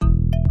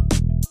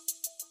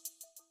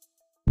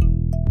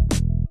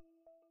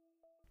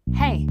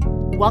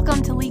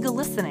Welcome to Legal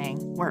Listening,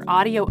 where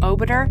audio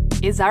obiter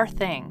is our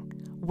thing.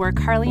 We're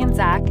Carly and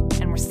Zach,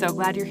 and we're so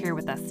glad you're here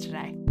with us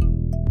today.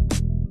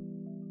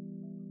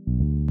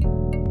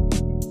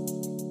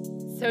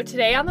 So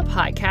today on the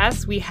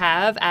podcast, we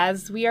have,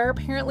 as we are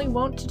apparently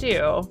wont to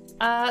do,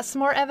 some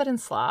more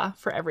evidence law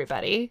for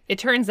everybody. It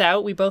turns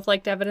out we both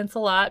liked evidence a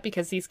lot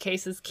because these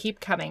cases keep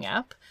coming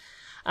up.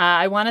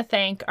 I want to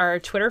thank our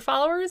Twitter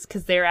followers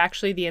because they're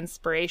actually the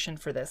inspiration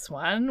for this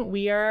one.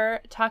 We are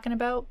talking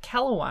about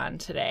Kellowan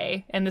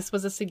today, and this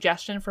was a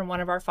suggestion from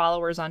one of our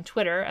followers on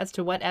Twitter as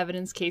to what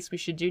evidence case we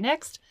should do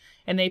next,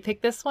 and they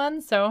picked this one,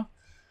 so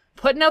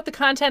putting out the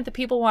content that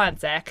people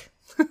want, Zach.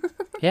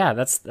 Yeah,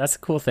 that's a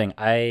cool thing.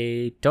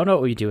 I don't know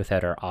what we do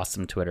without our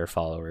awesome Twitter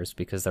followers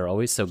because they're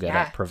always so good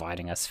at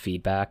providing us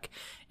feedback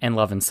and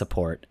love and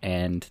support,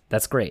 and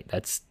that's great.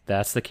 That's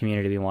the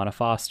community we want to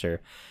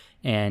foster.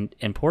 And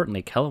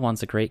importantly,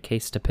 Kellowan's a great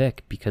case to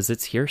pick because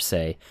it's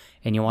hearsay.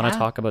 And you want to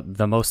talk about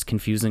the most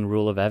confusing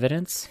rule of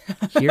evidence?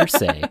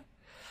 Hearsay.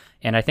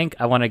 And I think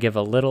I want to give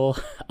a little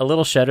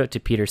shout out to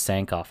Peter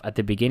Sankoff. At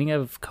the beginning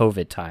of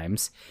COVID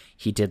times,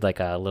 he did like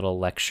a little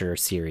lecture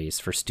series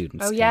for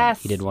students. Oh,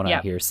 yes. He did one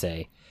on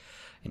hearsay.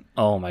 And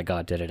oh my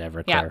God, did it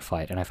ever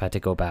clarify it. And I've had to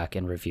go back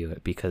and review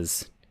it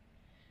because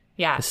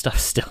this stuff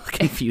still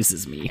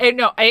confuses me.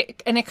 And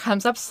it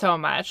comes up so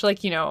much. Like,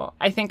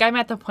 I think I'm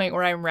at the point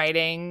where I'm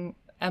writing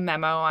a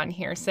memo on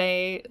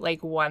hearsay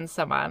like once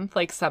a month,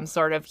 like some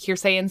sort of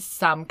hearsay in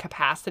some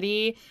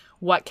capacity.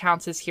 What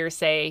counts as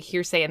hearsay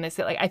in this?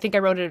 Like, I think I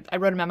wrote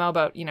a memo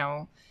about,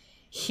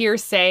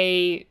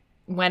 hearsay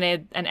when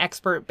an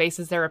expert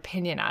bases their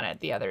opinion on it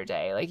the other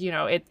day. Like,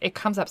 it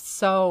comes up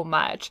so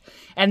much.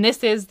 And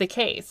this is the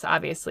case,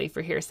 obviously,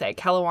 for hearsay.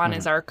 Kellowan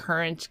is our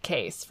current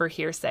case for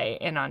hearsay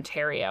in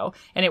Ontario.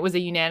 And it was a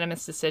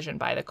unanimous decision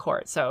by the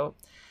court. So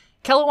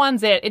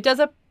Kellowan's it. It does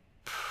a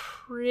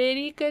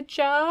pretty good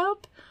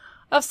job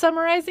of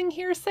summarizing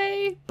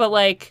hearsay. But,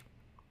 like,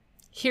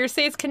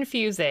 hearsay is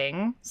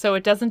confusing, so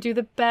it doesn't do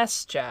the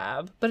best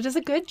job. But it does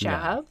a good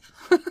job.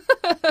 No.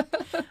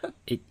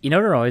 You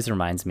know what it always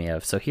reminds me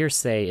of? So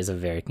hearsay is a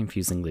very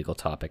confusing legal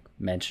topic.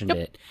 Mentioned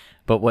it.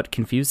 But what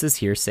confuses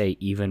hearsay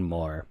even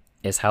more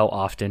is how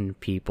often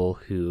people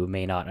who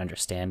may not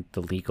understand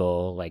the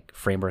legal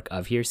framework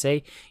of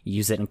hearsay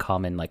use it in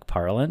common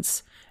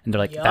parlance. And they're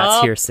like,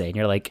 that's hearsay. And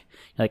you're like,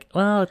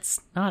 well, it's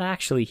not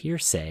actually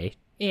hearsay.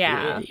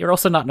 Yeah. You're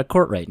also not in a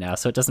court right now,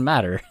 so it doesn't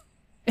matter.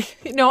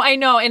 No, I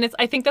know. And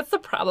I think that's the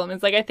problem.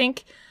 It's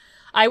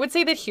I would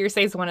say that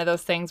hearsay is one of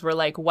those things where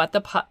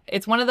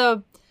it's one of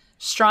the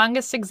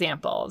strongest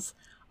examples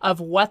of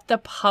what the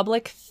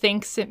public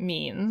thinks it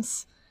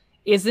means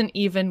isn't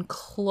even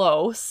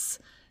close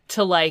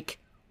to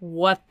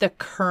what the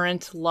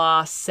current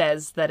law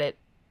says that it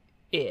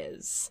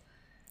is.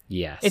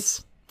 Yes.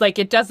 It's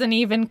it doesn't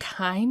even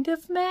kind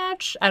of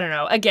match. I don't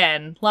know.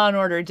 Again, Law and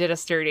Order did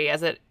us dirty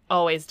as it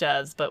always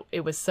does, but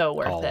it was so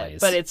worth it.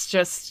 But it's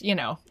just,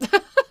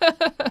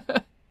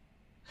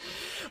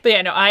 But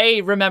yeah, no,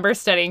 I remember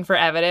studying for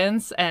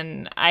evidence,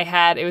 and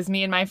it was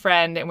me and my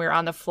friend, and we were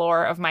on the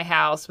floor of my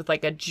house with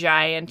a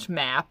giant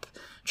map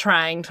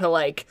trying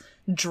to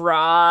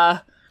draw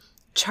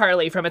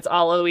Charlie from It's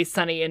Always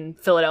Sunny in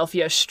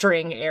Philadelphia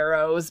string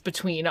arrows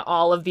between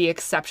all of the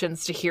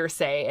exceptions to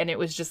hearsay, and it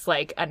was just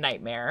a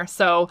nightmare.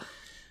 So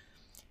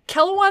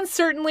Kellowan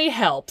certainly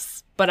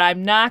helps, but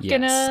I'm not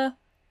gonna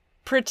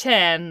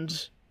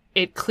pretend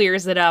it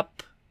clears it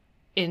up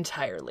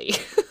entirely.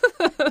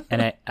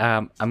 And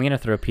I'm going to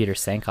throw Peter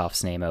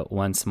Sankoff's name out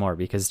once more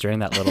because during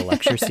that little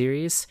lecture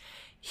series,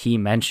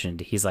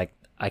 he's like,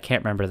 I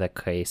can't remember the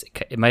case.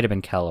 It might have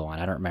been Kellowan.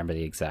 I don't remember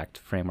the exact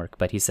framework,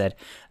 but he said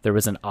there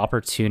was an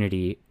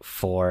opportunity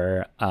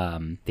for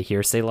the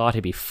hearsay law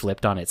to be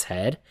flipped on its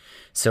head.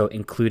 So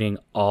including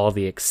all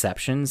the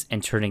exceptions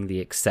and turning the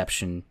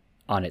exception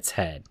on its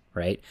head,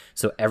 right?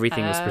 So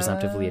everything was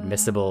presumptively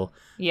admissible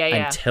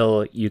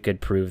until you could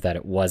prove that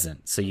it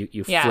wasn't. So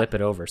you flip it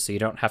over. So you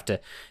don't have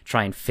to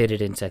try and fit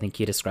it into, I think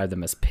he described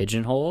them as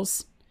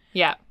pigeonholes.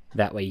 Yeah.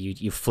 That way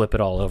you flip it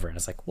all over. And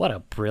it's what a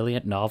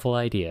brilliant novel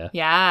idea.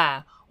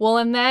 Yeah. Well,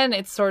 and then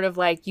it's sort of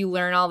you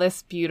learn all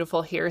this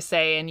beautiful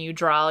hearsay and you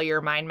draw all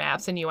your mind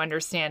maps and you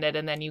understand it.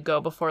 And then you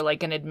go before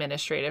an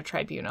administrative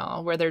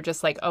tribunal where they're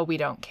just oh, we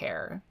don't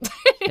care.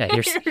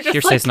 Yeah,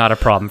 hearsay's not a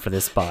problem for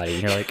this body.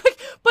 And you're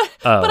but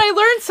I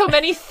learned so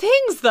many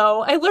things,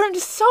 though. I learned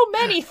so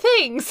many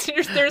things.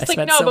 There's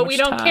no, but we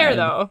don't care,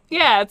 though.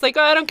 Yeah, it's oh,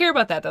 I don't care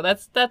about that, though.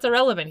 That's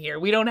irrelevant here.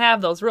 We don't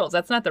have those rules.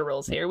 That's not the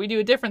rules here. We do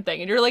a different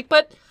thing. And you're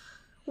but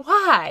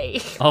why?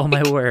 All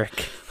my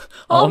work.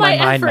 all my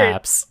mind effort,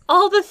 maps.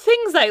 All the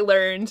things I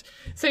learned.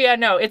 So yeah,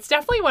 no, it's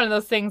definitely one of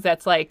those things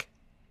that's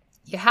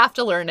you have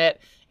to learn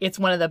it. It's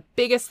one of the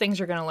biggest things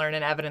you're going to learn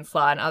in evidence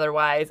law and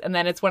otherwise. And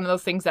then it's one of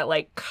those things that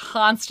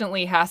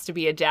constantly has to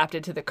be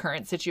adapted to the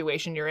current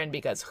situation you're in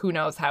because who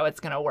knows how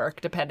it's going to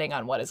work depending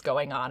on what is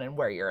going on and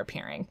where you're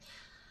appearing.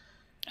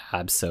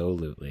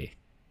 Absolutely.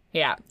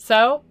 Yeah.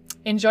 So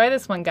enjoy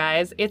this one,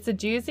 guys. It's a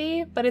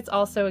doozy, but it's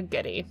also a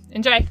goodie.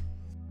 Enjoy.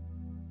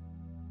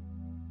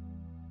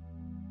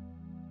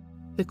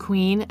 The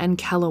Queen and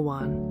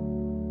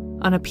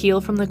Kellowan. On appeal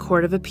from the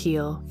Court of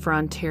Appeal for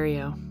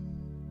Ontario.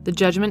 The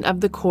judgment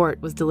of the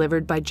court was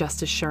delivered by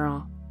Justice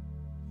Charon.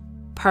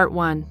 Part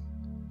 1.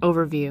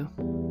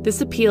 Overview.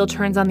 This appeal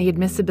turns on the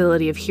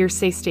admissibility of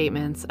hearsay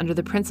statements under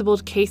the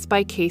principled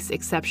case-by-case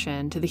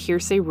exception to the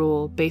hearsay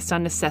rule based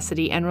on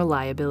necessity and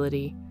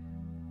reliability.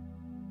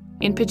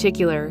 In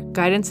particular,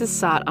 guidance is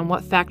sought on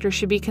what factors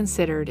should be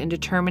considered in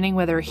determining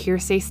whether a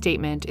hearsay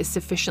statement is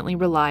sufficiently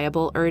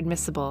reliable or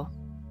admissible.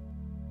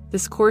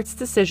 This court's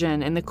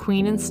decision in the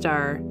Queen and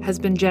Star has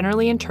been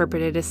generally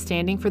interpreted as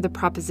standing for the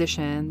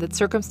proposition that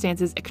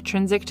circumstances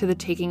extrinsic to the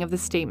taking of the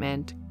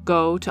statement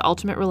go to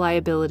ultimate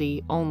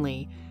reliability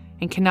only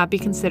and cannot be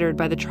considered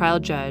by the trial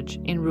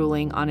judge in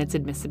ruling on its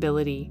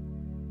admissibility.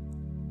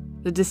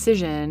 The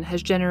decision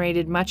has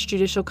generated much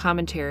judicial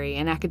commentary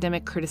and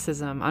academic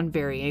criticism on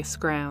various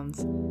grounds,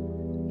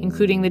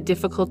 including the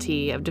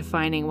difficulty of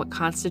defining what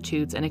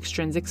constitutes an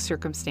extrinsic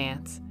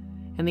circumstance,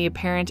 and the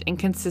apparent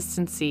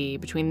inconsistency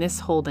between this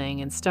holding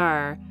in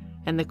Star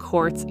and the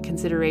court's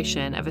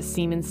consideration of a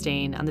semen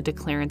stain on the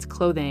declarant's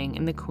clothing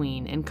in the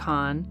Queen and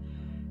Conn,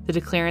 the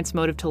declarant's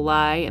motive to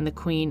lie in the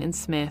Queen and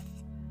Smith,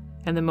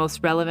 and the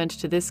most relevant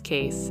to this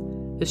case,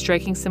 the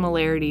striking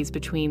similarities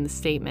between the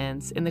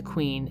statements in the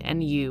Queen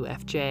and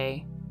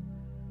UFJ.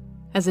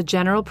 As a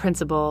general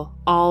principle,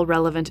 all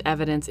relevant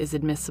evidence is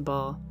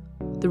admissible.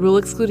 The rule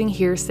excluding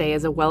hearsay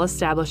is a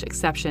well-established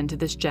exception to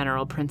this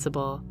general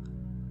principle.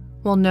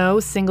 While no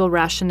single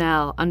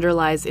rationale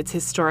underlies its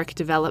historic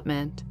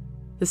development,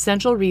 the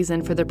central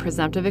reason for the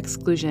presumptive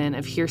exclusion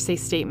of hearsay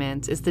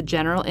statements is the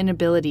general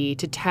inability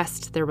to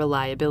test their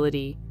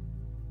reliability.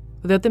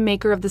 Without the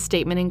maker of the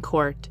statement in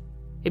court,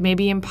 it may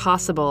be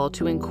impossible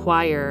to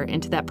inquire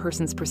into that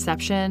person's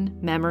perception,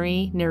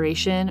 memory,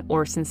 narration,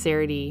 or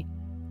sincerity.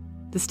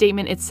 The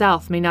statement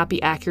itself may not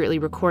be accurately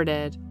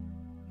recorded.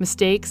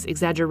 Mistakes,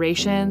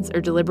 exaggerations,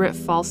 or deliberate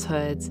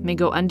falsehoods may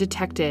go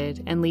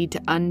undetected and lead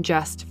to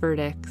unjust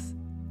verdicts.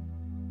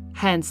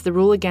 Hence, the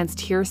rule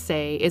against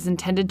hearsay is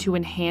intended to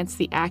enhance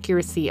the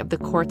accuracy of the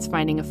court's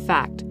finding of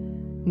fact,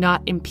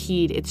 not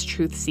impede its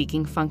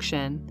truth-seeking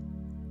function.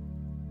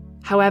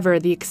 However,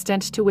 the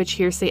extent to which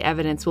hearsay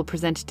evidence will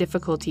present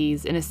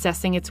difficulties in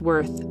assessing its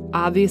worth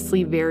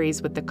obviously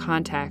varies with the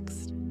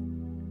context.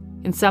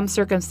 In some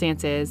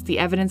circumstances, the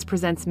evidence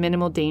presents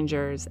minimal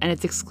dangers, and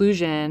its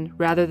exclusion,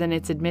 rather than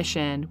its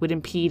admission, would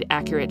impede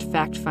accurate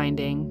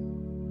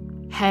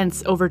fact-finding.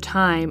 Hence, over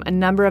time, a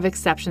number of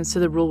exceptions to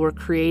the rule were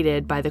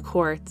created by the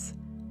courts.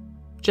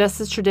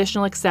 Just as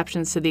traditional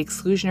exceptions to the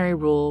exclusionary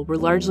rule were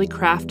largely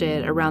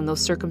crafted around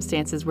those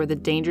circumstances where the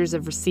dangers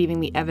of receiving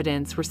the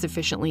evidence were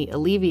sufficiently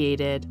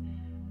alleviated,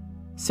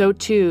 so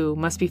too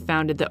must be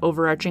founded the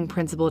overarching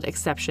principled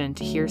exception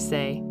to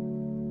hearsay.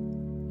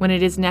 When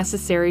it is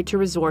necessary to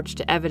resort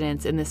to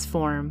evidence in this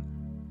form,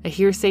 a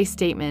hearsay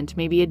statement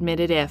may be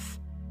admitted if,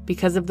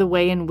 because of the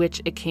way in which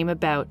it came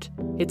about,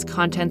 its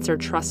contents are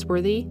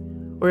trustworthy,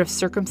 or if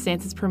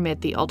circumstances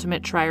permit the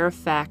ultimate trier of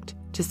fact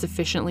to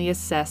sufficiently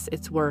assess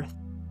its worth.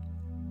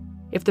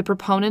 If the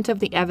proponent of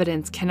the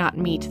evidence cannot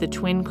meet the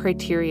twin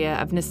criteria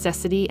of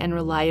necessity and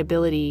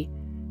reliability,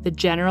 the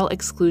general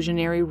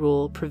exclusionary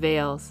rule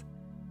prevails.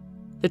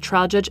 The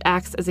trial judge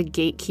acts as a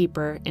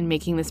gatekeeper in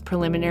making this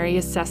preliminary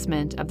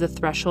assessment of the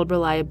threshold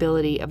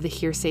reliability of the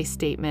hearsay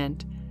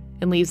statement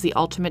and leaves the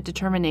ultimate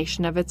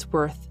determination of its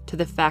worth to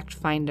the fact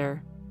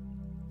finder.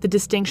 The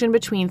distinction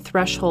between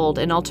threshold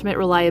and ultimate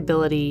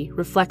reliability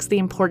reflects the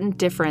important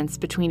difference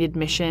between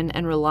admission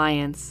and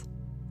reliance.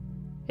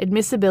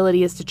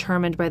 Admissibility is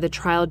determined by the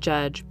trial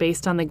judge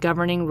based on the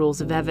governing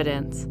rules of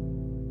evidence.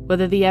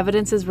 Whether the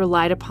evidence is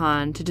relied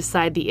upon to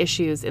decide the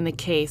issues in the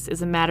case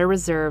is a matter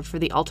reserved for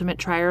the ultimate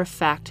trier of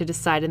fact to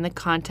decide in the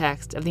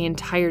context of the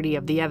entirety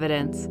of the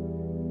evidence.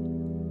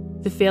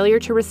 The failure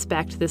to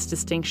respect this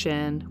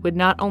distinction would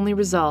not only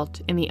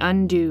result in the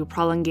undue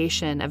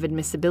prolongation of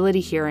admissibility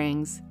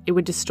hearings, it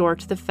would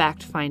distort the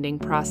fact-finding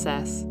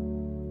process.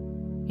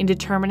 In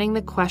determining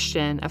the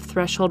question of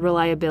threshold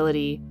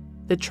reliability,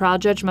 the trial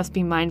judge must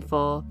be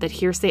mindful that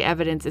hearsay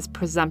evidence is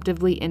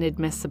presumptively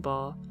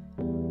inadmissible.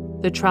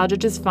 The trial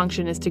judge's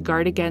function is to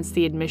guard against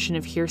the admission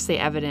of hearsay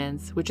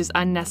evidence, which is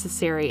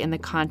unnecessary in the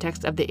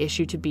context of the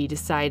issue to be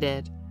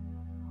decided,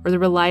 or the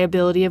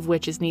reliability of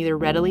which is neither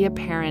readily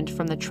apparent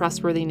from the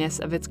trustworthiness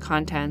of its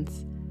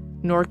contents,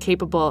 nor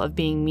capable of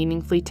being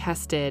meaningfully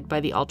tested by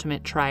the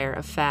ultimate trier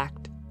of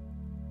fact.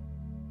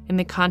 In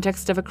the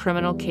context of a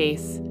criminal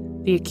case,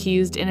 the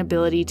accused's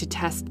inability to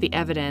test the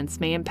evidence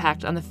may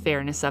impact on the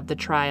fairness of the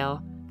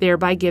trial,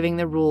 thereby giving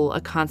the rule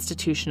a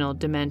constitutional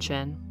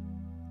dimension.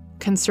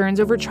 Concerns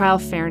over trial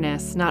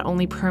fairness not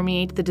only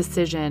permeate the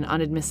decision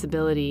on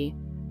admissibility,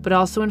 but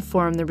also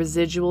inform the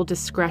residual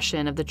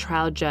discretion of the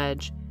trial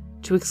judge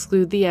to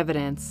exclude the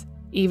evidence,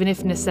 even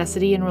if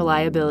necessity and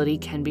reliability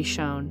can be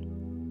shown.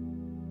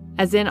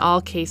 As in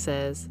all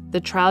cases,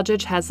 the trial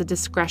judge has the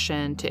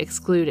discretion to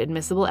exclude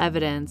admissible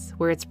evidence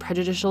where its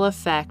prejudicial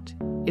effect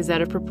is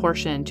out of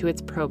proportion to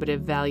its probative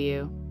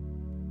value.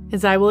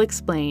 As I will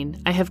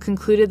explain, I have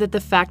concluded that the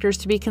factors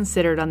to be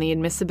considered on the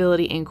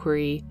admissibility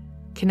inquiry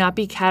cannot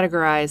be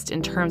categorized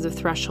in terms of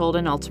threshold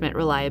and ultimate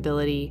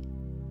reliability.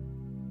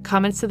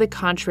 Comments to the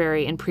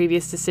contrary in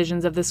previous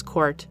decisions of this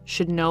court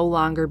should no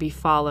longer be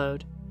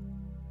followed.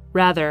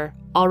 Rather,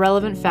 all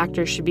relevant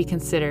factors should be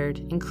considered,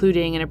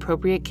 including, in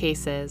appropriate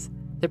cases,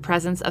 the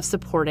presence of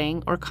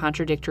supporting or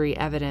contradictory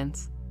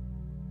evidence.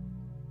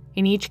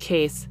 In each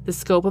case, the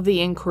scope of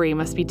the inquiry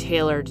must be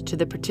tailored to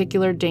the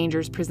particular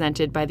dangers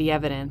presented by the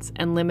evidence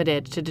and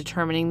limited to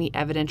determining the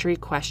evidentiary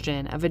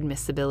question of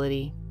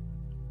admissibility.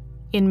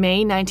 In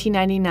May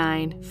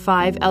 1999,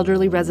 5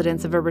 elderly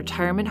residents of a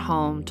retirement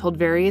home told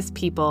various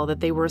people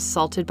that they were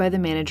assaulted by the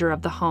manager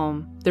of the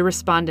home, the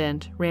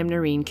respondent,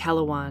 Ramnarine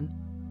Kalawan.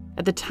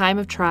 At the time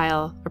of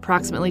trial,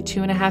 approximately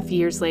 2.5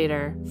 years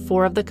later,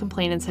 4 of the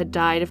complainants had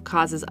died of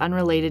causes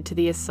unrelated to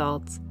the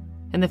assaults,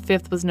 and the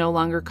 5th was no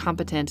longer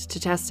competent to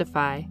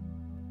testify.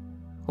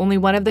 Only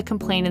one of the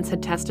complainants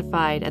had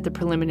testified at the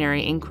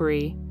preliminary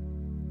inquiry.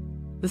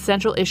 The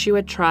central issue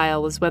at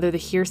trial was whether the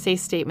hearsay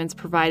statements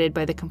provided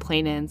by the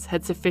complainants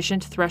had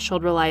sufficient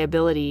threshold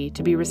reliability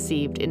to be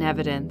received in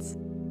evidence.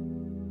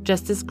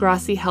 Justice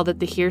Grassi held that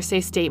the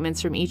hearsay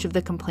statements from each of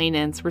the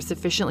complainants were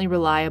sufficiently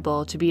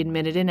reliable to be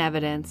admitted in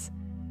evidence,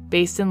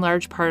 based in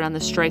large part on the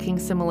striking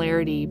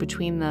similarity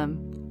between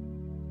them.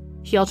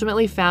 He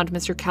ultimately found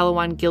Mr.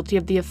 Kalawan guilty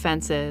of the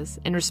offenses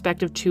in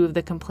respect of 2 of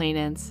the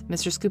complainants,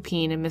 Mr.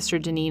 Skupin and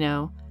Mr.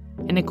 Danino,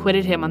 and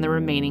acquitted him on the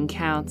remaining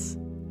counts.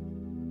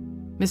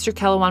 Mr.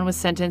 Kalawan was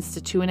sentenced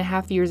to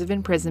 2.5 years of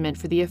imprisonment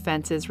for the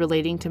offenses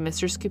relating to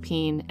Mr.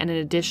 Skupin and an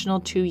additional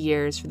 2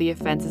 years for the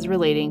offenses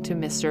relating to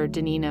Mr.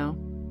 Danino.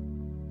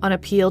 On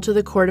appeal to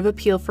the Court of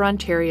Appeal for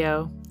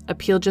Ontario,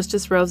 Appeal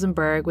Justice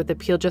Rosenberg, with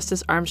Appeal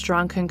Justice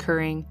Armstrong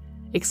concurring,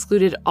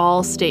 excluded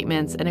all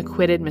statements and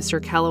acquitted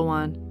Mr.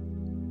 Kalawan.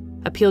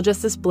 Appeal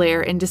Justice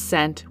Blair, in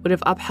dissent, would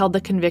have upheld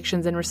the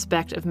convictions in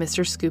respect of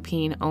Mr.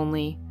 Skupin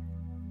only.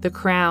 The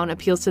Crown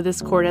appeals to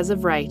this court as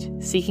of right,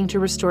 seeking to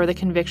restore the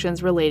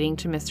convictions relating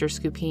to Mr.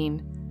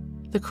 Skupin.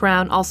 The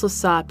Crown also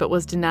sought but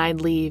was denied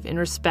leave in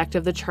respect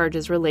of the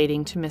charges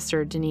relating to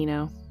Mr.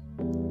 Danino.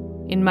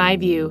 In my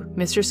view,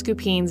 Mr.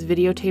 Skupin's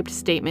videotaped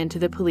statement to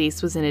the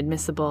police was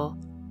inadmissible.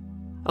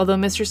 Although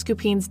Mr.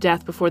 Skupin's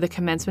death before the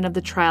commencement of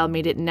the trial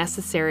made it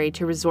necessary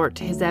to resort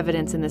to his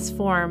evidence in this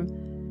form,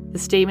 the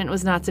statement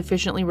was not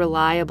sufficiently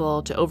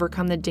reliable to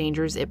overcome the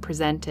dangers it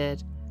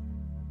presented.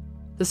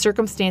 The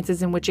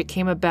circumstances in which it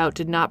came about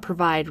did not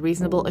provide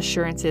reasonable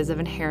assurances of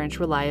inherent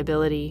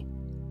reliability.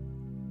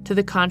 To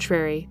the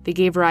contrary, they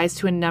gave rise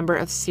to a number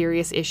of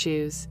serious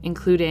issues,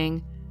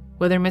 including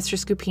whether Mr.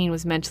 Skupin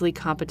was mentally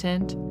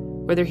competent,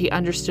 whether he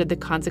understood the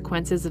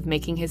consequences of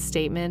making his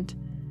statement,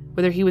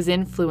 whether he was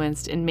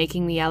influenced in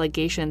making the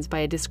allegations by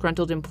a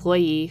disgruntled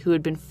employee who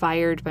had been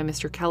fired by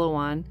Mr.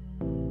 Kalawan,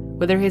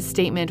 whether his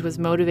statement was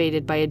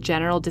motivated by a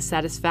general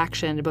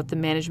dissatisfaction about the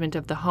management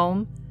of the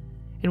home,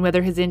 and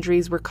whether his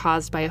injuries were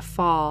caused by a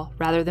fall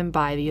rather than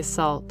by the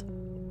assault.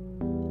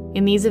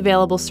 In these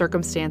available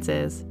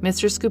circumstances,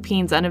 Mr.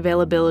 Skupin's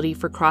unavailability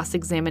for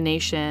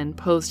cross-examination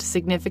posed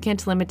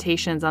significant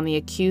limitations on the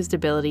accused's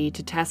ability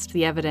to test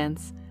the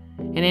evidence,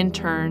 and in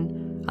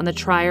turn, on the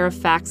trier of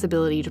fact's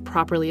ability to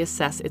properly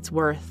assess its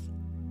worth.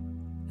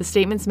 The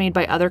statements made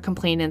by other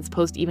complainants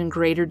posed even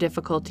greater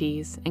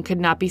difficulties and could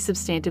not be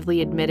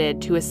substantively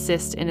admitted to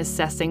assist in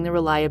assessing the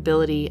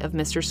reliability of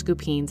Mr.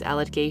 Skupin's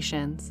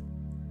allegations.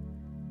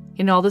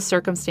 In all the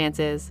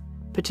circumstances,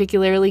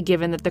 particularly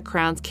given that the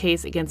Crown's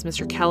case against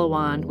Mr.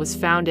 Kalawan was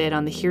founded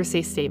on the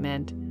hearsay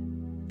statement,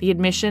 the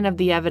admission of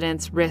the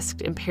evidence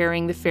risked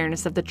impairing the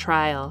fairness of the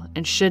trial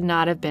and should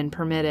not have been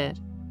permitted.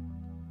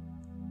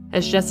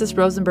 As Justice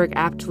Rosenberg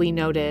aptly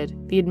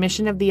noted, the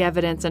admission of the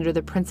evidence under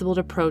the principled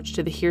approach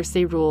to the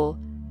hearsay rule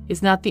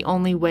is not the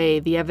only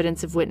way the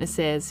evidence of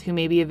witnesses who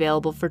may be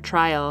available for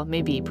trial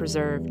may be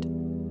preserved.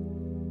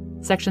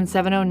 Section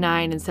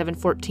 709 and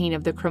 714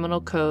 of the Criminal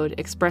Code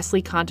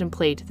expressly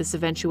contemplate this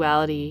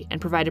eventuality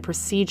and provide a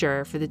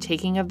procedure for the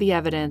taking of the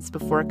evidence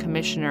before a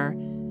commissioner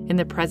in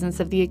the presence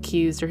of the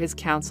accused or his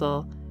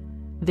counsel,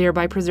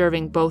 thereby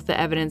preserving both the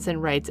evidence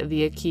and rights of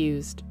the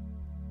accused.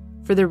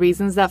 For the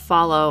reasons that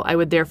follow, I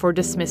would therefore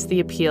dismiss the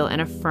appeal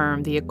and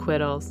affirm the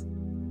acquittals.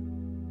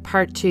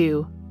 Part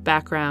 2.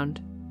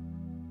 Background.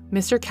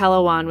 Mr.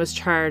 Kalawan was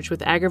charged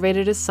with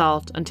aggravated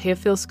assault on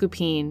Teofil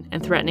Skupin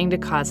and threatening to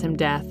cause him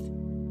death.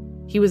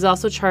 He was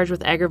also charged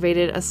with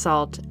aggravated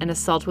assault and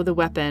assault with a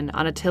weapon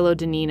on Attilo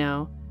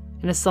Danino,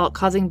 and assault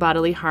causing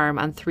bodily harm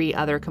on 3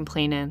 other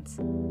complainants.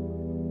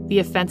 The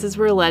offenses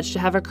were alleged to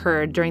have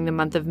occurred during the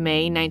month of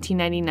May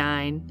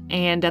 1999,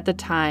 and at the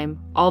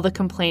time, all the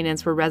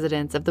complainants were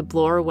residents of the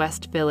Bloor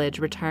West Village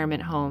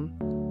retirement home.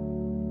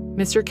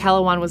 Mr.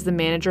 Kalawan was the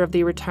manager of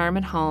the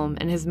retirement home,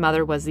 and his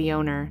mother was the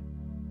owner.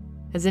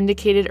 As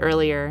indicated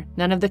earlier,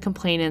 none of the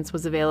complainants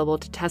was available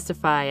to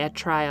testify at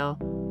trial.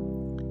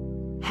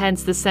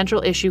 Hence, the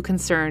central issue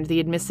concerned the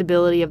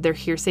admissibility of their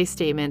hearsay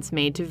statements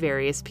made to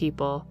various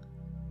people.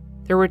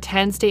 There were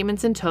 10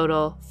 statements in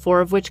total,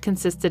 4 of which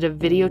consisted of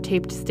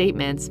videotaped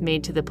statements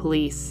made to the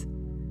police.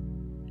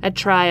 At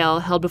trial,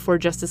 held before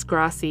Justice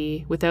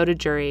Grassi, without a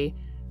jury,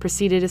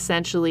 proceeded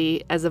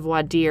essentially as a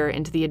voir dire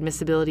into the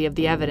admissibility of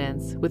the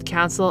evidence, with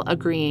counsel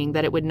agreeing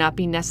that it would not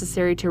be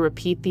necessary to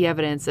repeat the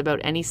evidence about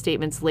any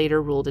statements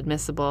later ruled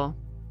admissible.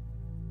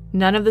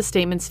 None of the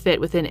statements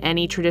fit within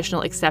any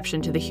traditional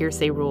exception to the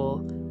hearsay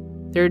rule.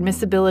 Their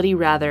admissibility,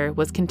 rather,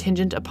 was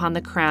contingent upon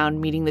the Crown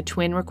meeting the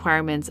twin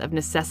requirements of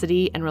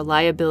necessity and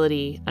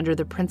reliability under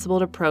the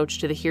principled approach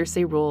to the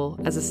hearsay rule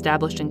as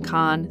established in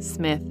Kahn,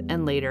 Smith,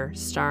 and later,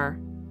 Starr.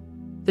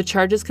 The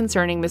charges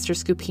concerning Mr.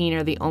 Scupin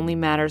are the only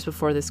matters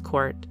before this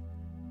court.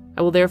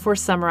 I will therefore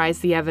summarize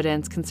the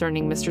evidence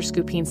concerning Mr.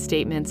 Scupin's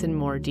statements in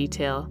more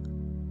detail.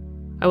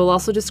 I will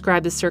also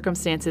describe the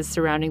circumstances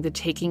surrounding the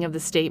taking of the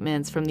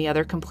statements from the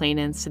other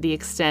complainants to the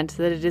extent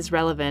that it is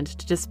relevant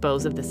to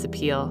dispose of this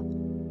appeal.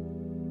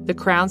 The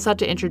Crown sought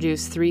to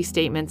introduce 3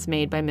 statements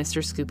made by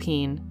Mr.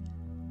 Scupin.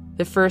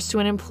 The first to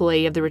an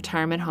employee of the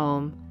retirement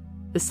home,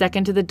 the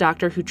second to the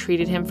doctor who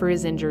treated him for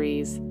his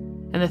injuries,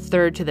 and the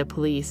third to the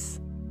police.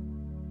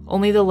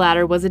 Only the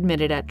latter was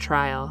admitted at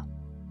trial.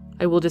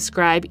 I will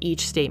describe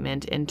each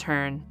statement in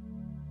turn.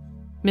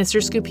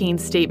 Mr.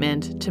 Scupin's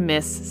statement to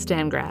Miss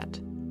Stangrat.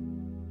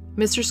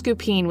 Mr.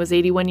 Scupin was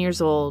 81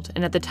 years old,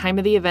 and at the time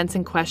of the events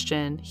in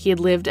question, he had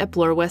lived at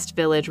Bloor West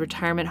Village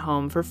Retirement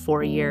Home for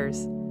 4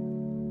 years.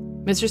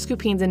 Mr.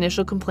 Scupin's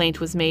initial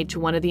complaint was made to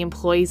one of the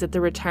employees at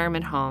the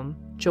retirement home,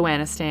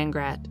 Joanna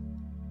Stangrat.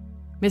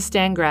 Miss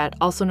Stangrat,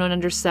 also known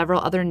under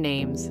several other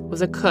names,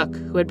 was a cook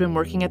who had been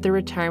working at the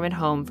retirement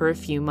home for a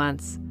few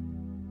months.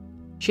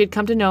 She had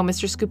come to know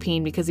Mr.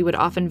 Scupin because he would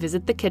often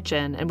visit the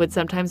kitchen and would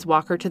sometimes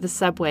walk her to the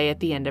subway at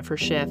the end of her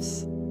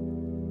shifts.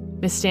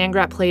 Miss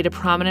Stangrat played a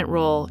prominent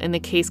role in the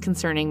case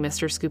concerning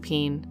Mr.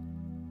 Scupin.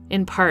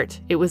 In part,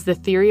 it was the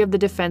theory of the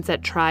defense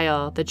at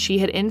trial that she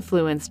had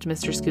influenced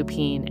Mr.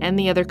 Scupin and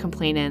the other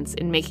complainants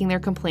in making their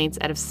complaints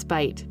out of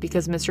spite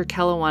because Mr.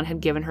 Kellowan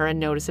had given her a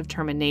notice of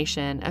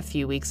termination a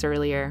few weeks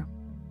earlier.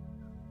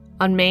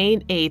 On May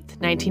 8,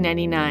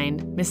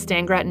 1999, Miss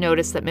Stangrat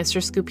noticed that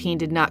Mr. Scupin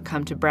did not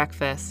come to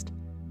breakfast.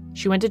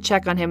 She went to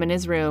check on him in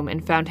his room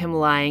and found him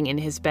lying in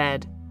his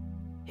bed.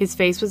 His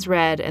face was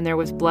red and there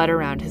was blood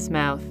around his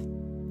mouth.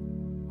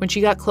 When she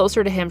got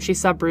closer to him, she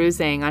saw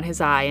bruising on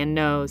his eye and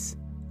nose.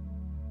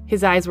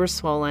 His eyes were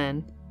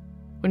swollen.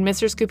 When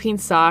Mr. Scupin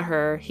saw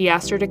her, he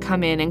asked her to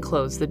come in and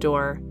close the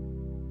door.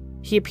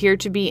 He appeared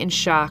to be in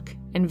shock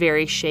and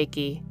very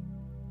shaky.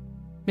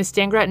 Miss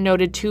Stangrat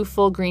noted 2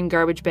 full green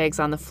garbage bags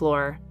on the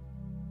floor.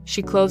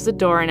 She closed the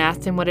door and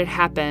asked him what had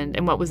happened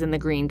and what was in the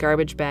green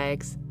garbage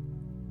bags.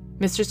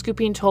 Mr.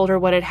 Scupin told her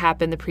what had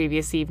happened the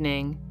previous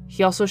evening.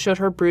 He also showed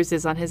her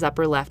bruises on his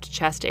upper left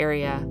chest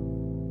area.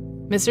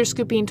 Mr.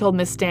 Scupin told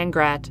Miss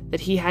Stangrat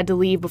that he had to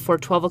leave before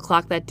 12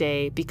 o'clock that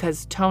day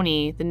because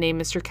Tony, the name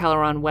Mr.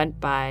 Kelleron went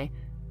by,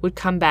 would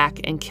come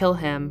back and kill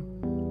him.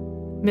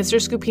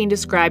 Mr. Scupin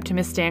described to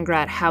Miss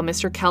Stangrat how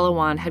Mr.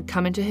 Kellewan had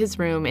come into his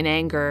room in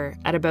anger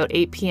at about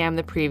 8 p.m.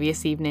 the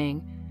previous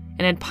evening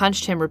and had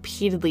punched him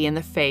repeatedly in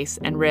the face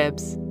and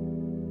ribs.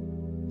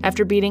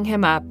 After beating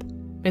him up,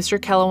 Mr.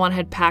 Kellewan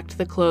had packed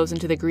the clothes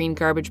into the green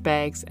garbage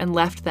bags and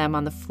left them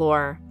on the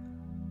floor.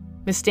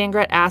 Miss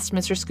Stangrat asked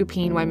Mr.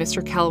 Scupin why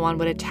Mr. Kellewan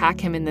would attack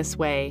him in this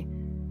way.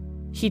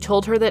 He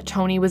told her that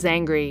Tony was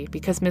angry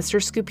because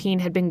Mr. Scupin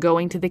had been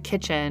going to the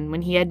kitchen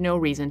when he had no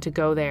reason to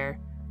go there.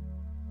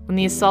 When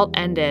the assault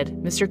ended,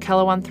 Mr.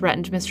 Kellewan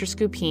threatened Mr.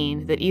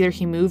 Scupin that either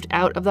he moved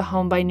out of the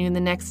home by noon the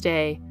next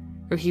day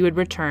or he would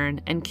return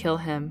and kill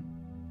him.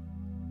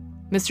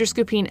 Mr.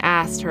 Scupin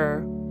asked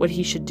her what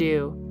he should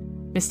do.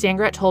 Miss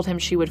Stangrat told him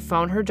she would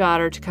phone her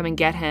daughter to come and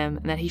get him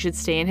and that he should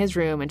stay in his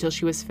room until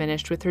she was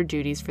finished with her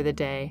duties for the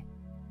day.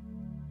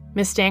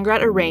 Miss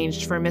Stangrat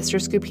arranged for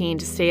Mr. Scupin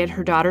to stay at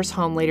her daughter's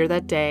home later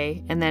that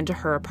day and then to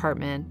her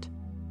apartment.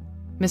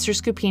 Mr.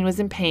 Scupin was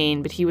in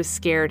pain, but he was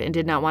scared and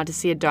did not want to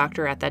see a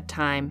doctor at that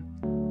time.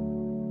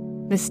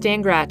 Miss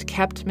Stangrat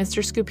kept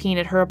Mr. Scupin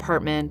at her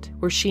apartment,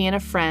 where she and a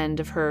friend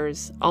of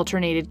hers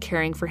alternated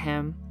caring for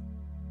him.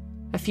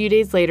 A few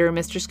days later,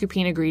 Mr.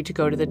 Scupin agreed to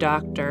go to the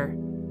doctor.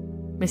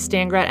 Miss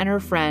Stangrat and her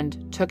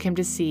friend took him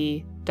to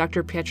see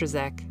Dr.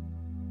 Pietrzak.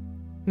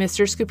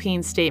 Mr.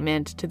 Scupin's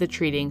statement to the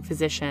treating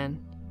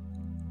physician.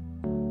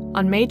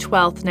 On May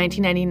 12,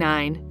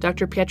 1999,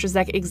 Dr.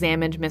 Pietrzak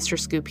examined Mr.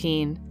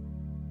 Scupin.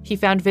 He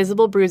found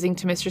visible bruising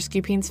to Mr.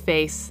 Scupin's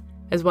face,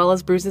 as well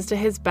as bruises to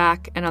his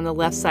back and on the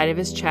left side of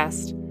his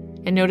chest,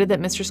 and noted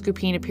that Mr.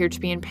 Scupin appeared to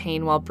be in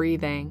pain while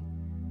breathing.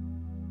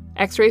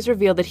 X-rays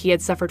revealed that he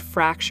had suffered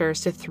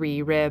fractures to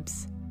 3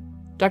 ribs.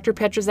 Dr.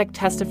 Pietrzak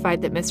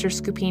testified that Mr.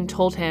 Scupin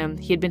told him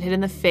he had been hit in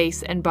the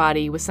face and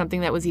body with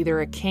something that was either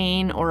a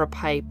cane or a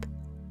pipe.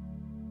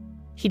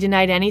 He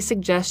denied any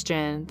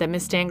suggestion that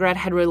Miss Stangrat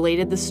had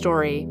related the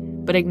story,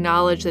 but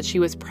acknowledged that she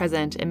was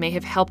present and may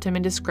have helped him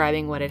in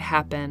describing what had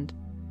happened.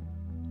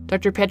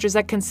 Dr.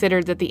 Pietrzak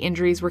considered that the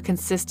injuries were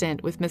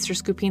consistent with Mr.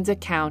 Scupin's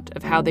account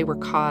of how they were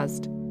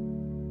caused.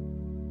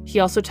 He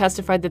also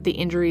testified that the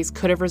injuries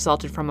could have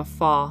resulted from a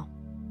fall.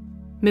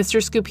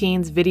 Mr.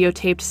 Scupin's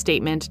videotaped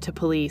statement to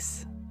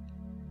police.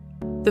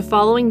 The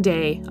following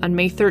day, on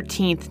May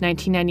 13,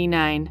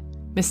 1999,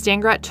 Miss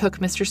Stangrat took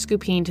Mr.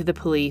 Scupin to the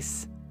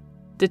police.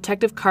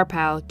 Detective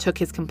Karpow took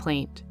his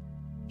complaint.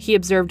 He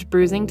observed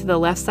bruising to the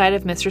left side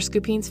of Mr.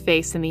 Scupin's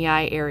face in the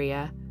eye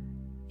area.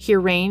 He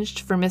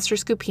arranged for Mr.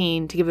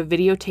 Scupin to give a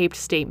videotaped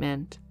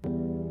statement.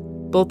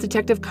 Both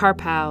Detective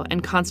Karpow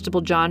and Constable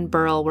John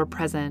Burrell were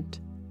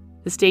present.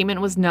 The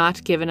statement was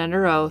not given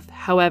under oath.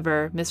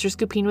 However, Mr.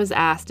 Scupin was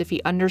asked if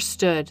he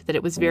understood that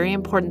it was very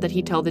important that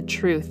he tell the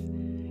truth,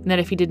 and that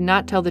if he did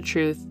not tell the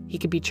truth, he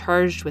could be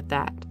charged with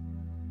that.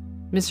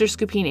 Mr.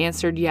 Scupin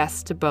answered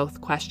yes to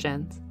both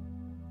questions.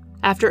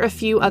 After a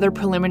few other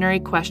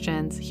preliminary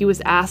questions, he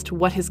was asked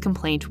what his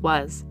complaint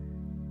was.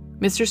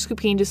 Mr.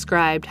 Scupin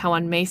described how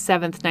on May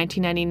 7,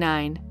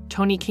 1999,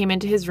 Tony came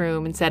into his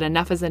room and said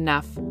enough is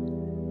enough.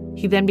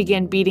 He then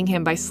began beating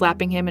him by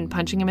slapping him and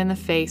punching him in the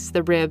face,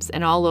 the ribs,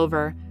 and all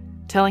over,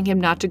 telling him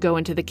not to go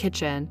into the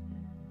kitchen.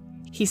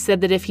 He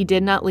said that if he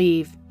did not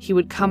leave, he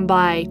would come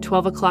by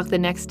 12 o'clock the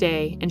next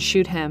day and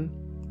shoot him.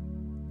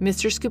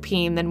 Mr.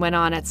 Scupin then went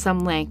on at some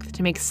length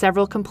to make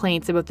several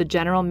complaints about the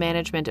general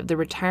management of the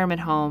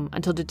retirement home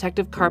until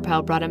Detective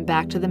Karpow brought him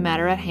back to the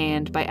matter at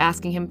hand by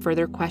asking him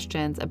further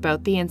questions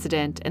about the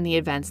incident and the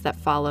events that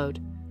followed.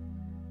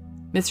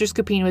 Mr.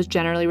 Scupin was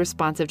generally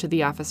responsive to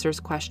the officer's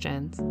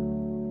questions.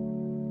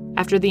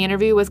 After the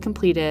interview was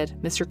completed,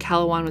 Mr.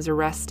 Callowon was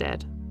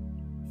arrested.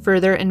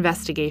 Further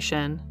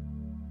investigation.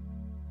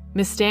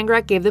 Ms.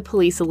 Stangrack gave the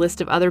police a list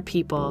of other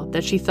people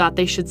that she thought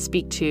they should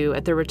speak to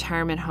at their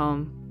retirement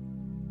home.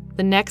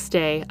 The next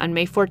day, on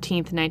May 14,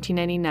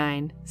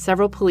 1999,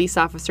 several police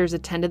officers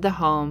attended the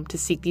home to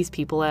seek these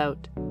people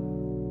out.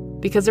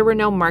 Because there were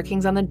no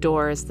markings on the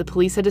doors, the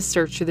police had to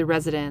search through the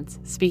residence,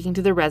 speaking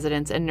to the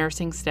residents and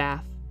nursing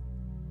staff.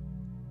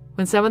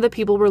 When some of the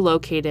people were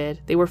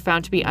located, they were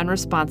found to be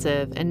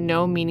unresponsive and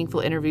no meaningful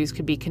interviews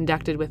could be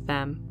conducted with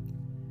them.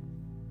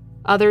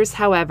 Others,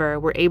 however,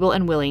 were able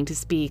and willing to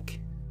speak.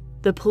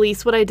 The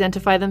police would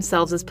identify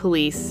themselves as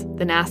police,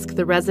 then ask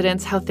the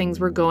residents how things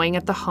were going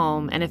at the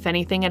home and if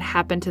anything had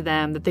happened to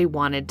them that they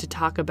wanted to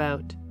talk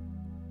about.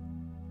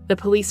 The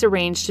police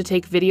arranged to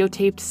take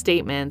videotaped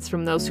statements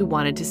from those who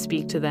wanted to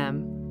speak to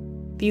them.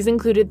 These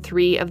included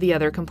 3 of the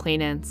other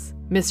complainants,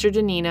 Mr.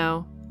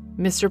 Danino,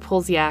 Mr.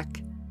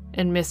 Polziak,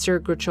 and Mr.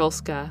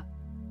 Grucholska.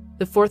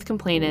 The 4th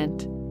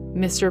complainant,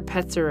 Mr.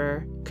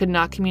 Petzerer, could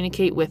not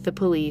communicate with the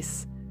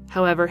police.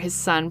 However, his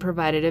son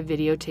provided a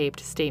videotaped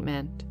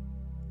statement.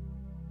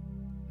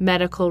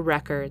 Medical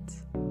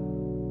records.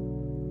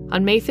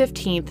 On May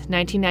 15,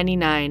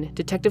 1999,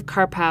 Detective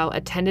Karpow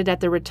attended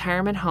at the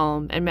retirement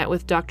home and met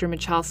with Dr.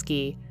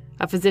 Michalski,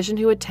 a physician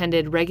who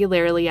attended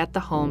regularly at the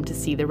home to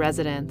see the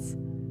residents.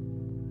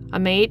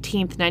 On May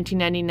 18,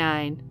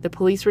 1999, the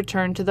police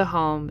returned to the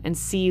home and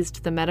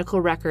seized the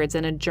medical records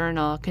and a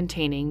journal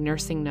containing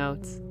nursing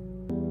notes.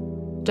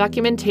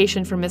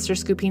 Documentation from Mr.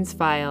 Scupin's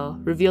file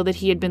revealed that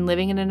he had been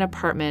living in an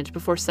apartment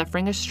before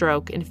suffering a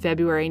stroke in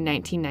February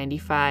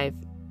 1995.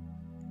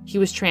 He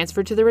was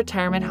transferred to the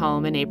retirement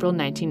home in April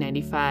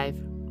 1995.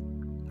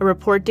 A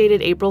report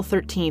dated April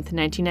 13,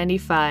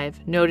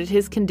 1995, noted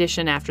his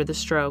condition after the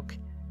stroke.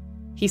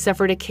 He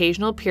suffered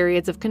occasional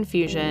periods of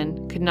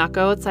confusion, could not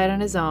go outside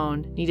on his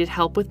own, needed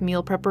help with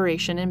meal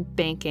preparation and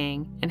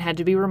banking, and had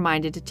to be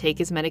reminded to take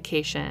his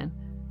medication,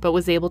 but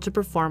was able to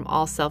perform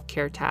all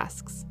self-care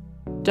tasks.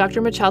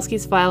 Dr.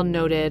 Michalski's file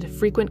noted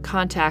frequent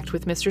contact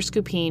with Mr.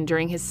 Scupin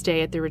during his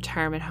stay at the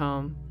retirement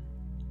home.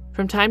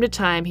 From time to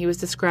time, he was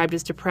described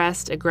as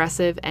depressed,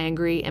 aggressive,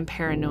 angry, and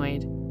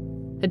paranoid.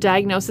 A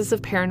diagnosis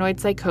of paranoid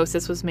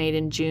psychosis was made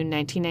in June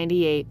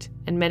 1998,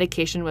 and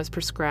medication was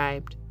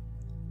prescribed.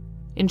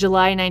 In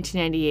July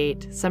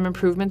 1998, some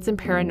improvements in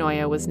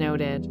paranoia was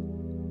noted.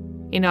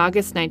 In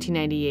August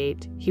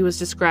 1998, he was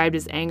described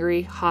as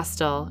angry,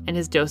 hostile, and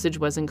his dosage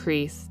was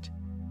increased.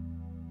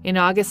 In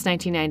August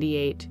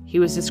 1998, he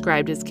was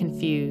described as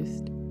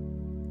confused.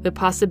 The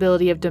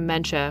possibility of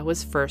dementia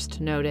was first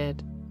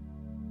noted.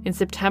 In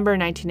September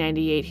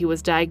 1998, he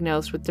was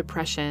diagnosed with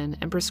depression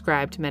and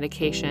prescribed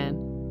medication.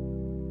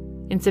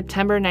 In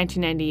September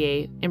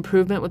 1998,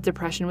 improvement with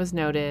depression was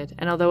noted,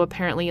 and although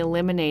apparently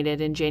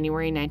eliminated in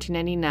January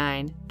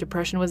 1999,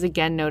 depression was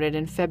again noted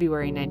in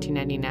February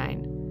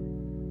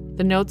 1999.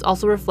 The notes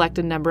also reflect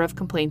a number of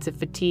complaints of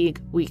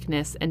fatigue,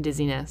 weakness, and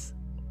dizziness.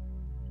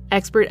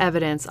 Expert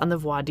evidence on the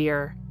voir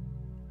dire.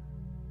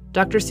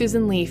 Dr.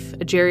 Susan Leaf,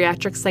 a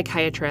geriatric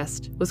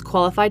psychiatrist, was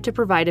qualified to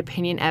provide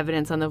opinion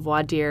evidence on the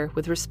voir dire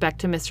with respect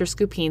to Mr.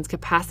 Scupin's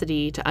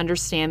capacity to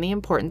understand the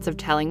importance of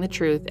telling the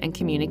truth and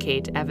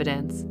communicate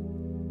evidence.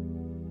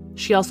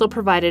 She also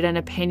provided an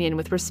opinion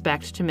with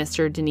respect to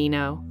Mr.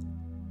 Danino.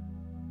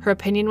 Her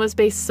opinion was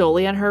based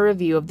solely on her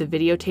review of the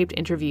videotaped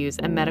interviews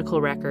and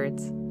medical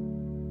records.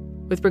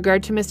 With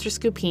regard to Mr.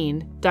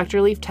 Scupin,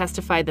 Dr. Leaf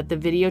testified that the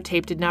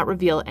videotape did not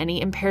reveal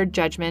any impaired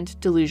judgment,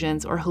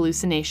 delusions, or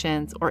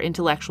hallucinations, or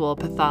intellectual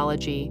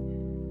pathology.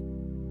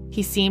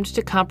 He seemed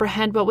to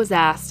comprehend what was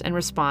asked and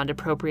respond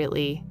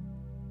appropriately.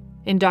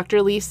 In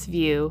Dr. Leaf's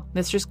view,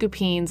 Mr.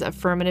 Scupin's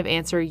affirmative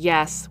answer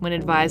yes when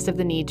advised of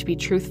the need to be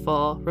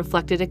truthful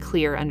reflected a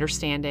clear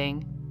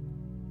understanding.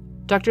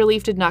 Dr.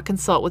 Leaf did not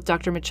consult with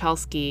Dr.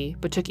 Michalski,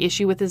 but took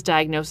issue with his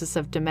diagnosis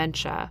of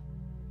dementia.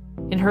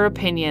 In her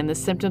opinion, the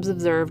symptoms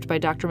observed by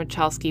Dr.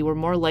 Michalski were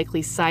more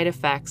likely side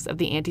effects of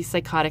the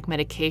antipsychotic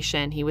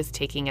medication he was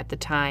taking at the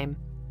time.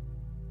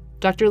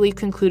 Dr. Leaf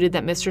concluded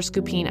that Mr.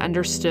 Skupin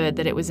understood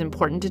that it was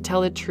important to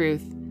tell the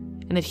truth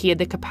and that he had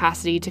the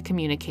capacity to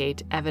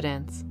communicate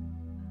evidence.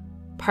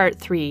 Part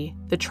 3.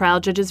 The trial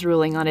judge's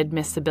ruling on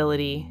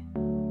admissibility.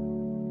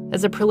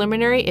 As a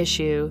preliminary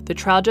issue, the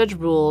trial judge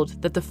ruled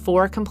that the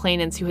 4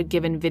 complainants who had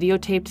given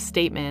videotaped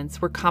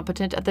statements were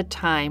competent at the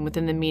time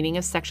within the meaning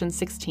of Section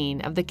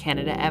 16 of the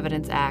Canada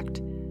Evidence Act,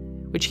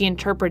 which he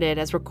interpreted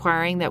as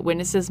requiring that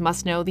witnesses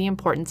must know the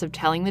importance of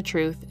telling the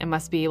truth and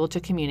must be able to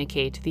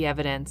communicate the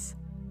evidence.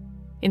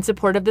 In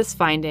support of this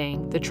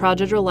finding, the trial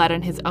judge relied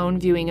on his own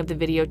viewing of the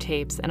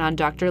videotapes and on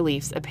Dr.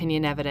 Leaf's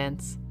opinion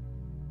evidence.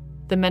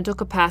 The mental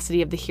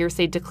capacity of the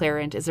hearsay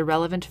declarant is a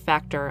relevant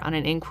factor on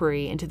an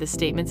inquiry into the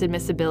statement's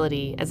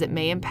admissibility, as it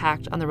may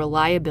impact on the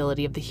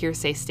reliability of the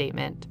hearsay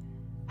statement.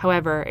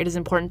 However, it is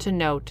important to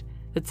note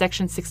that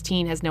Section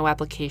 16 has no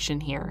application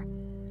here.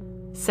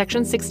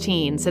 Section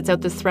 16 sets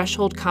out the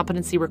threshold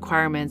competency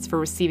requirements for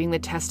receiving the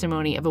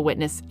testimony of a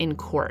witness in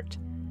court.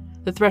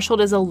 The threshold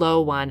is a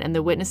low one, and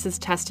the witness's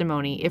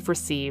testimony, if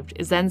received,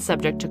 is then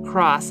subject to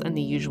cross in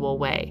the usual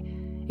way,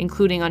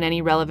 including on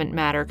any relevant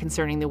matter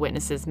concerning the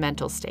witness's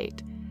mental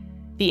state.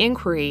 The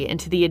inquiry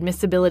into the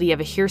admissibility of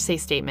a hearsay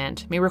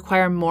statement may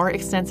require more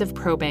extensive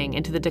probing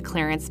into the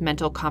declarant's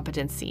mental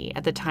competency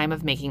at the time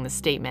of making the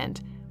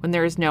statement, when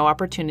there is no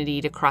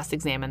opportunity to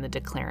cross-examine the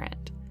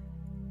declarant.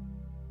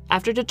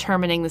 After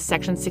determining the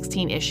Section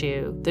 16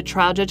 issue, the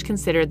trial judge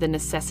considered the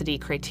necessity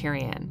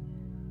criterion.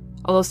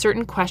 Although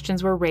certain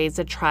questions were raised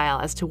at trial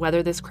as to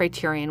whether this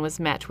criterion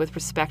was met with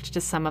respect to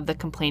some of the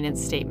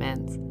complainant's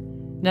statements,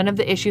 none of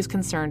the issues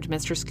concerned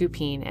Mr.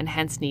 Skupin and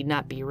hence need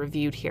not be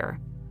reviewed here.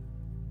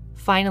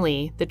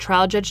 Finally, the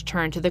trial judge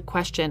turned to the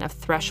question of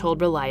threshold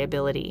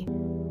reliability.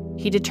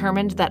 He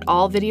determined that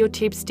all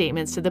videotaped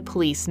statements to the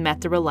police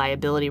met the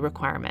reliability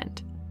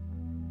requirement.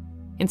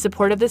 In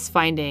support of this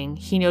finding,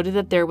 he noted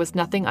that there was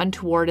nothing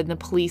untoward in the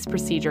police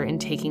procedure in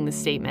taking the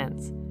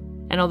statements,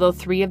 and although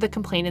 3 of the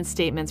complainant's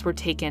statements were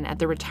taken at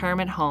the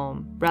retirement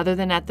home rather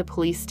than at the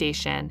police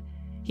station,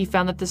 he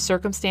found that the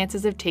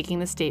circumstances of taking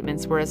the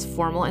statements were as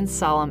formal and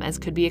solemn as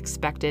could be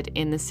expected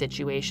in the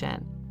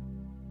situation.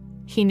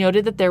 He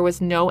noted that there was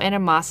no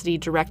animosity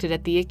directed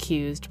at the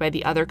accused by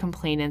the other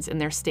complainants in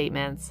their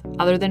statements,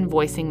 other than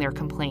voicing their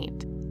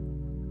complaint.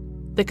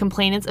 The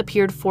complainants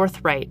appeared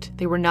forthright,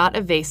 they were not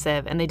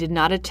evasive, and they did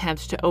not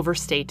attempt to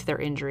overstate their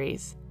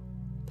injuries.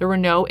 There were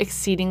no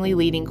exceedingly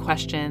leading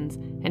questions,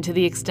 and to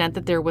the extent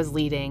that there was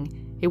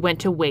leading, it went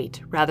to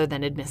weight rather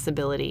than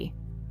admissibility.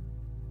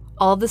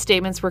 All of the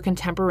statements were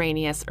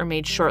contemporaneous or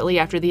made shortly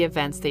after the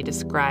events they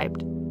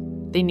described.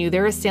 They knew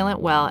their assailant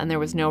well, and there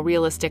was no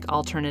realistic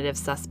alternative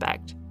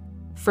suspect.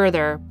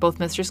 Further, both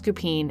Mr.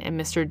 Skupin and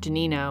Mr.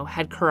 Danino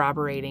had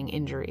corroborating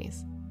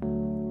injuries.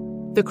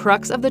 The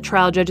crux of the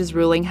trial judge's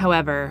ruling,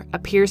 however,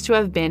 appears to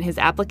have been his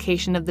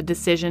application of the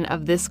decision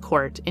of this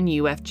court in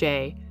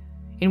UFJ,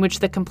 in which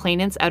the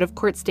complainant's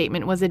out-of-court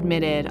statement was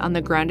admitted on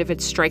the ground of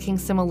its striking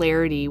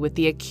similarity with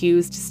the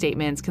accused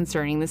statements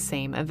concerning the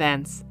same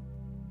events.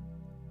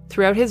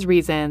 Throughout his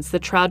reasons, the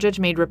trial judge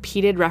made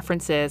repeated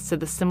references to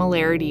the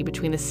similarity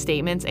between the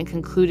statements and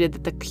concluded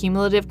that the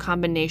cumulative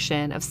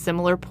combination of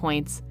similar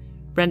points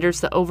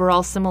renders the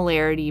overall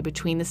similarity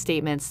between the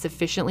statements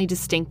sufficiently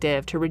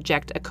distinctive to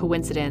reject a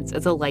coincidence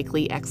as a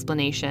likely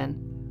explanation.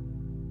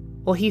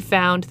 While he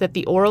found that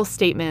the oral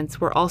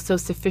statements were also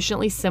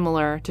sufficiently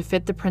similar to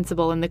fit the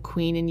principle in the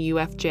Queen and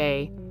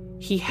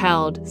UFJ, he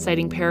held,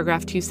 citing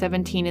paragraph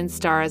 217 in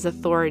Starr as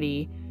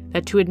authority,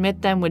 that to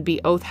admit them would be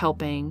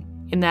oath-helping,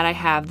 in that I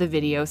have the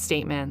video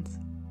statements.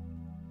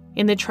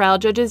 In the trial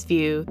judge's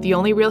view, the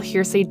only real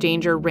hearsay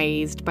danger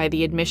raised by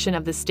the admission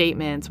of the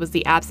statements was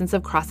the absence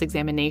of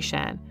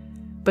cross-examination,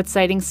 but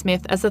citing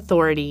Smith as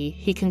authority,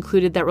 he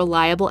concluded that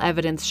reliable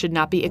evidence should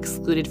not be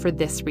excluded for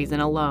this reason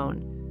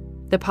alone.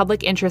 The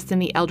public interest in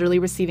the elderly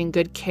receiving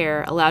good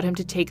care allowed him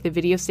to take the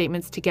video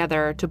statements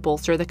together to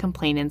bolster the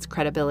complainant's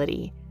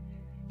credibility.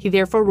 He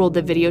therefore ruled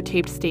the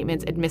videotaped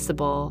statements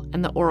admissible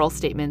and the oral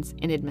statements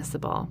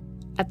inadmissible.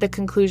 At the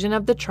conclusion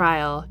of the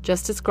trial,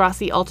 Justice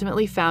Grassi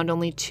ultimately found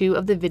only 2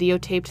 of the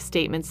videotaped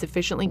statements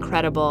sufficiently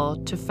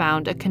credible to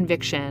found a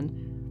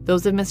conviction,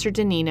 those of Mr.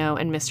 Danino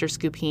and Mr.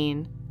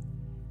 Skupin.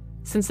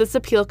 Since this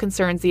appeal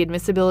concerns the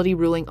admissibility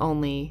ruling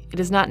only, it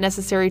is not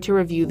necessary to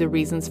review the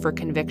reasons for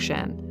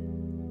conviction.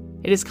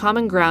 It is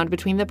common ground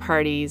between the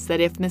parties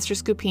that if Mr.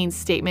 Skupin's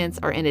statements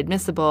are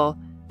inadmissible,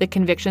 the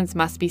convictions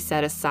must be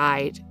set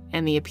aside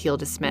and the appeal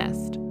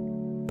dismissed.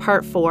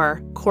 Part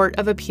 4. Court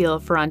of Appeal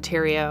for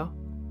Ontario.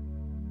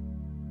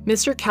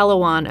 Mr.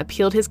 Callawhan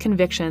appealed his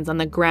convictions on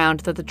the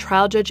ground that the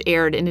trial judge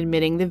erred in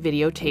admitting the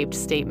videotaped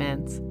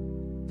statements.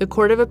 The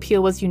Court of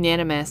Appeal was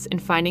unanimous in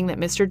finding that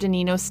Mr.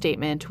 Danino's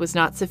statement was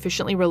not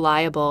sufficiently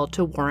reliable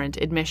to warrant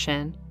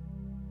admission.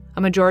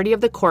 A majority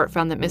of the court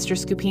found that Mr.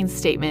 Skupin's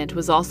statement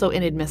was also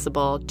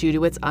inadmissible due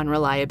to its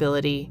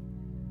unreliability.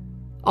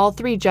 All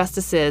three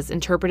justices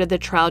interpreted the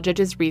trial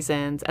judge's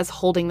reasons as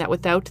holding that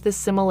without the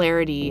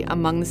similarity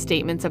among the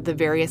statements of the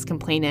various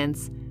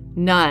complainants,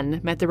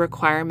 none met the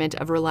requirement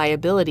of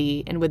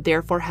reliability and would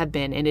therefore have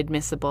been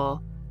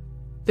inadmissible.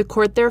 The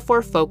court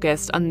therefore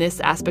focused on this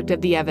aspect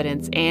of the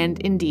evidence, and,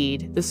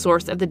 indeed, the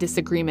source of the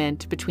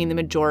disagreement between the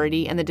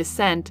majority and the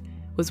dissent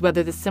was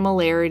whether the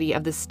similarity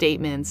of the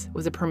statements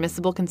was a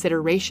permissible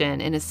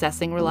consideration in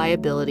assessing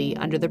reliability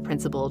under the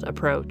principled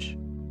approach.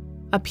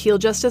 Appeal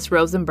Justice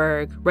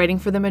Rosenberg, writing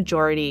for the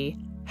majority,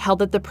 held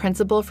that the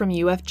principle from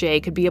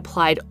UFJ could be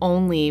applied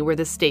only where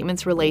the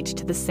statements relate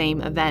to the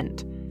same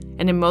event,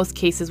 and in most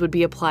cases would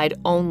be applied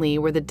only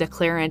where the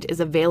declarant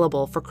is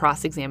available for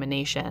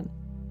cross-examination.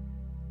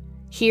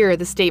 Here,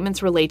 the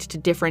statements relate to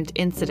different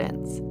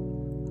incidents.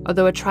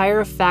 Although a trier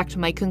of fact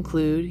might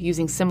conclude,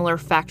 using similar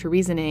fact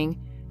reasoning,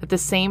 that the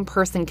same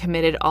person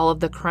committed all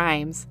of the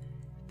crimes,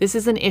 this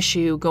is an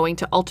issue going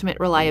to ultimate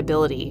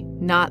reliability,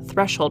 not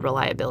threshold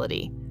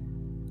reliability.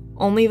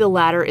 Only the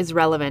latter is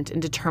relevant in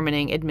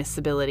determining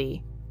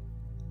admissibility.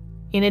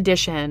 In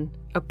addition,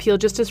 Appeal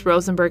Justice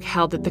Rosenberg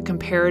held that the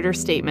comparator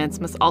statements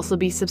must also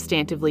be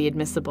substantively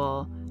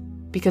admissible,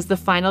 because the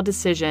final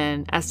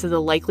decision as to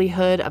the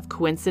likelihood of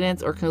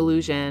coincidence or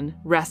collusion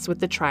rests with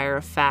the trier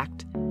of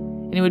fact,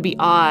 and it would be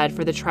odd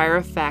for the trier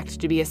of fact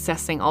to be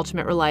assessing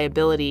ultimate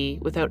reliability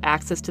without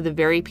access to the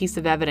very piece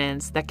of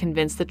evidence that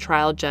convinced the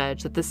trial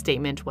judge that the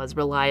statement was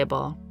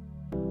reliable.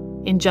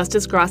 In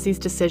Justice Grassi's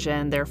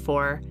decision,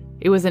 therefore,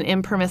 it was an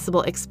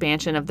impermissible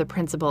expansion of the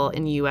principle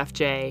in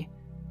UFJ.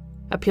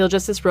 Appeal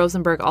Justice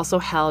Rosenberg also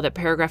held at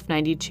paragraph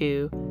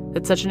 92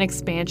 that such an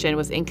expansion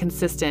was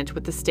inconsistent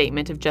with the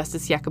statement of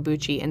Justice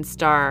Iacobucci and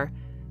Starr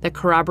that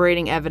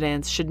corroborating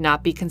evidence should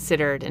not be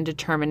considered in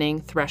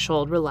determining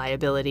threshold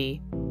reliability.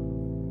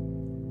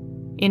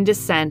 In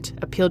dissent,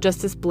 Appeal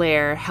Justice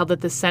Blair held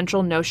that the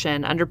central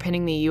notion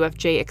underpinning the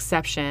UFJ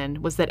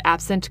exception was that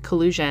absent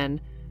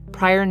collusion,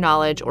 prior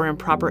knowledge, or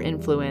improper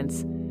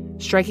influence,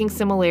 striking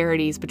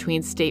similarities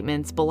between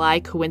statements belie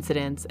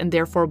coincidence and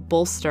therefore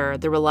bolster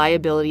the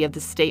reliability of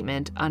the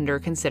statement under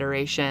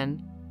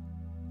consideration.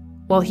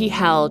 While he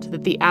held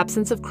that the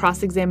absence of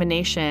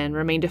cross-examination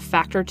remained a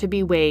factor to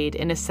be weighed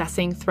in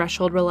assessing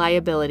threshold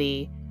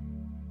reliability,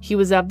 he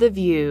was of the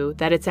view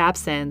that its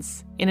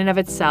absence, in and of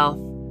itself,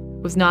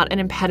 was not an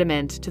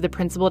impediment to the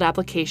principled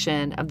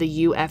application of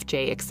the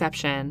UFJ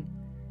exception.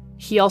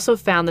 He also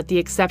found that the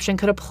exception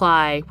could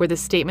apply where the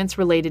statements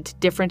related to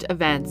different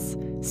events,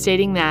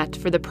 stating that,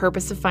 for the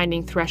purpose of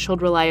finding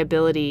threshold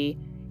reliability,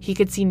 he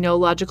could see no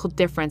logical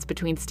difference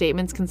between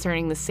statements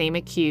concerning the same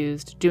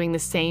accused doing the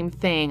same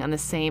thing on the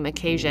same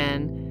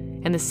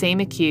occasion and the same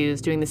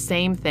accused doing the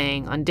same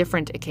thing on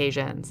different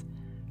occasions,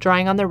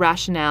 drawing on the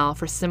rationale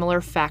for similar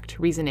fact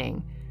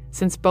reasoning,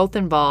 since both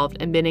involved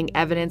admitting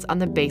evidence on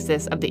the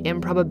basis of the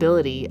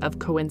improbability of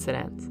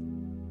coincidence.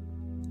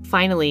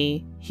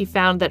 Finally, he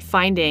found that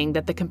finding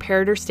that the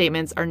comparator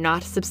statements are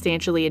not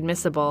substantially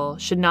admissible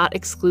should not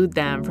exclude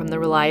them from the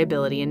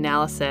reliability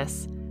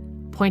analysis,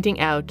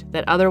 pointing out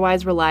that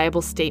otherwise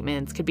reliable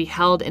statements could be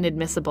held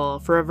inadmissible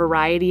for a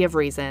variety of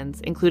reasons,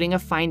 including a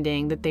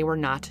finding that they were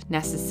not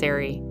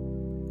necessary.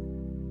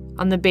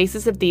 On the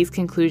basis of these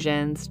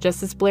conclusions,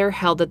 Justice Blair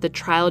held that the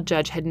trial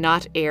judge had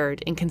not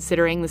erred in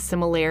considering the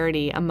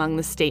similarity among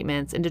the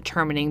statements in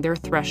determining their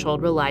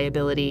threshold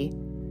reliability.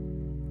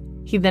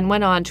 He then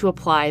went on to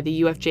apply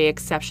the UFJ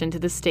exception to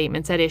the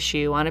statements at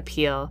issue on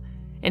appeal,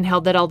 and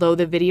held that although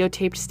the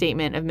videotaped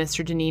statement of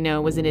Mr.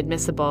 Danino was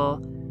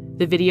inadmissible,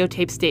 the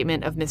videotaped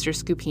statement of Mr.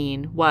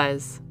 Scupin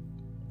was.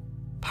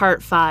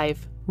 Part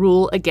 5.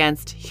 Rule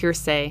against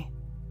hearsay.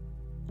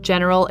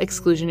 General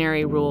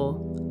exclusionary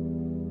rule.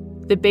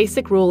 The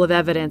basic rule of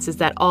evidence is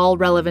that all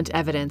relevant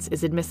evidence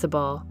is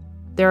admissible.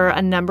 There are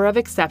a number of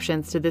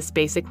exceptions to this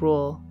basic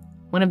rule.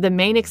 One of the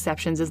main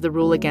exceptions is the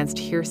rule against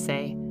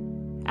hearsay.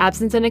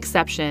 Absent an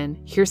exception,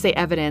 hearsay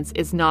evidence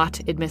is not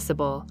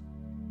admissible.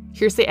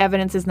 Hearsay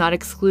evidence is not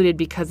excluded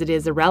because it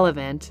is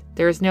irrelevant.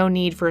 There is no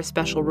need for a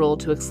special rule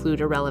to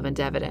exclude irrelevant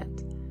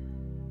evidence.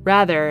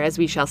 Rather, as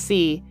we shall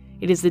see,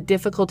 it is the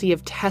difficulty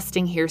of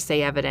testing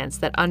hearsay evidence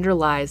that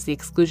underlies the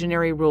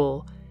exclusionary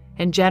rule,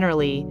 and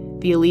generally,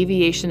 the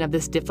alleviation of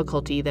this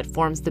difficulty that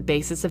forms the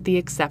basis of the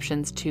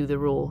exceptions to the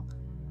rule.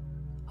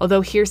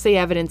 Although hearsay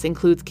evidence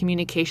includes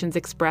communications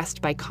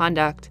expressed by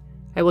conduct,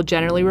 I will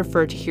generally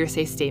refer to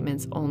hearsay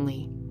statements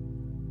only.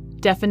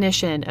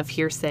 Definition of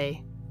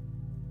hearsay.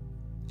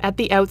 At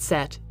the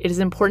outset, it is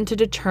important to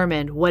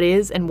determine what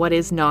is and what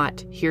is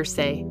not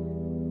hearsay.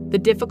 The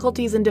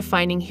difficulties in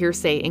defining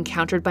hearsay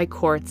encountered by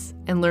courts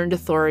and learned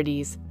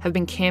authorities have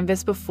been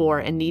canvassed before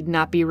and need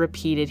not be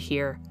repeated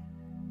here.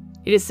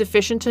 It is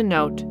sufficient to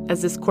note,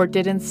 as this court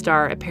did in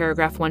Starr at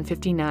paragraph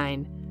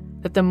 159,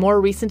 that the more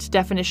recent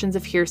definitions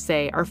of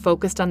hearsay are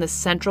focused on the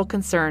central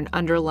concern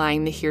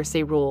underlying the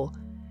hearsay rule,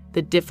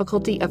 the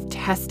difficulty of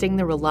testing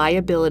the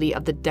reliability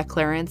of the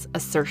declarant's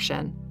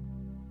assertion.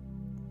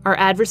 Our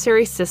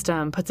adversary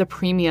system puts a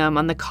premium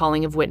on the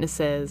calling of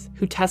witnesses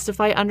who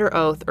testify under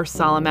oath or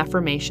solemn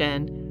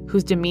affirmation,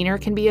 whose demeanor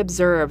can be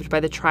observed by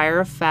the trier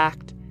of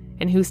fact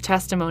and whose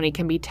testimony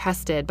can be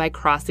tested by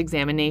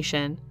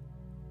cross-examination.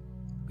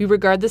 We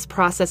regard this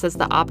process as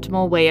the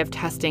optimal way of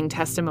testing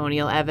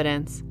testimonial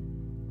evidence.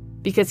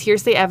 Because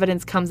hearsay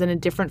evidence comes in a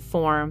different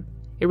form,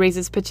 it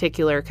raises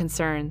particular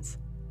concerns.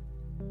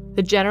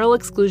 The general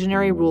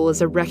exclusionary rule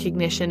is a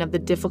recognition of the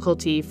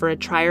difficulty for a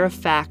trier of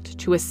fact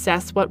to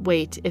assess what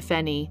weight, if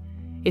any,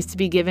 is to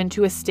be given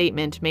to a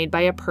statement made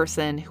by a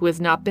person who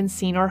has not been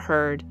seen or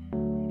heard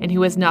and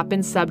who has not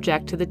been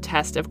subject to the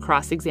test of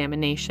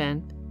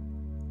cross-examination.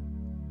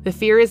 The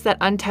fear is that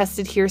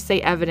untested hearsay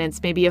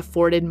evidence may be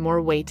afforded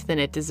more weight than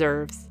it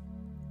deserves.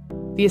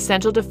 The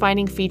essential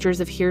defining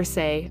features of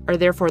hearsay are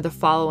therefore the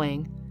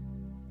following.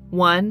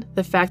 1.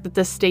 The fact that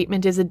the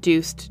statement is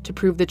adduced to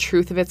prove the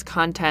truth of its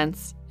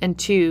contents, and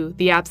 2.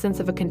 The absence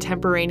of a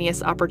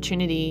contemporaneous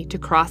opportunity to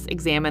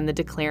cross-examine the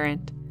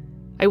declarant.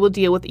 I will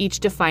deal with each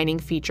defining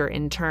feature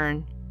in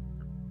turn.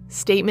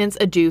 Statements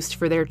adduced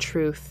for their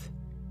truth.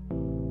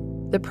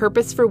 The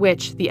purpose for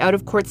which the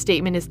out-of-court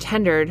statement is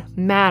tendered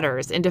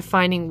matters in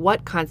defining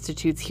what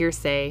constitutes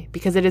hearsay,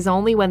 because it is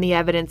only when the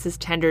evidence is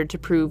tendered to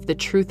prove the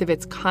truth of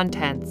its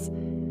contents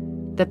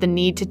that the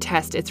need to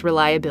test its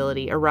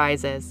reliability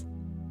arises.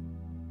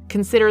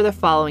 Consider the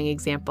following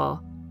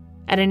example.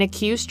 At an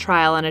accused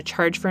trial on a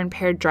charge for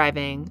impaired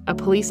driving, a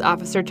police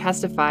officer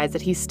testifies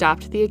that he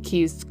stopped the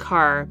accused's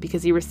car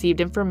because he received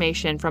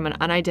information from an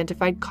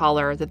unidentified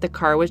caller that the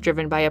car was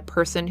driven by a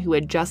person who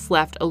had just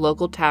left a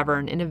local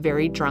tavern in a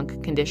very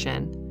drunk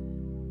condition.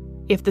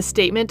 If the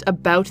statement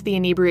about the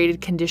inebriated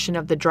condition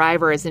of the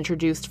driver is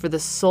introduced for the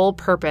sole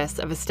purpose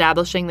of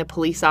establishing the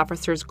police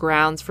officer's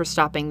grounds for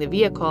stopping the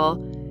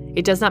vehicle,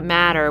 it does not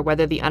matter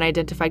whether the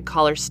unidentified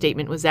caller's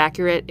statement was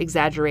accurate,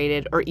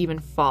 exaggerated, or even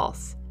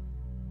false.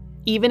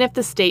 Even if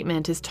the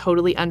statement is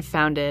totally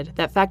unfounded,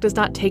 that fact does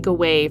not take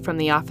away from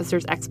the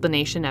officer's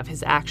explanation of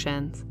his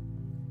actions.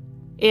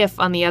 If,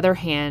 on the other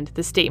hand,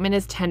 the statement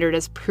is tendered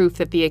as proof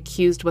that the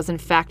accused was in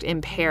fact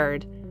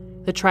impaired,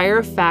 the trier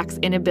of fact's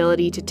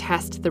inability to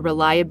test the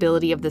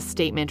reliability of the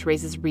statement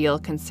raises real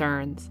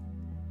concerns.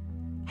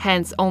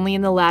 Hence, only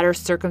in the latter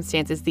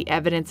circumstances is the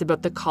evidence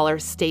about the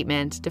caller's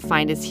statement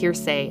defined as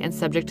hearsay and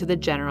subject to the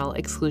general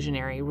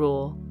exclusionary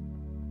rule.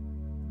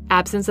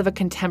 Absence of a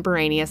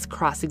contemporaneous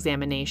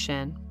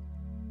cross-examination.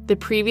 The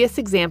previous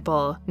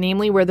example,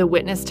 namely where the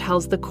witness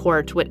tells the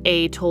court what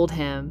A told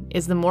him,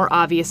 is the more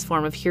obvious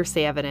form of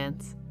hearsay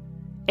evidence.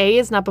 A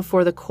is not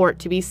before the court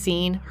to be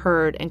seen,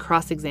 heard, and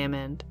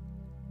cross-examined.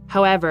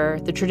 However,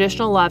 the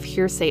traditional law of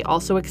hearsay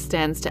also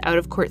extends to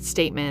out-of-court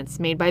statements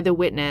made by the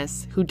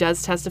witness who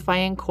does testify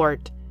in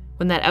court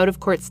when that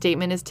out-of-court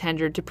statement is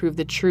tendered to prove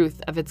the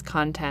truth of its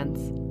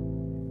contents.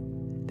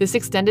 This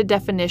extended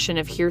definition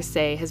of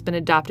hearsay has been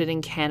adopted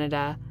in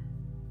Canada.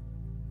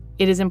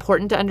 It is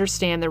important to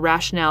understand the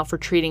rationale for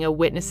treating a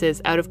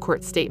witness's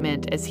out-of-court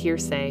statement as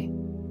hearsay.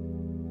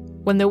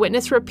 When the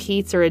witness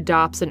repeats or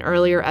adopts an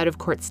earlier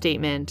out-of-court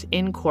statement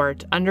in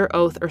court under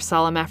oath or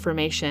solemn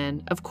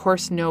affirmation, of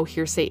course no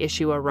hearsay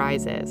issue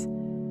arises.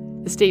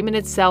 The statement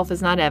itself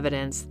is not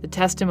evidence, the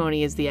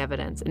testimony is the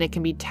evidence, and it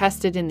can be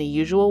tested in the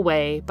usual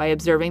way by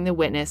observing the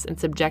witness and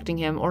subjecting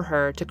him or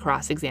her to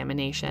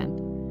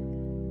cross-examination.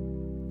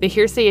 The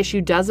hearsay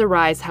issue does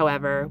arise,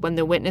 however, when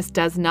the witness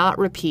does not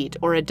repeat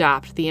or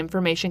adopt the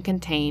information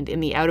contained in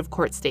the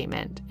out-of-court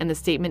statement, and the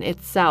statement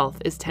itself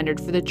is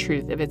tendered for the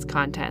truth of its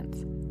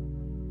contents.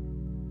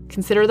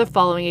 Consider the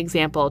following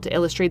example to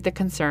illustrate the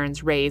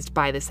concerns raised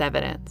by this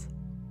evidence.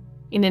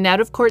 In an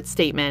out-of-court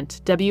statement,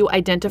 W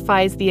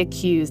identifies the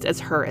accused as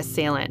her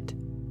assailant.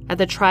 At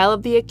the trial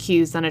of the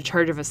accused on a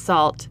charge of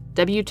assault,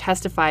 W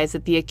testifies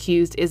that the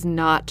accused is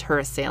not her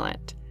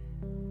assailant.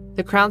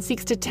 The Crown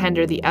seeks to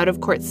tender the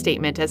out-of-court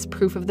statement as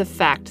proof of the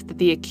fact that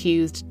the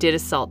accused did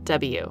assault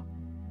W.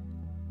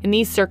 In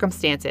these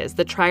circumstances,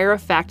 the trier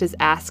of fact is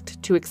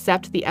asked to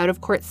accept the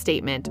out-of-court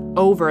statement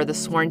over the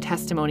sworn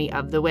testimony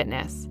of the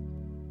witness.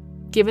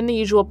 Given the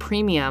usual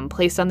premium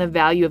placed on the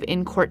value of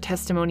in-court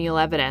testimonial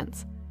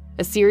evidence,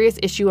 a serious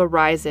issue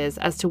arises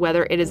as to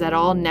whether it is at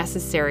all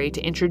necessary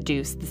to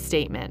introduce the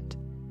statement.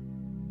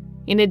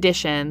 In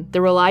addition,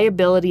 the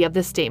reliability of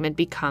the statement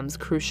becomes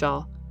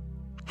crucial.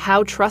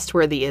 How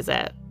trustworthy is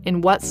it?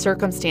 In what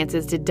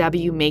circumstances did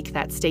W make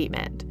that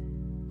statement?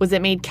 Was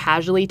it made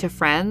casually to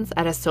friends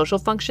at a social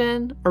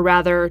function, or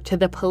rather to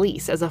the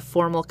police as a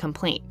formal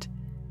complaint?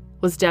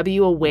 Was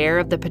W aware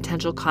of the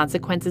potential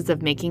consequences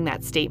of making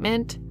that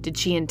statement? Did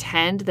she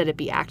intend that it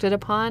be acted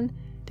upon?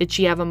 Did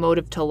she have a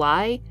motive to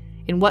lie?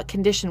 In what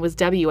condition was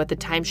W at the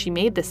time she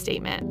made the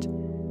statement?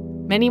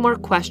 Many more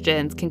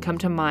questions can come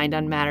to mind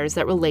on matters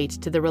that relate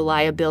to the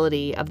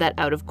reliability of that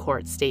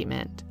out-of-court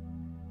statement.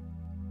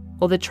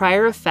 While the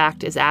trier of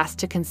fact is asked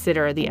to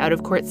consider the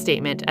out-of-court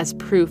statement as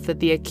proof that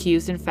the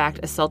accused in fact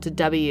assaulted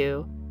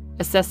W,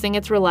 assessing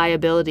its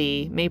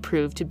reliability may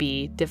prove to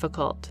be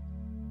difficult.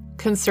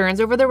 Concerns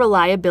over the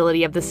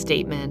reliability of the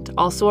statement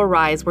also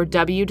arise where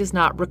W does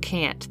not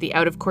recant the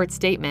out-of-court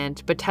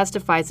statement but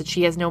testifies that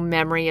she has no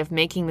memory of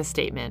making the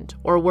statement,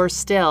 or worse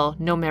still,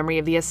 no memory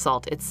of the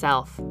assault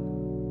itself.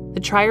 The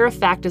trier of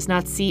fact does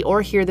not see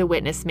or hear the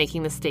witness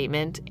making the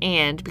statement,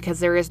 and because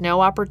there is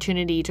no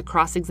opportunity to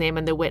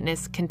cross-examine the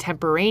witness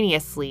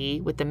contemporaneously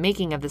with the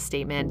making of the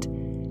statement,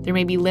 there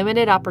may be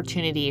limited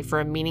opportunity for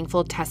a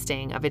meaningful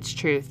testing of its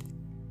truth.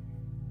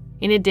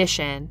 In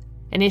addition,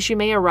 an issue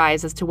may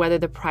arise as to whether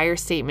the prior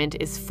statement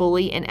is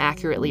fully and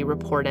accurately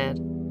reported.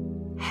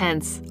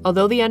 Hence,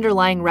 although the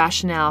underlying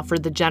rationale for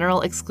the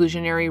general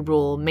exclusionary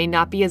rule may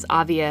not be as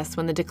obvious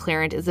when the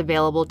declarant is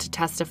available to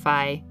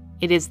testify,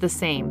 it is the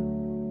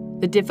same: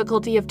 the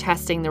difficulty of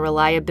testing the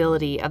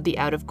reliability of the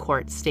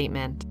out-of-court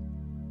statement.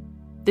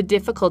 The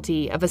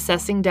difficulty of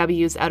assessing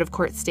W's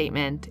out-of-court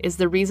statement is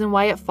the reason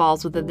why it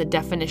falls within the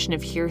definition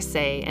of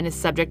hearsay and is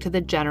subject to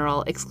the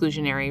general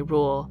exclusionary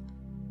rule.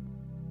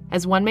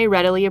 As one may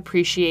readily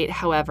appreciate,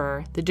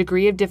 however, the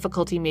degree of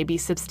difficulty may be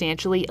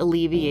substantially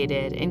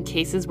alleviated in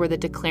cases where the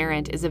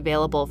declarant is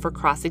available for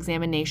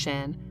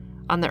cross-examination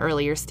on the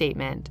earlier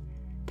statement,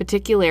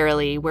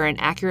 particularly where an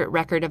accurate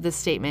record of the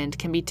statement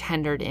can be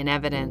tendered in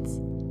evidence.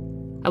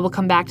 I will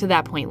come back to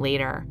that point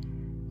later.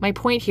 My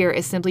point here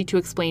is simply to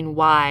explain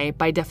why,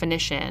 by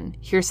definition,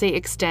 hearsay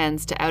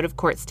extends to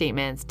out-of-court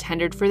statements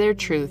tendered for their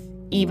truth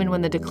even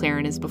when the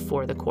declarant is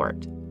before the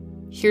court.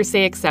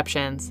 Hearsay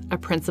exceptions, a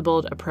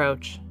principled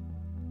approach.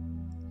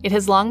 It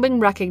has long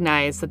been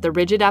recognized that the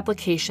rigid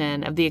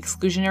application of the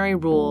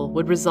exclusionary rule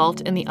would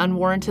result in the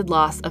unwarranted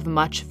loss of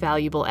much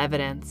valuable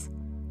evidence.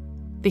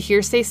 The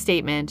hearsay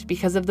statement,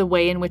 because of the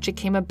way in which it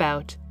came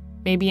about,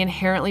 may be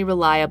inherently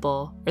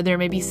reliable, or there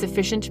may be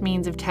sufficient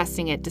means of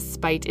testing it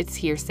despite its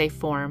hearsay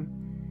form.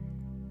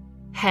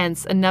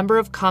 Hence, a number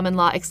of common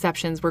law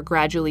exceptions were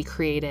gradually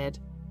created.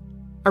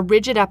 A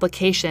rigid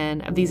application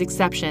of these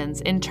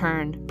exceptions, in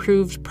turn,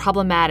 proved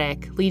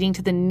problematic, leading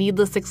to the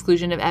needless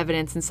exclusion of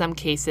evidence in some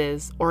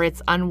cases, or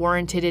its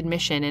unwarranted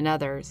admission in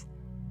others.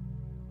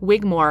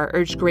 Wigmore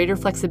urged greater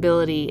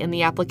flexibility in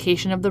the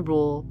application of the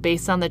rule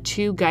based on the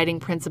two guiding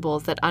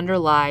principles that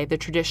underlie the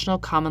traditional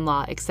common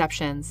law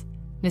exceptions: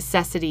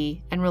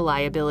 necessity and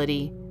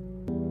reliability.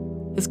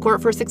 This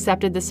court first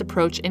accepted this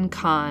approach in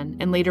Kahn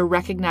and later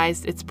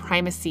recognized its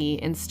primacy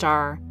in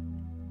Starr.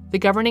 The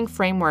governing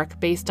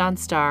framework based on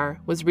Starr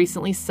was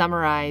recently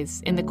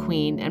summarized in The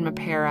Queen and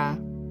Mapera.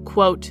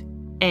 Quote,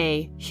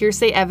 A.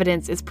 Hearsay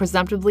evidence is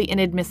presumptively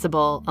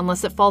inadmissible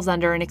unless it falls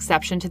under an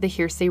exception to the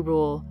hearsay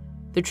rule.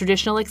 The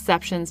traditional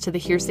exceptions to the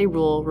hearsay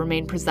rule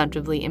remain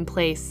presumptively in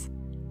place.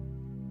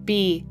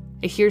 B.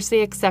 A hearsay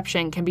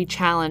exception can be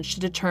challenged to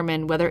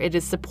determine whether it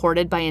is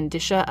supported by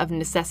indicia of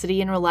necessity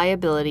and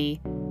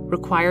reliability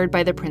required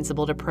by the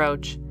principled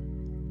approach.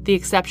 The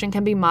exception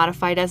can be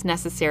modified as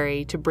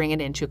necessary to bring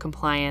it into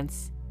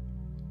compliance.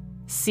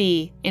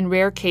 C. In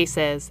rare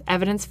cases,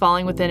 evidence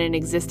falling within an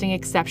existing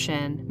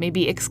exception may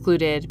be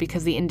excluded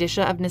because the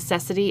indicia of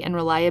necessity and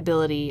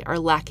reliability are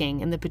lacking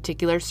in the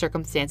particular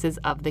circumstances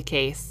of the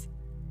case.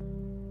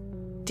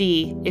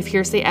 D. If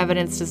hearsay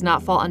evidence does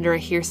not fall under a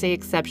hearsay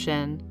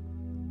exception,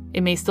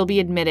 it may still be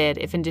admitted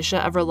if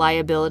indicia of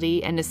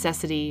reliability and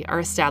necessity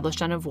are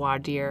established on a voir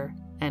dire."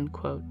 End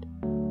quote.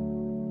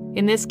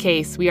 In this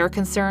case, we are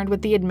concerned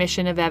with the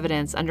admission of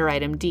evidence under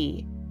Item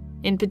D.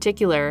 In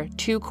particular,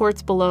 two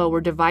courts below were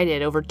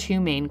divided over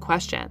two main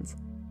questions.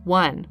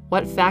 1.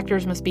 What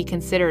factors must be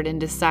considered in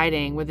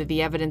deciding whether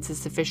the evidence is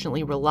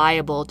sufficiently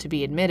reliable to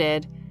be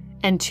admitted?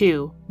 And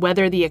 2.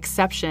 Whether the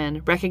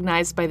exception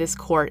recognized by this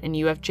court in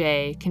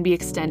UFJ can be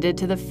extended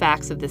to the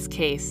facts of this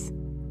case.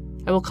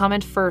 I will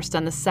comment first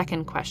on the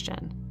second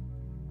question.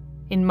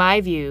 In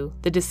my view,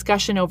 the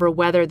discussion over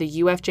whether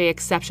the UFJ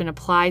exception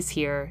applies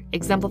here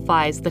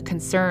exemplifies the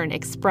concern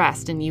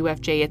expressed in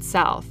UFJ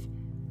itself,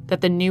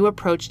 that the new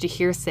approach to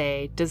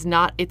hearsay does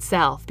not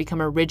itself become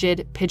a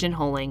rigid,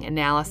 pigeonholing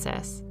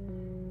analysis.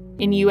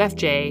 In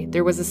UFJ,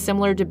 there was a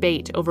similar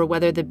debate over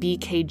whether the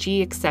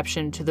BKG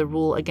exception to the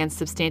rule against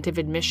substantive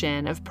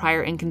admission of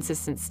prior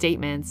inconsistent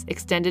statements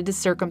extended to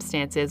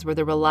circumstances where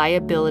the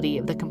reliability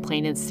of the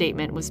complainant's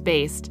statement was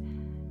based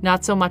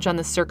not so much on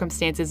the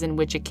circumstances in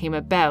which it came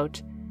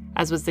about,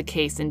 as was the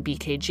case in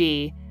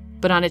BKG,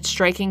 but on its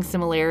striking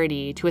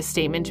similarity to a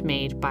statement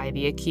made by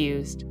the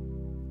accused.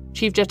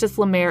 Chief Justice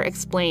Lemaire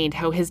explained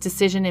how his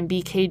decision in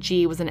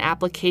BKG was an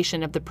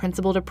application of the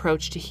principled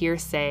approach to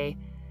hearsay,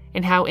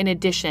 and how, in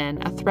addition,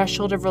 a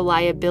threshold of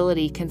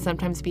reliability can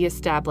sometimes be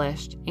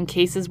established in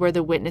cases where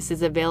the witness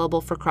is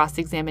available for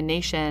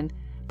cross-examination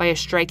by a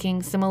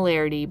striking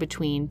similarity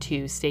between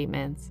two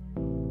statements.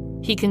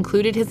 He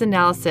concluded his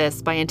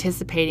analysis by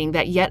anticipating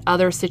that yet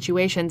other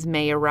situations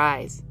may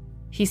arise.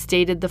 He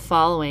stated the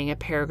following at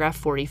paragraph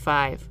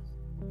 45.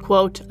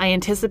 Quote, I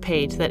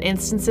anticipate that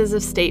instances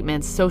of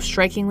statements so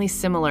strikingly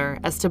similar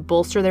as to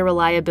bolster their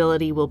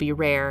reliability will be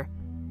rare.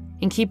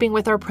 In keeping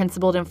with our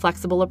principled and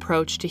flexible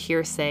approach to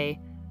hearsay,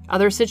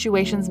 other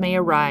situations may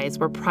arise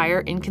where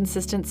prior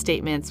inconsistent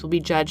statements will be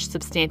judged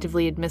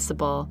substantively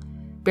admissible,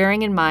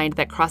 bearing in mind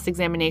that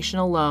cross-examination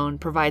alone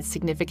provides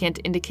significant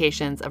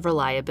indications of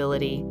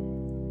reliability.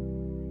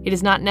 It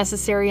is not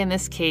necessary in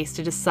this case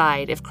to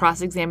decide if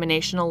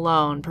cross-examination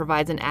alone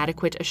provides an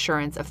adequate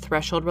assurance of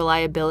threshold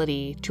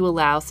reliability to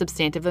allow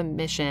substantive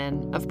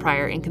admission of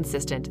prior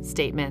inconsistent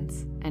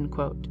statements." End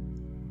quote.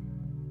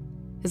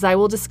 As I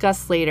will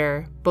discuss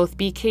later, both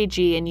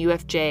BKG and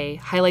UFJ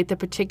highlight the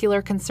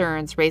particular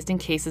concerns raised in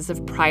cases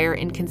of prior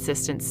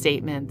inconsistent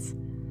statements.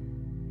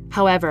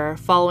 However,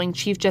 following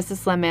Chief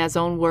Justice Lemaire's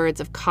own words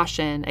of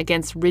caution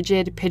against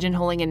rigid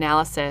pigeonholing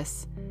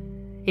analysis,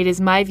 it is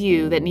my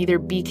view that neither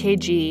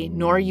BKG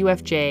nor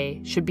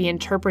UFJ should be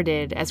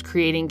interpreted as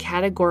creating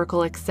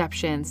categorical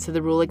exceptions to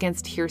the rule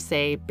against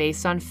hearsay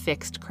based on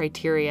fixed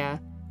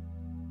criteria.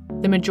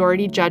 The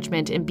majority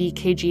judgment in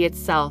BKG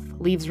itself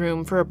leaves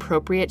room for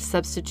appropriate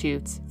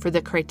substitutes for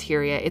the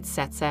criteria it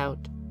sets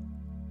out.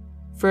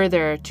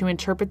 Further, to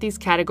interpret these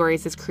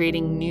categories as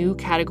creating new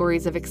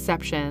categories of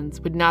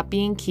exceptions would not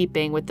be in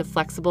keeping with the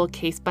flexible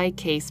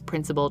case-by-case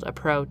principled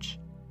approach.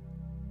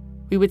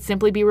 We would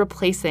simply be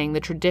replacing the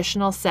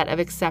traditional set of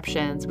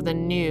exceptions with a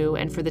new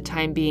and, for the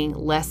time being,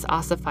 less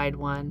ossified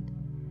one.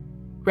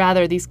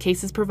 Rather, these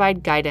cases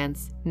provide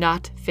guidance,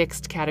 not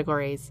fixed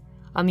categories,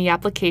 on the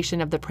application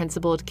of the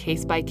principled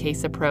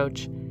case-by-case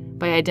approach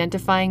by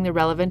identifying the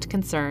relevant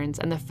concerns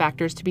and the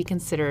factors to be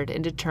considered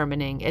in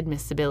determining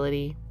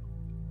admissibility.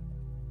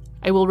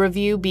 I will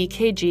review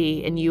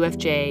BKG and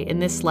UFJ in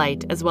this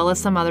light as well as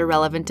some other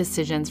relevant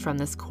decisions from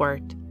this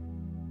court.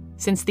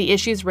 Since the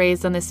issues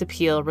raised on this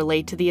appeal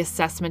relate to the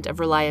assessment of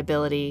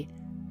reliability,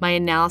 my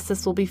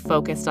analysis will be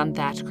focused on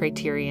that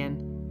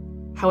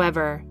criterion.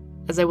 However,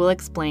 as I will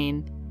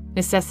explain,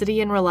 necessity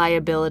and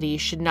reliability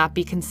should not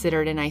be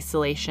considered in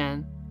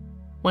isolation.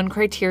 One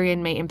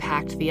criterion may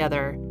impact the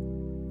other.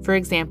 For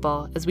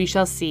example, as we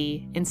shall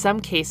see, in some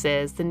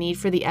cases, the need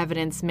for the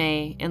evidence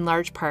may, in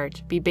large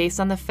part, be based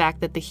on the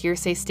fact that the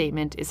hearsay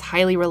statement is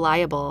highly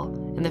reliable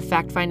and the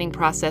fact-finding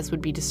process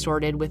would be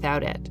distorted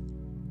without it.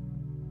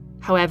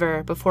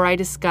 However, before I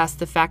discuss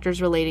the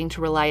factors relating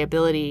to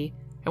reliability,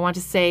 I want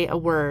to say a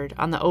word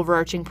on the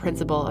overarching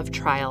principle of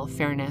trial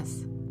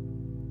fairness.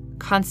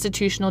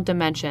 Constitutional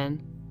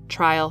dimension,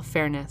 trial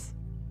fairness.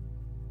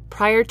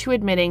 Prior to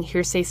admitting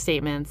hearsay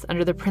statements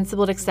under the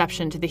principled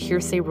exception to the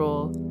hearsay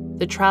rule,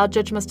 the trial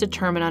judge must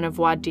determine on a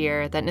voir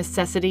dire that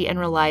necessity and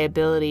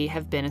reliability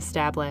have been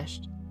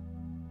established.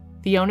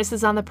 The onus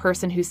is on the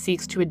person who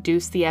seeks to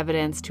adduce the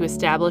evidence to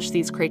establish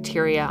these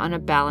criteria on a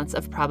balance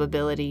of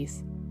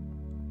probabilities.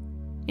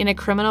 In a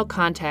criminal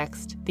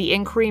context, the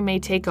inquiry may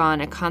take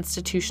on a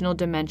constitutional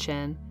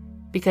dimension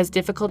because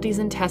difficulties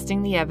in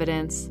testing the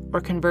evidence,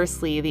 or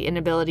conversely, the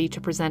inability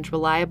to present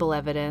reliable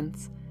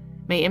evidence,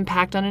 may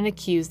impact on an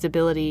accused's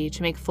ability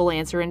to make full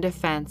answer in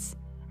defense,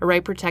 a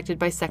right protected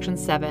by Section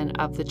 7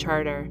 of the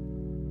Charter.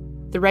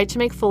 The right to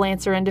make full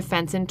answer in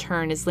defense in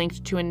turn is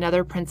linked to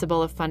another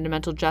principle of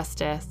fundamental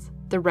justice,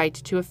 the right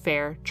to a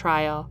fair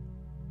trial.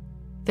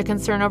 The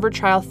concern over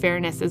trial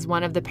fairness is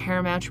one of the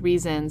paramount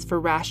reasons for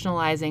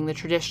rationalizing the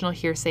traditional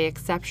hearsay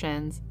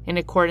exceptions in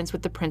accordance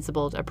with the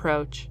principled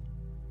approach.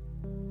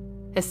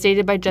 As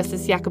stated by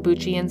Justice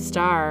Iacobucci in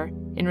Starr,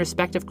 in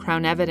respect of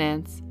Crown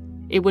evidence,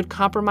 it would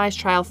compromise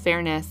trial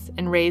fairness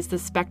and raise the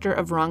specter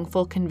of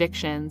wrongful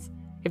convictions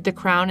if the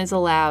Crown is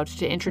allowed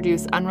to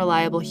introduce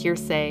unreliable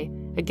hearsay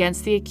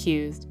against the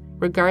accused,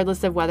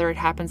 regardless of whether it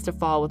happens to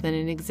fall within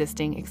an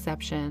existing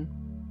exception.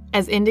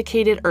 As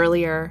indicated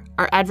earlier,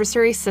 our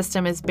adversary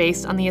system is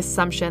based on the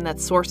assumption that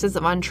sources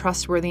of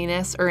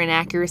untrustworthiness or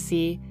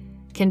inaccuracy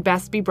can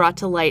best be brought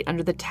to light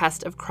under the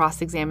test of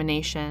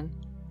cross-examination.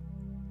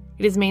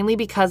 It is mainly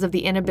because of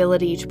the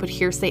inability to put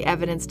hearsay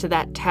evidence to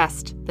that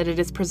test that it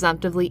is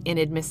presumptively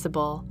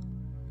inadmissible.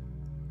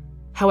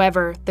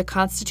 However, the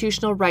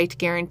constitutional right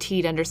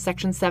guaranteed under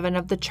Section 7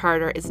 of the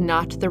Charter is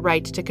not the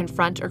right to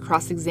confront or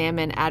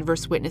cross-examine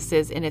adverse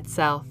witnesses in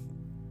itself.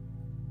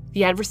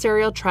 The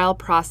adversarial trial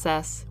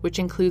process, which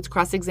includes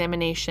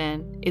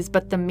cross-examination, is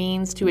but the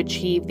means to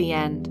achieve the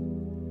end.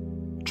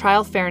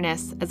 Trial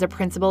fairness, as a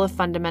principle of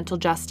fundamental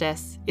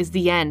justice, is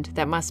the end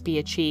that must be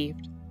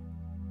achieved.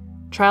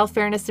 Trial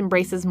fairness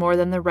embraces more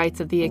than the rights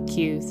of the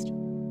accused.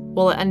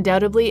 While it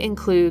undoubtedly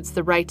includes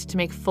the right to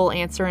make full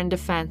answer in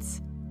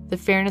defense, the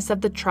fairness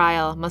of the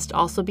trial must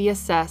also be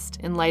assessed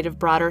in light of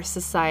broader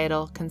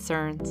societal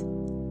concerns.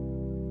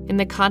 In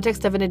the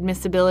context of an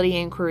admissibility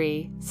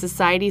inquiry,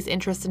 society's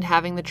interest in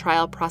having the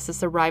trial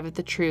process arrive at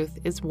the truth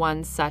is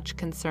one such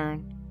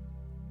concern.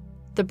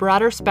 The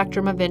broader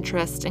spectrum of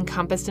interest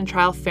encompassed in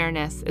trial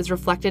fairness is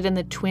reflected in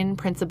the twin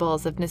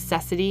principles of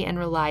necessity and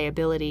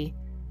reliability.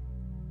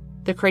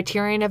 The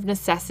criterion of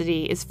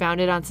necessity is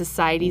founded on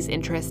society's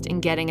interest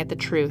in getting at the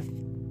truth.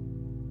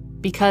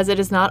 Because it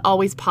is not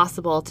always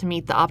possible to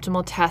meet the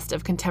optimal test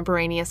of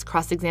contemporaneous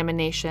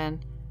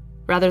cross-examination,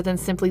 rather than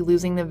simply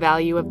losing the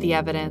value of the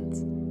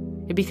evidence,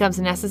 it becomes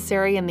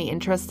necessary in the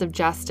interests of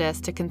justice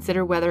to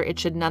consider whether it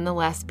should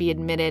nonetheless be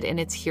admitted in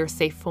its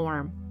hearsay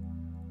form.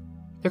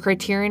 The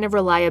criterion of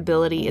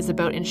reliability is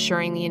about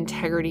ensuring the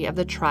integrity of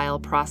the trial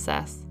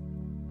process.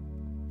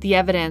 The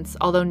evidence,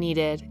 although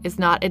needed, is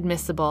not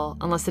admissible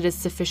unless it is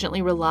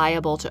sufficiently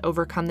reliable to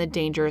overcome the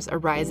dangers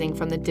arising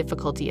from the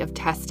difficulty of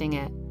testing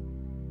it.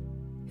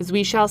 As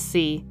we shall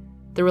see,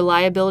 the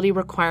reliability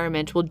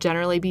requirement will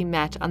generally be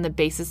met on the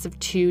basis of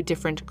two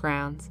different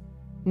grounds,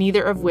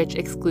 neither of which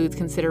excludes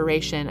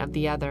consideration of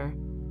the other.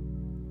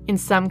 In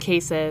some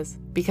cases,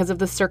 because of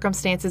the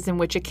circumstances in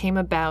which it came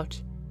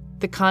about,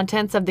 the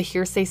contents of the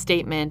hearsay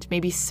statement may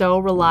be so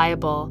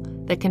reliable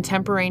that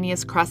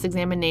contemporaneous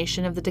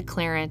cross-examination of the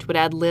declarant would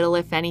add little,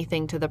 if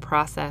anything, to the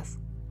process.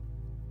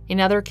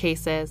 In other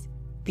cases,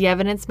 the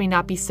evidence may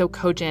not be so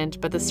cogent,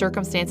 but the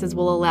circumstances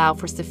will allow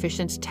for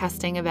sufficient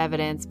testing of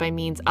evidence by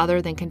means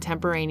other than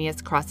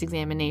contemporaneous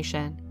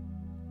cross-examination.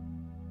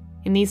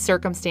 In these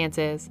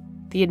circumstances,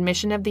 the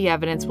admission of the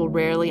evidence will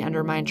rarely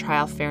undermine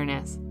trial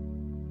fairness.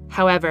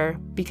 However,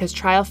 because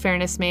trial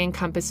fairness may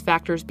encompass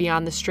factors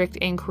beyond the strict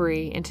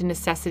inquiry into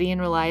necessity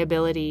and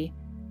reliability,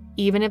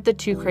 even if the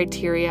two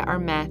criteria are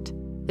met,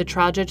 the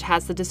trial judge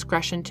has the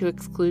discretion to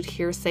exclude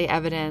hearsay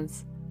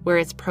evidence where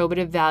its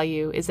probative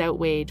value is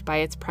outweighed by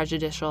its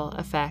prejudicial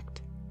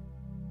effect.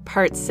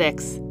 Part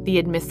 6. The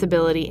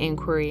Admissibility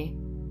Inquiry.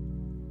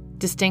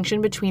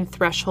 Distinction between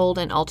threshold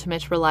and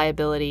ultimate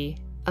reliability,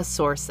 a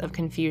source of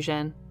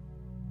confusion.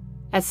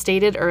 As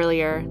stated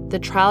earlier, the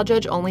trial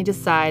judge only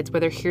decides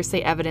whether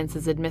hearsay evidence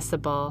is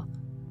admissible.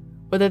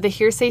 Whether the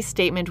hearsay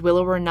statement will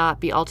or not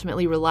be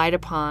ultimately relied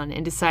upon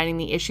in deciding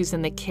the issues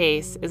in the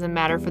case is a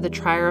matter for the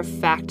trier of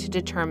fact to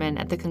determine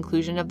at the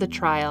conclusion of the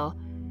trial,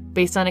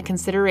 based on a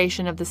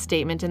consideration of the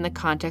statement in the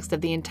context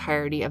of the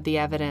entirety of the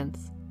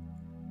evidence.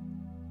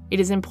 It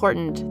is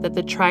important that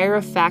the trier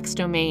of fact's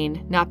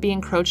domain not be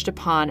encroached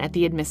upon at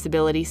the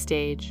admissibility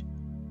stage.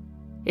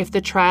 If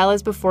the trial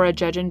is before a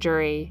judge and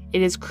jury,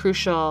 it is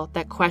crucial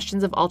that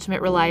questions of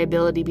ultimate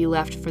reliability be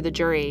left for the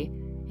jury.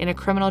 In a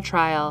criminal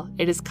trial,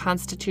 it is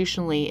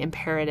constitutionally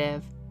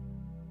imperative.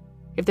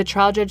 If the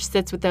trial judge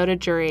sits without a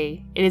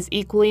jury, it is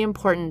equally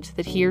important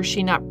that he or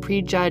she not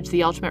prejudge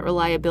the ultimate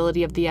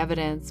reliability of the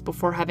evidence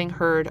before having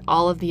heard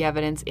all of the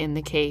evidence in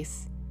the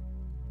case.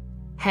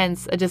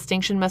 Hence, a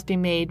distinction must be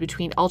made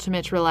between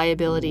ultimate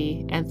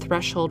reliability and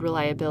threshold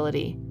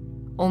reliability.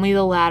 Only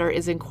the latter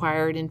is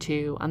inquired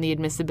into on the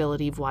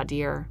admissibility voir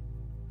dire.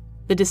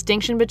 The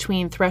distinction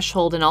between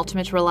threshold and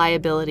ultimate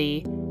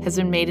reliability has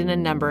been made in a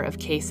number of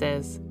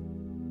cases,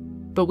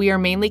 but we are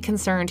mainly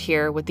concerned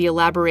here with the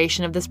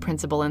elaboration of this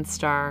principle in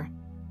Starr.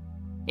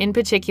 In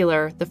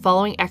particular, the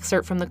following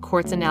excerpt from the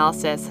court's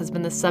analysis has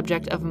been the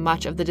subject of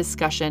much of the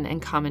discussion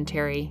and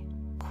commentary.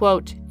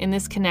 Quote, "In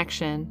this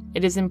connection,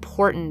 it is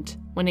important,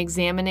 when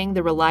examining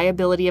the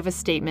reliability of a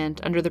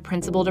statement under the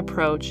principled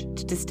approach,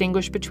 to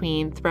distinguish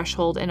between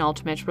threshold and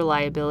ultimate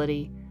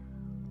reliability.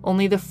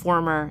 Only the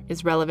former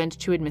is relevant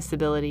to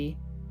admissibility.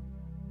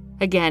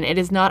 Again, it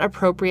is not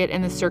appropriate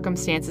in the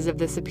circumstances of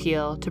this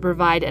appeal to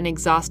provide an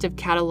exhaustive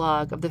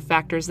catalog of the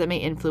factors that may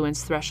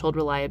influence threshold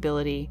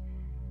reliability.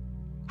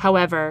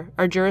 However,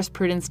 our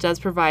jurisprudence does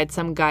provide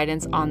some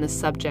guidance on this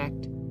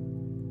subject.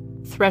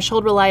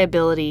 Threshold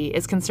reliability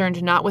is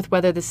concerned not with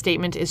whether the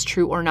statement is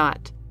true or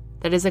not.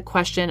 That is a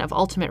question of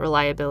ultimate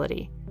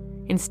reliability.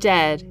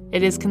 Instead,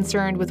 it is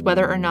concerned with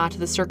whether or not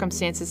the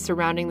circumstances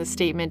surrounding the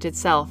statement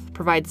itself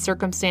provide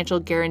circumstantial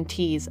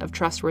guarantees of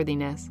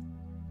trustworthiness.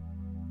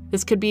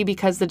 This could be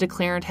because the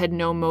declarant had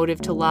no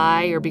motive to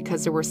lie or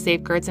because there were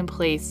safeguards in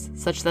place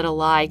such that a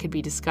lie could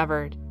be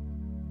discovered.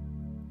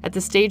 At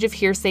the stage of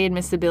hearsay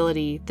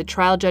admissibility, the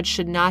trial judge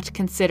should not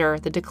consider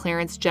the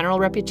declarant's general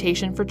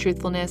reputation for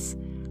truthfulness,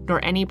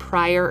 nor any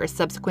prior or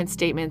subsequent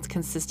statements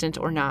consistent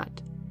or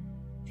not.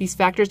 These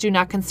factors do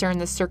not concern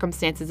the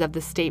circumstances of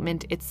the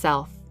statement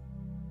itself.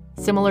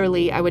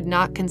 Similarly, I would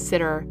not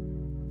consider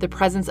the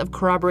presence of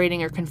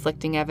corroborating or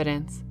conflicting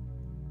evidence.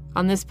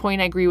 On this point,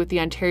 I agree with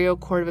the Ontario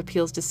Court of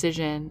Appeal's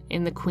decision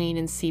in the Queen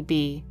and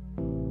C.B.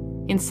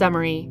 In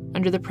summary,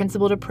 under the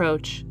principled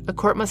approach, a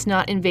court must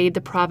not invade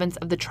the province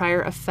of the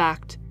trier of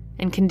fact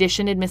and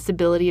condition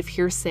admissibility of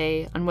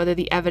hearsay on whether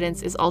the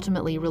evidence is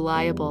ultimately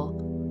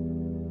reliable.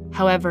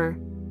 However,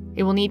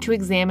 it will need to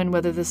examine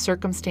whether the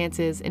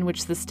circumstances in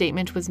which the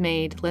statement was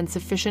made lend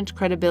sufficient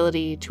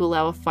credibility to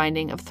allow a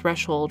finding of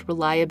threshold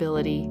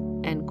reliability."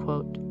 End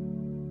quote.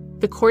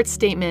 The court's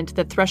statement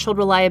that threshold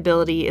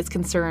reliability is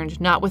concerned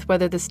not with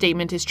whether the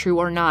statement is true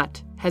or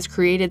not has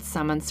created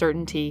some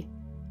uncertainty.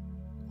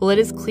 While it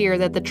is clear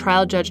that the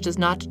trial judge does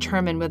not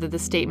determine whether the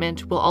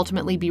statement will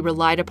ultimately be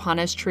relied upon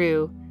as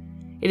true,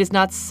 it is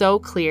not so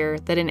clear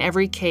that in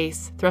every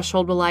case,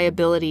 threshold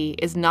reliability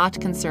is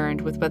not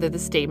concerned with whether the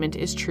statement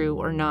is true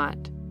or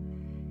not.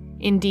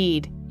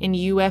 Indeed, in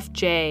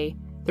UFJ,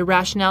 the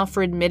rationale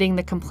for admitting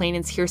the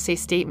complainant's hearsay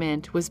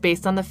statement was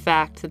based on the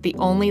fact that the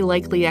only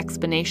likely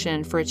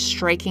explanation for its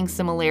striking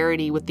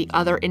similarity with the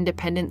other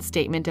independent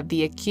statement of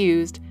the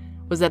accused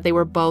was that they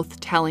were both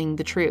telling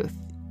the truth.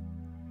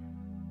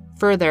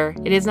 Further,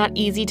 it is not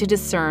easy to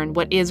discern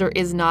what is or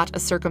is not a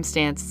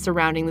circumstance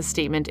surrounding the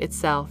statement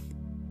itself.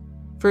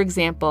 For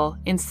example,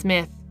 in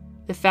Smith,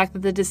 the fact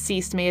that the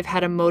deceased may have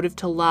had a motive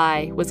to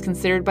lie was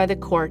considered by the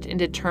court in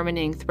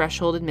determining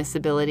threshold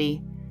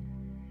admissibility.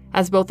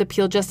 as both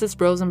Appeal Justice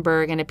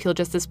Rosenberg and Appeal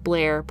Justice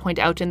Blair point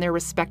out in their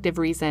respective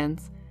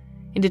reasons.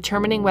 In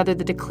determining whether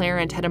the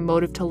declarant had a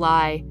motive to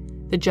lie,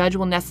 the judge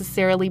will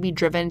necessarily be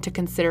driven to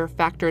consider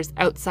factors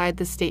outside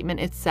the statement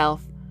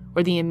itself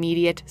or the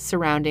immediate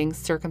surrounding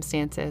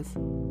circumstances.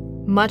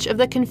 Much of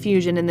the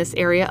confusion in this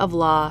area of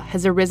law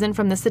has arisen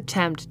from this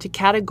attempt to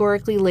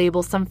categorically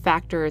label some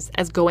factors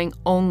as going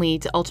only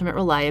to ultimate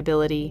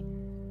reliability.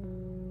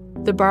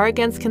 The bar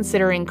against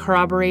considering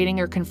corroborating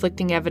or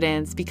conflicting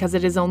evidence because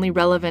it is only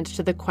relevant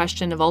to the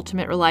question of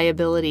ultimate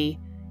reliability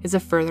is a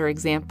further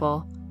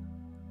example.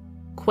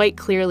 Quite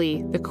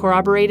clearly, the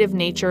corroborative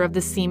nature of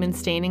the semen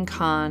stain in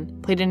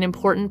Kahn played an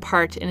important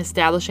part in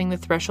establishing the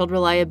threshold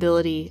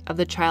reliability of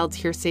the child's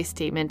hearsay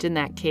statement in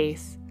that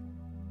case.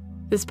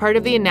 This part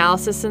of the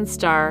analysis in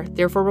Starr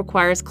therefore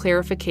requires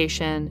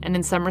clarification and,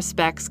 in some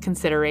respects,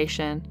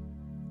 consideration.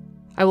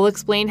 I will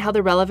explain how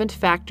the relevant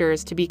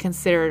factors to be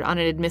considered on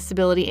an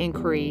admissibility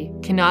inquiry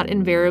cannot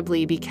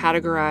invariably be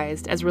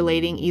categorized as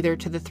relating either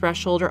to the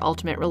threshold or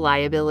ultimate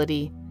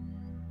reliability.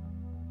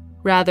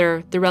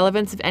 Rather, the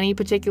relevance of any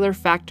particular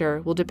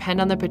factor will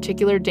depend on the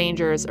particular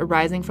dangers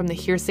arising from the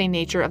hearsay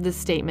nature of the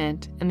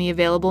statement and the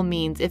available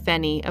means, if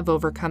any, of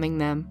overcoming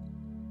them.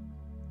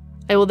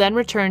 I will then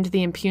return to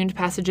the impugned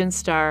passage in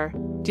Starr,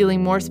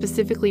 dealing more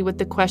specifically with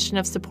the question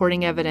of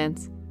supporting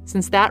evidence,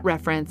 since that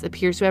reference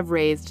appears to have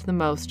raised the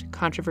most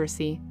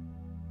controversy.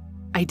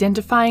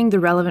 Identifying the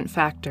relevant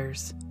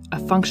factors, a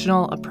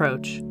functional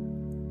approach.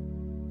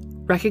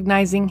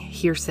 Recognizing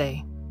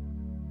hearsay.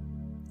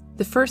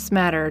 The first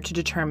matter to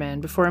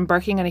determine before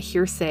embarking on a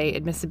hearsay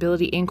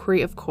admissibility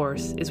inquiry, of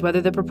course, is whether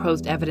the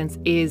proposed evidence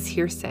is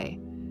hearsay.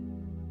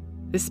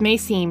 This may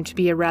seem to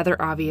be a rather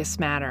obvious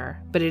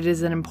matter, but it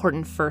is an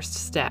important first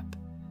step.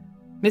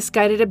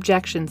 Misguided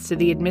objections to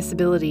the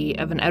admissibility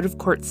of an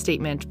out-of-court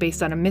statement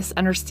based on a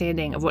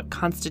misunderstanding of what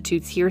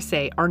constitutes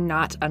hearsay are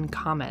not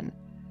uncommon.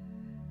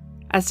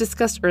 As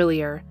discussed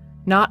earlier,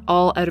 not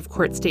all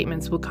out-of-court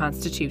statements will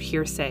constitute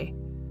hearsay.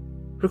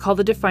 Recall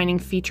the defining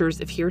features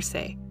of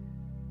hearsay.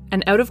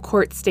 An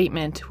out-of-court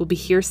statement will be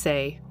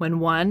hearsay when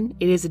 1.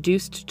 It is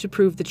adduced to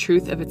prove the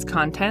truth of its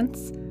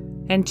contents,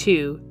 and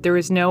 2. There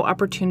is no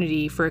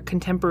opportunity for a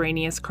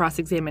contemporaneous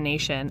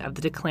cross-examination of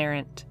the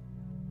declarant.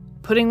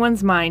 Putting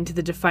one's mind to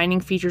the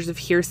defining features of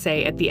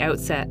hearsay at the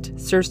outset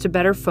serves to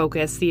better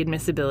focus the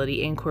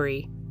admissibility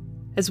inquiry.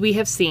 As we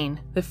have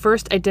seen, the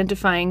first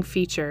identifying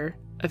feature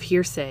of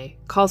hearsay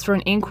calls for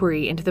an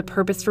inquiry into the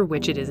purpose for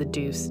which it is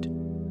adduced.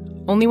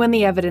 Only when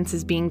the evidence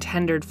is being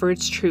tendered for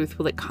its truth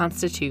will it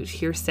constitute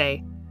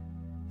hearsay.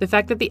 The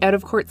fact that the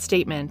out-of-court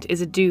statement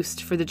is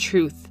adduced for the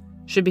truth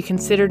should be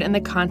considered in the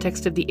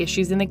context of the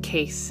issues in the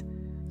case,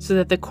 so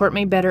that the court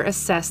may better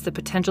assess the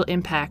potential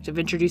impact of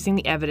introducing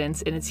the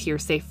evidence in its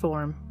hearsay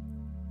form.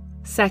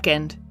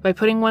 Second, by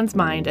putting one's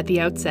mind at the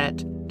outset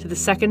to the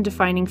second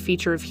defining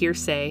feature of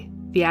hearsay,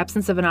 the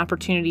absence of an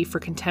opportunity for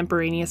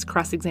contemporaneous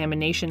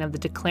cross-examination of the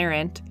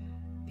declarant,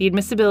 the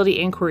admissibility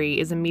inquiry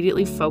is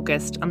immediately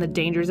focused on the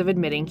dangers of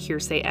admitting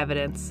hearsay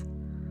evidence.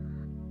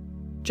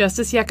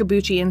 Justice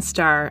Iacobucci in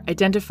Starr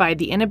identified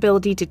the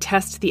inability to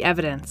test the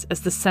evidence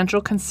as the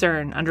central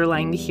concern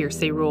underlying the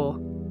hearsay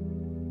rule.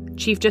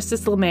 Chief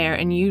Justice Lemaire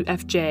and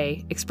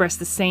UFJ expressed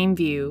the same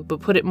view, but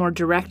put it more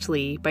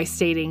directly by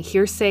stating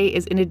hearsay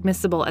is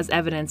inadmissible as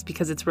evidence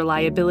because its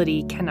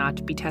reliability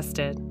cannot be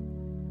tested.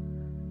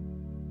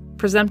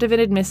 Presumptive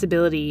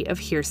inadmissibility of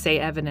hearsay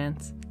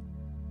evidence.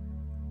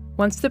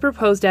 Once the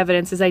proposed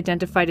evidence is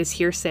identified as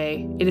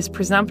hearsay, it is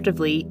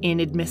presumptively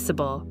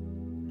inadmissible.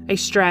 I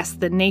stress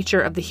the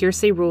nature of the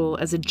hearsay rule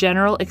as a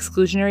general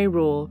exclusionary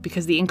rule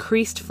because the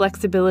increased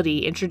flexibility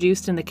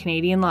introduced in the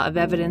Canadian law of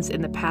evidence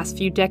in the past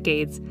few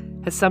decades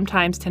has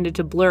sometimes tended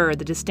to blur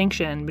the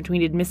distinction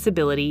between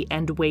admissibility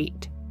and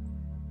weight.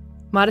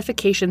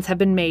 Modifications have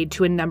been made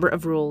to a number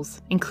of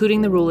rules,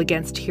 including the rule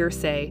against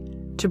hearsay,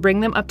 to bring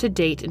them up to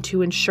date and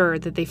to ensure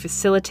that they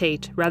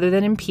facilitate rather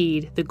than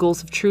impede the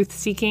goals of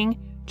truth-seeking,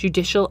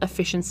 judicial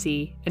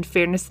efficiency, and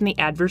fairness in the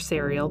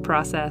adversarial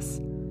process.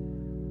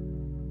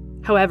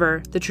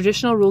 However, the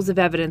traditional rules of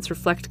evidence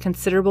reflect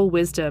considerable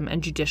wisdom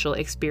and judicial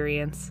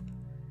experience.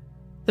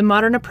 The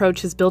modern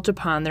approach has built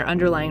upon their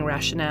underlying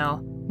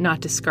rationale,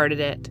 not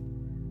discarded it.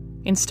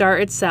 In Starr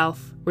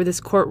itself, where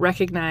this court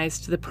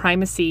recognized the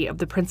primacy of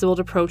the principled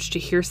approach to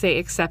hearsay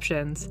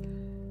exceptions,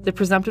 the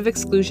presumptive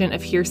exclusion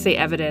of hearsay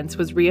evidence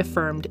was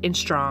reaffirmed in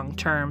strong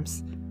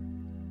terms.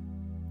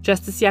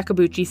 Justice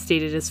Iacobucci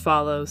stated as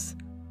follows: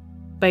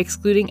 by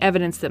excluding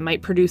evidence that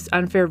might produce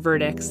unfair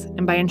verdicts,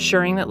 and by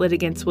ensuring that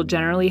litigants will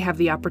generally have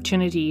the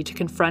opportunity to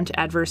confront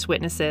adverse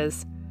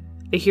witnesses,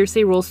 the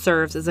hearsay rule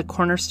serves as a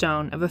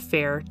cornerstone of a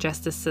fair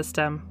justice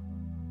system.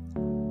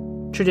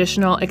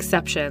 Traditional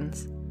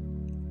exceptions.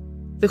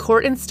 The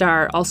court in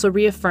Starr also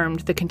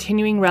reaffirmed the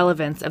continuing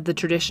relevance of the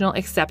traditional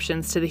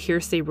exceptions to the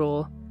hearsay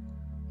rule.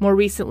 More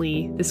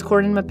recently, this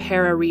court in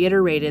Mapera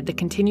reiterated the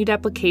continued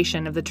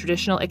application of the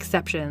traditional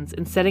exceptions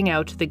in setting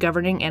out the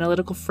governing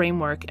analytical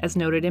framework as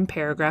noted in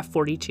paragraph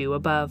 42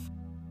 above.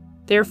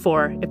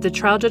 Therefore, if the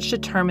trial judge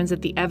determines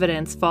that the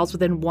evidence falls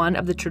within one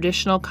of the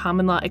traditional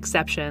common law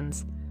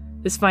exceptions,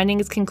 this finding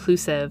is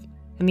conclusive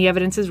and the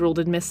evidence is ruled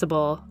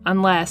admissible,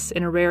 unless,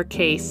 in a rare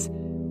case,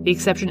 the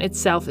exception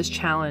itself is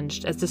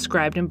challenged as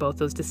described in both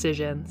those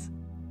decisions.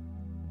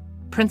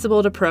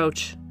 Principled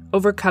approach,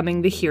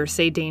 overcoming the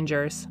hearsay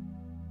dangers.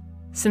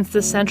 Since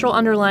the central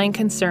underlying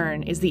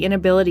concern is the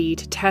inability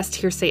to test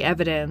hearsay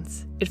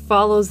evidence, it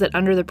follows that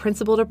under the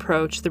principled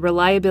approach, the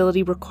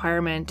reliability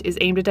requirement is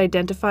aimed at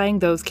identifying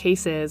those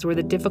cases where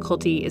the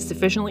difficulty is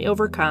sufficiently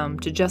overcome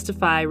to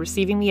justify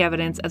receiving the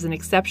evidence as an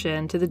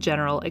exception to the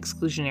general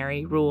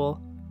exclusionary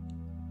rule.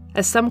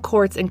 As some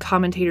courts and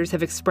commentators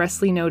have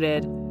expressly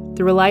noted,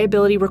 the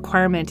reliability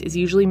requirement is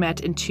usually met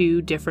in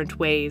two different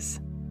ways.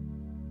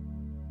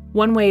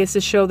 One way is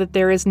to show that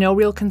there is no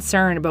real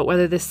concern about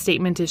whether this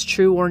statement is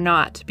true or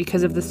not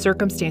because of the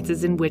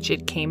circumstances in which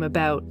it came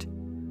about.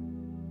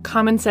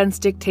 Common sense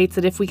dictates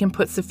that if we can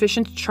put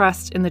sufficient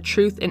trust in the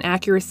truth and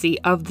accuracy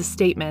of the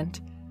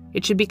statement,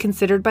 it should be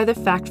considered by the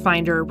fact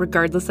finder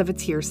regardless of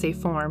its hearsay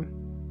form.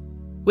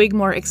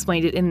 Wigmore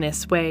explained it in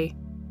this way.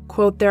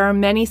 Quote, "There are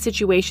many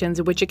situations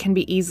in which it can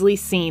be easily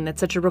seen that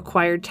such a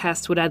required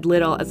test would add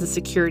little as a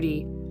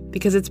security,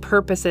 because its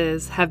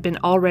purposes have been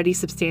already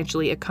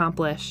substantially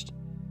accomplished.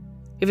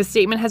 If a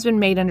statement has been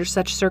made under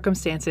such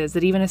circumstances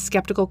that even a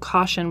skeptical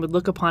caution would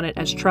look upon it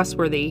as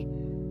trustworthy,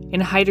 in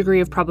a high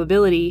degree of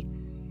probability,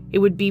 it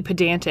would be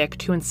pedantic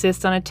to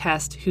insist on a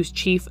test whose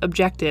chief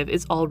objective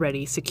is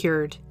already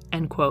secured."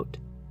 End quote.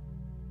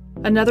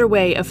 Another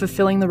way of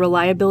fulfilling the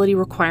reliability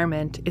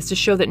requirement is to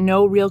show that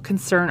no real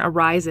concern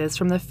arises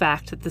from the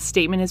fact that the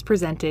statement is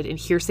presented in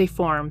hearsay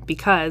form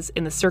because,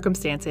 in the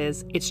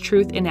circumstances, its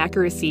truth and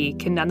accuracy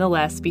can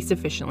nonetheless be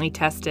sufficiently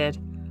tested.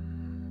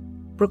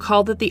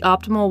 Recall that the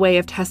optimal way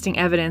of testing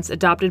evidence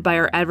adopted by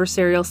our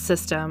adversarial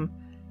system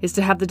is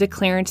to have the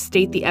declarant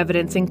state the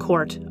evidence in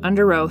court,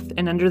 under oath,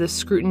 and under the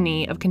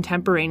scrutiny of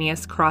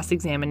contemporaneous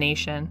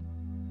cross-examination.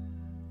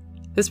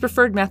 This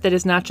preferred method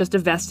is not just a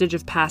vestige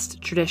of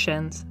past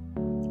traditions.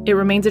 It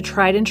remains a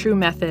tried and true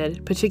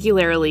method,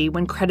 particularly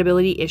when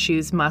credibility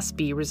issues must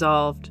be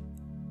resolved.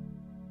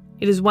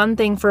 It is one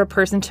thing for a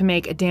person to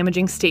make a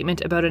damaging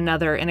statement about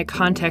another in a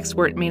context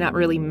where it may not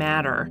really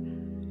matter.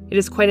 It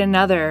is quite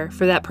another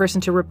for that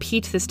person to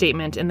repeat the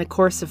statement in the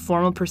course of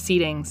formal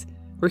proceedings,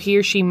 where he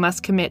or she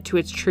must commit to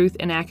its truth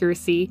and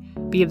accuracy,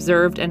 be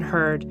observed and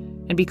heard,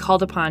 and be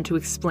called upon to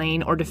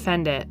explain or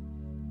defend it.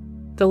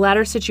 The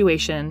latter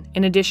situation,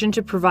 in addition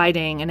to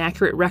providing an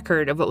accurate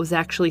record of what was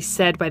actually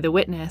said by the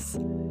witness,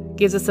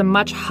 gives us a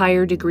much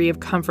higher degree of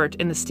comfort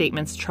in the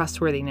statement's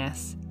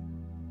trustworthiness.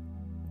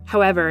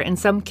 However, in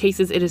some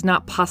cases it is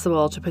not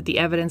possible to put the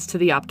evidence to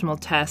the optimal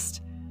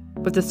test,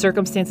 but the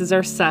circumstances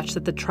are such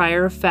that the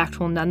trier of fact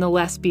will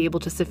nonetheless be able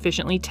to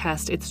sufficiently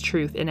test its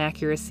truth and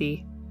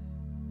accuracy.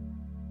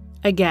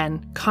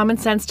 Again, common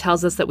sense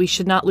tells us that we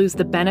should not lose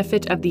the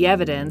benefit of the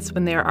evidence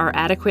when there are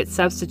adequate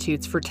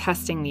substitutes for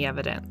testing the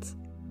evidence.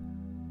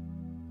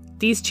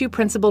 These two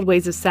principled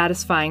ways of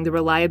satisfying the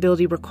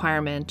reliability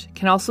requirement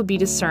can also be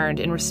discerned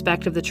in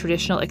respect of the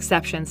traditional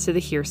exceptions to the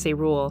hearsay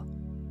rule.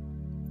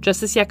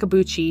 Justice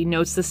Iacobucci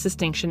notes this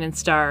distinction in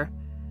Starr,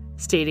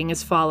 stating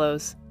as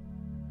follows,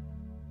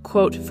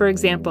 quote, "For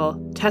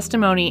example,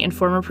 testimony in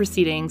former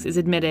proceedings is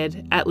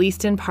admitted, at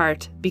least in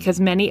part, because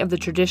many of the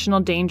traditional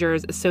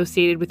dangers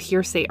associated with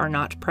hearsay are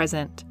not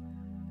present.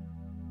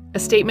 A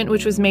statement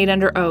which was made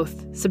under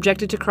oath,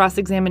 subjected to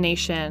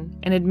cross-examination,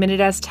 and admitted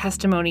as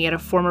testimony at a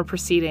former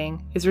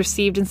proceeding, is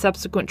received in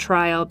subsequent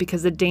trial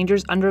because the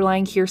dangers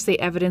underlying hearsay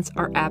evidence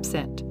are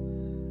absent.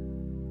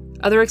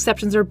 Other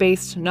exceptions are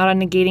based not on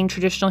negating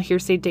traditional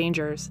hearsay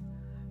dangers,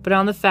 but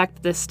on the fact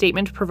that the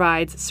statement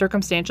provides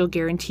circumstantial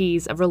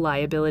guarantees of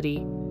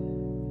reliability.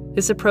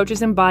 This approach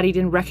is embodied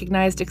in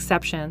recognized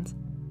exceptions,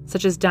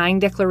 such as dying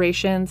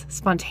declarations,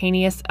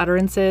 spontaneous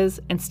utterances,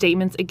 and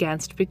statements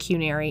against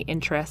pecuniary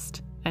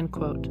interest." End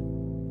quote.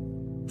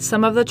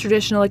 Some of the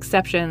traditional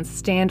exceptions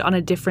stand on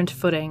a different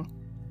footing,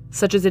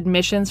 such as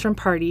admissions from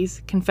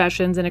parties,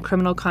 confessions in a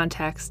criminal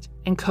context,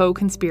 and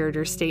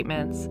co-conspirator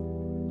statements.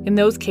 In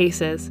those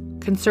cases,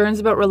 concerns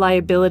about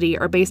reliability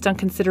are based on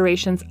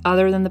considerations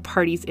other than the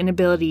party's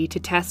inability to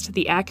test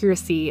the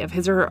accuracy of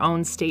his or her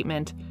own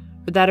statement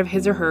or that of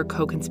his or her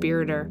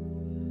co-conspirator.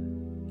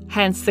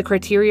 Hence, the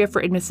criteria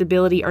for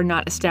admissibility are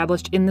not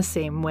established in the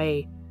same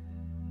way.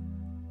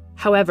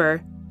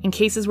 However, in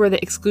cases where the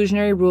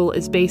exclusionary rule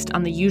is based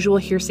on the usual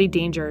hearsay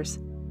dangers,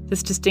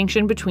 this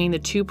distinction between the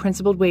two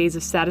principled ways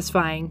of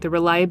satisfying the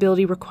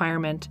reliability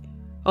requirement,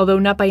 although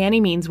not by any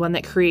means one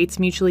that creates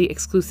mutually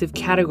exclusive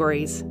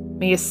categories,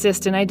 may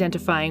assist in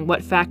identifying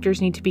what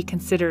factors need to be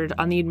considered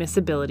on the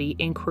admissibility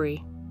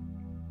inquiry.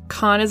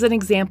 Kahn is an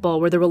example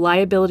where the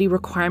reliability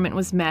requirement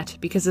was met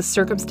because the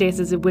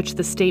circumstances in which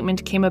the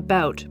statement came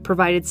about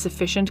provided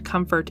sufficient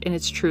comfort in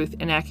its truth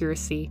and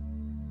accuracy.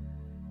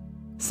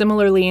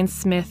 Similarly, in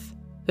Smith,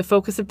 the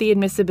focus of the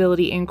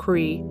admissibility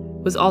inquiry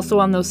was also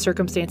on those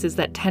circumstances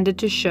that tended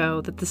to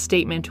show that the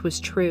statement was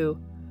true.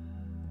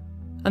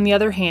 On the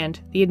other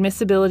hand, the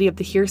admissibility of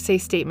the hearsay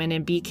statement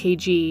in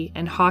BKG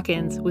and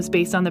Hawkins was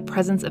based on the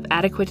presence of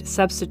adequate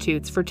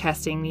substitutes for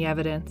testing the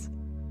evidence.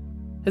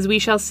 As we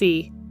shall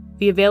see,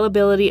 the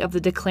availability of the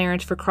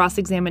declarant for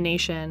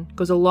cross-examination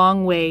goes a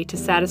long way to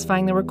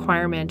satisfying the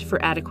requirement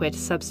for adequate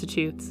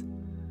substitutes.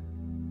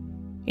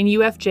 In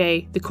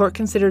UFJ, the court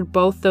considered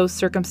both those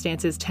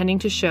circumstances tending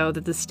to show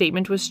that the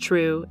statement was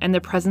true and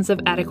the presence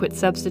of adequate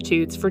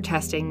substitutes for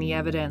testing the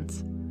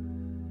evidence.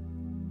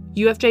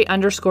 UFJ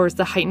underscores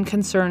the heightened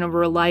concern over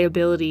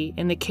reliability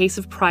in the case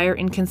of prior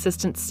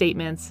inconsistent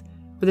statements,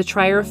 where the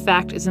trier of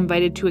fact is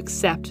invited to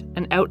accept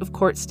an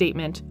out-of-court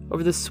statement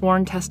over the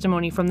sworn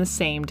testimony from the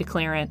same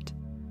declarant.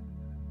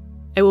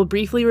 I will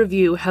briefly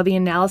review how the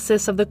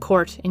analysis of the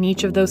court in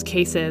each of those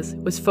cases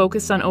was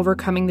focused on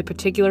overcoming the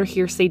particular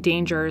hearsay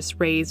dangers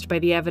raised by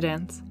the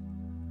evidence.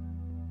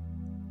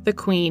 The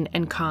Queen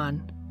and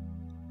Khan.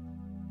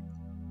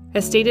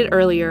 As stated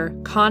earlier,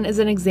 Khan is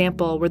an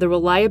example where the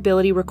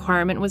reliability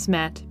requirement was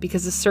met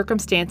because the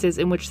circumstances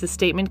in which the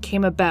statement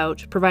came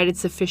about provided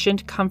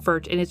sufficient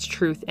comfort in its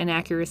truth and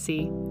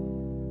accuracy.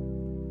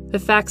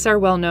 The facts are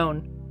well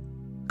known.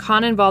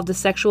 Khan involved a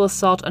sexual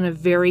assault on a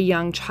very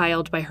young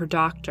child by her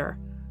doctor.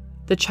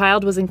 The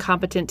child was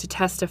incompetent to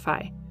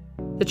testify.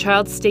 The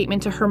child's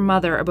statement to her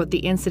mother about the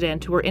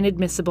incident were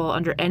inadmissible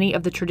under any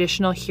of the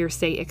traditional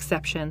hearsay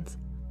exceptions.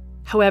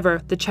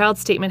 However, the child's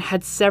statement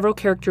had several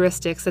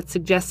characteristics that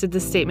suggested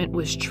the statement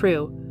was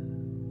true.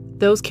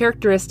 Those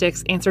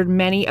characteristics answered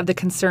many of the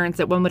concerns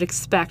that one would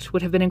expect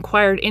would have been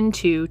inquired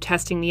into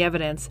testing the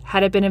evidence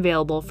had it been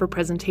available for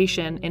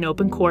presentation in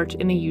open court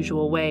in the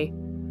usual way.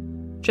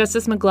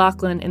 Justice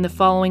McLaughlin, in the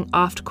following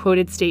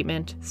oft-quoted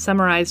statement,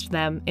 summarized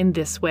them in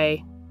this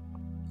way.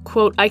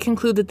 Quote, "I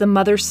conclude that the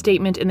mother's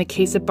statement in the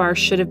case at bar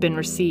should have been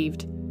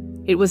received.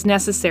 It was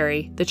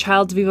necessary, the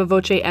child's viva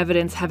voce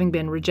evidence having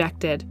been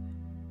rejected.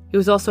 It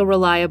was also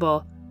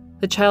reliable.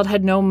 The child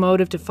had no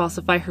motive to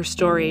falsify her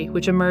story,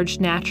 which emerged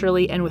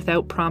naturally and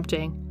without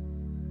prompting.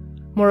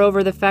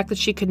 Moreover, the fact that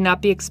she could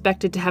not be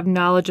expected to have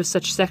knowledge of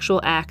such sexual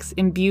acts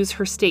imbues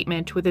her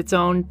statement with its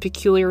own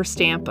peculiar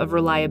stamp of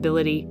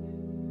reliability.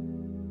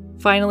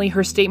 Finally,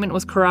 her statement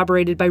was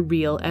corroborated by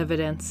real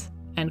evidence."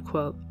 End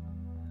quote.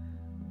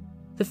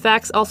 The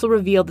facts also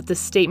revealed that the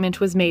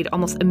statement was made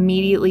almost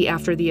immediately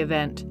after the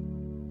event.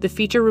 The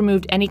feature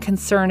removed any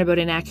concern about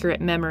inaccurate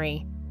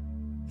memory.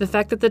 The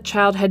fact that the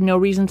child had no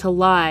reason to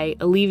lie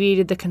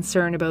alleviated the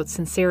concern about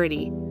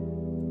sincerity.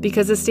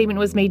 Because the statement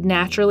was made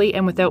naturally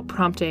and without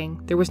prompting,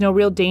 there was no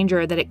real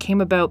danger that it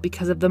came about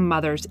because of the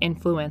mother's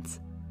influence.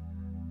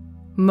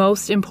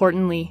 Most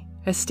importantly,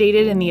 as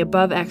stated in the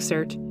above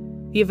excerpt,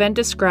 the event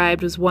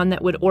described was one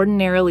that would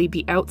ordinarily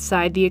be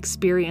outside the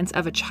experience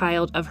of a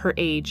child of her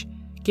age,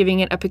 giving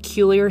it a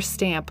peculiar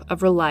stamp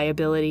of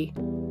reliability.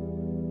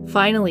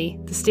 Finally,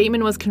 the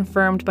statement was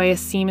confirmed by a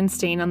semen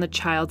stain on the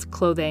child's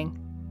clothing.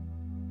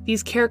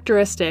 These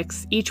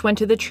characteristics each went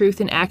to the truth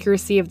and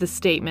accuracy of the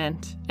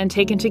statement, and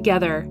taken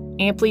together,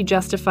 amply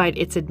justified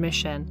its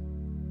admission.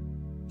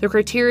 The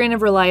criterion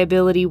of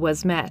reliability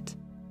was met.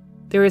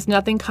 There is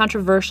nothing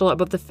controversial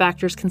about the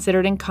factors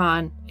considered in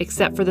Khan,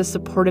 except for the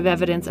supportive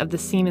evidence of the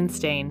semen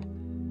stain.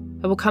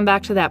 I will come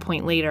back to that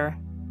point later.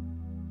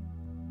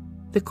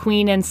 The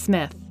Queen and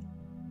Smith.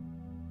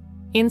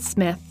 In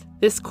Smith,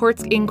 this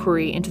court's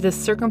inquiry into the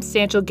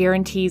circumstantial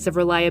guarantees of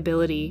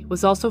reliability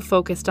was also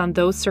focused on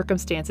those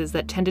circumstances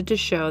that tended to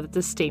show that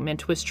the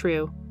statement was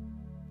true.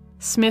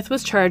 Smith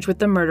was charged with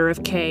the murder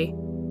of Kay.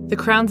 The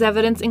Crown's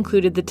evidence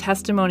included the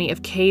testimony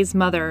of Kay's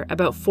mother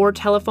about 4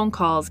 telephone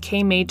calls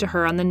Kay made to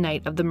her on the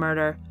night of the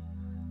murder.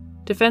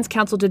 Defense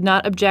counsel did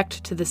not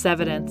object to this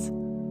evidence.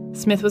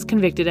 Smith was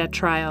convicted at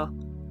trial.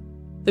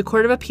 The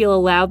Court of Appeal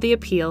allowed the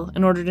appeal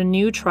and ordered a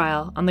new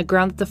trial on the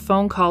ground that the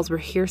phone calls were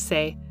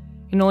hearsay,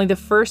 and only the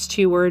first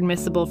 2 were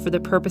admissible for the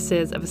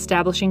purposes of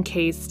establishing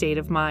Kay's state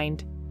of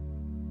mind.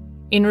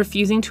 In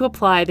refusing to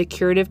apply the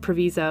curative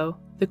proviso,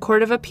 the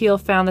Court of Appeal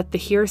found that the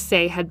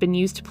hearsay had been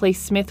used to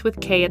place Smith with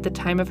Kay at the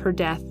time of her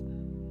death,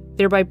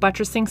 thereby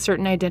buttressing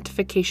certain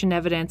identification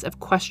evidence of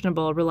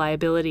questionable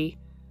reliability.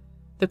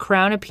 The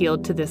Crown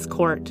appealed to this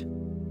court.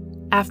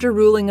 After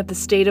ruling that the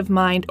state of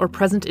mind or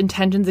present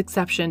intentions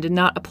exception did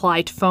not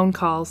apply to phone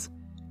calls,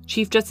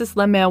 Chief Justice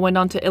Lemaire went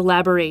on to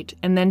elaborate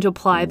and then to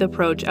apply the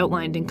approach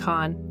outlined in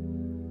Khan.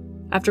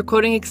 After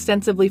quoting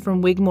extensively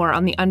from Wigmore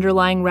on the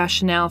underlying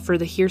rationale for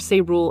the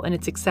hearsay rule and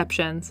its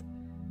exceptions,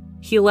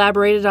 he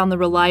elaborated on the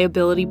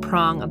reliability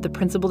prong of the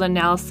principled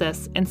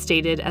analysis and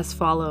stated as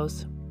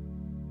follows.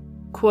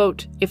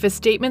 Quote, "If a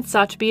statement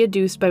sought to be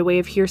adduced by way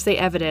of hearsay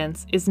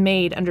evidence is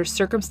made under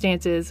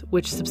circumstances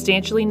which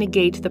substantially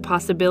negate the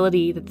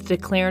possibility that the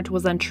declarant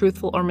was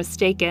untruthful or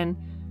mistaken,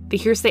 the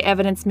hearsay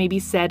evidence may be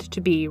said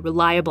to be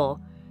reliable.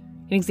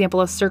 An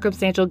example of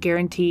circumstantial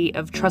guarantee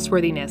of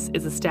trustworthiness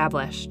is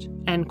established."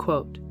 End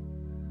quote.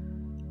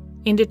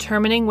 In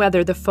determining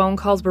whether the phone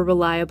calls were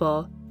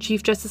reliable,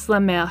 Chief Justice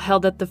Lemaire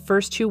held that the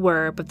first 2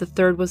 were, but the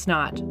third was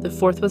not. The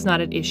 4th was not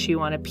at issue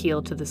on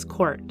appeal to this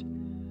court.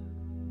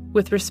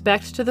 With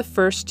respect to the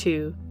first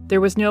 2,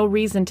 there was no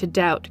reason to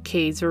doubt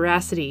Kay's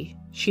veracity.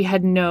 she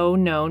had no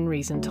known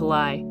reason to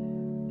lie,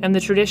 and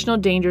the traditional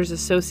dangers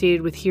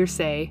associated with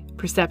hearsay,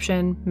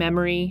 perception,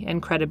 memory,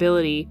 and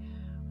credibility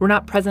were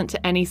not present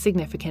to any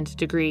significant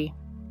degree.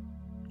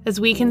 As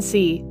we can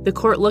see, the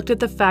court looked at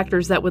the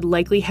factors that would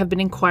likely have been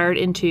inquired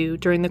into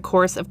during the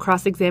course of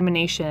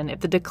cross-examination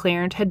if the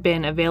declarant had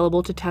been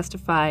available to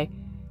testify,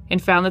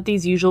 and found that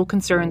these usual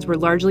concerns were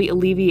largely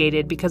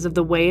alleviated because of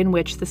the way in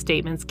which the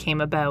statements came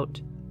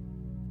about.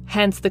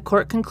 Hence, the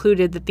court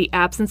concluded that the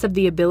absence of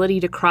the ability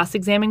to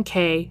cross-examine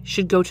Kay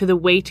should go to the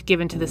weight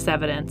given to this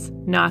evidence,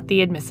 not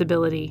the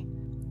admissibility.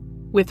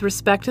 With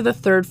respect to the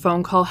third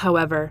phone call,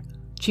 however,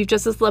 Chief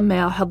Justice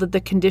LaMalle held that the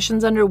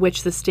conditions under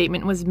which the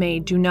statement was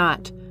made do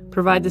not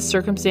provide the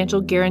circumstantial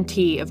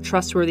guarantee of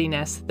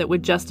trustworthiness that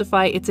would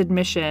justify its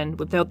admission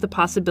without the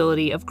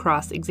possibility of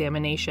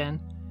cross-examination.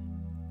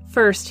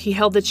 First, he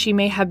held that she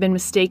may have been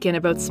mistaken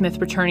about Smith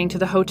returning to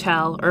the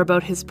hotel or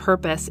about his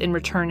purpose in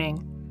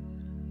returning.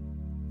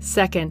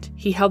 Second,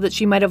 he held that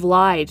she might have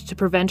lied to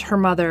prevent her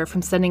mother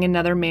from sending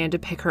another man to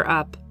pick her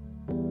up.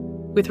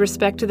 With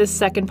respect to this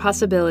second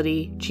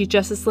possibility, Chief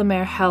Justice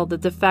LaMalle held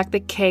that the fact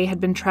that Kay had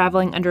been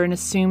traveling under an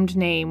assumed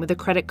name with a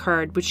credit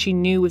card which she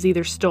knew was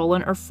either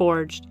stolen or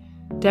forged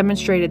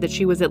demonstrated that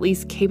she was at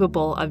least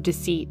capable of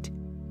deceit.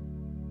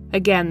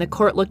 Again, the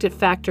court looked at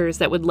factors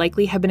that would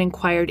likely have been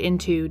inquired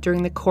into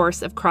during the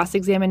course of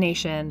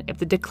cross-examination if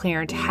the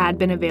declarant had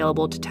been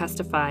available to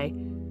testify,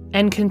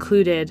 and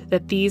concluded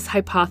that these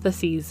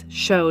hypotheses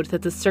showed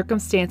that the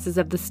circumstances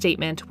of the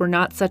statement were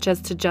not such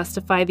as to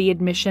justify the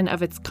admission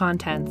of its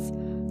contents,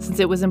 since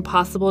it was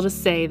impossible to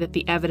say that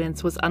the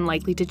evidence was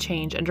unlikely to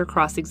change under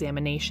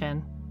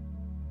cross-examination.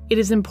 It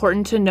is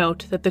important to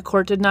note that the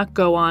court did not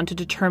go on to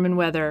determine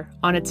whether,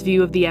 on its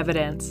view of the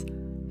evidence,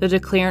 the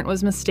declarant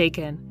was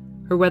mistaken,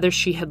 or whether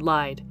she had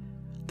lied.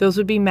 Those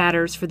would be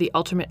matters for the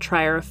ultimate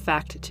trier of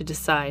fact to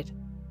decide.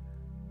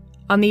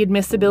 On the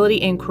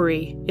admissibility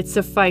inquiry, it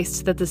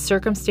sufficed that the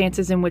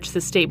circumstances in which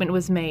the statement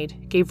was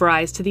made gave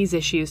rise to these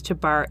issues to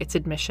bar its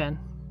admission.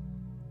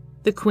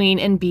 The Queen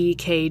and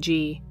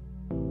BKG.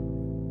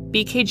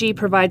 BKG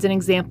provides an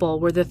example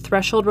where the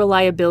threshold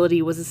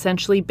reliability was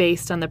essentially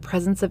based on the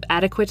presence of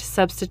adequate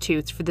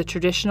substitutes for the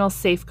traditional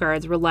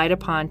safeguards relied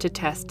upon to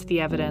test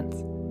the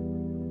evidence.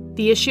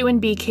 The issue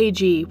in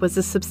BKG was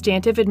the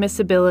substantive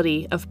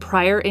admissibility of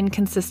prior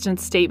inconsistent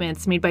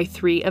statements made by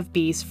 3 of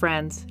B's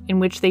friends, in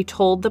which they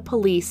told the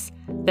police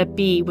that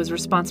B was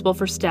responsible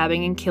for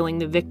stabbing and killing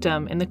the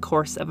victim in the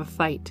course of a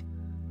fight.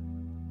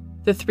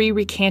 The 3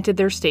 recanted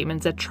their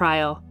statements at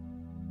trial.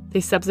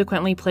 They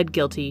subsequently pled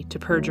guilty to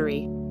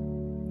perjury.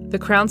 The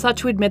Crown sought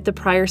to admit the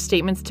prior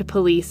statements to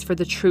police for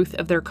the truth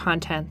of their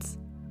contents.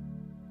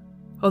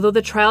 Although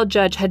the trial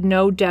judge had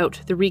no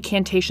doubt the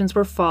recantations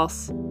were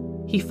false,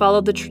 he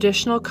followed the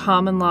traditional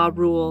common law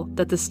rule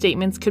that the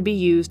statements could be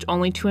used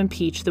only to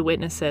impeach the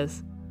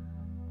witnesses.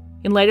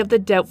 In light of the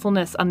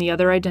doubtfulness on the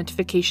other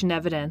identification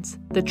evidence,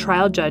 the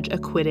trial judge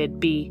acquitted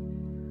B.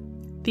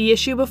 The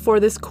issue before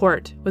this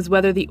court was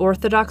whether the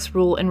orthodox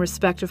rule in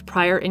respect of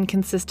prior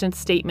inconsistent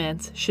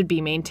statements should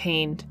be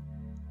maintained.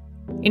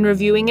 In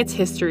reviewing its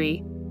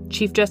history,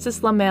 Chief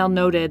Justice LaMalle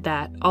noted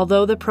that,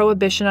 although the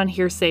prohibition on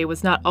hearsay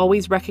was not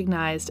always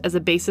recognized as a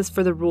basis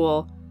for the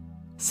rule,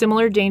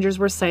 similar dangers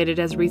were cited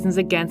as reasons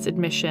against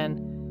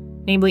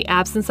admission, namely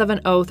absence of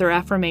an oath or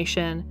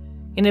affirmation,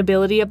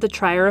 inability of the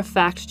trier of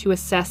fact to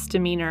assess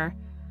demeanor,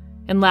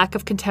 and lack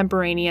of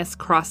contemporaneous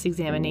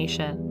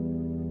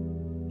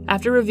cross-examination.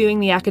 After reviewing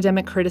the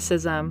academic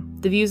criticism,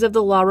 the views of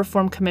the law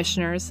reform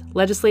commissioners,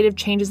 legislative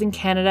changes in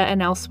Canada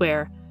and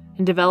elsewhere,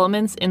 and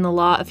developments in the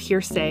law of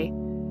hearsay,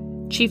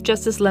 Chief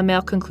Justice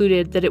LaMalle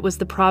concluded that it was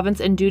the province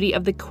and duty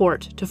of the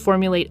court to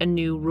formulate a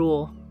new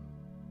rule.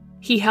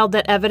 He held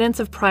that evidence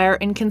of prior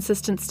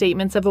inconsistent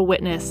statements of a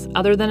witness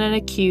other than an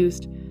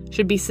accused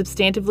should be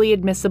substantively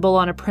admissible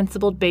on a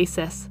principled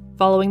basis,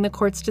 following the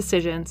court's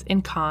decisions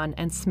in Kahn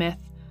and Smith,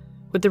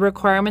 with the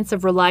requirements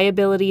of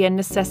reliability and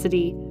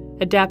necessity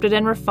adapted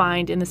and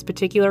refined in this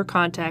particular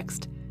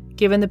context,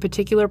 given the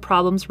particular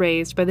problems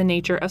raised by the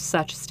nature of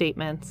such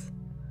statements.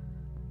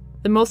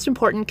 The most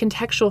important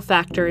contextual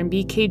factor in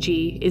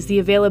BKG is the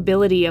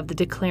availability of the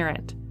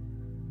declarant.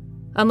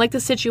 Unlike the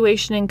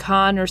situation in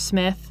Kahn or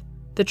Smith,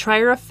 the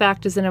trier of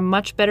fact is in a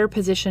much better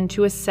position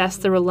to assess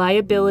the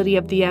reliability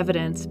of the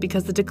evidence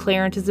because the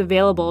declarant is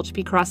available to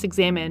be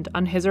cross-examined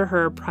on his or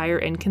her prior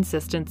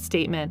inconsistent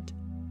statement.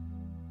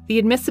 The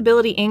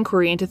admissibility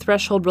inquiry into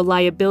threshold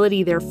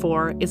reliability,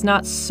 therefore, is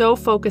not so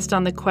focused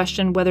on the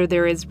question whether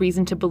there is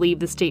reason to believe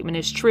the statement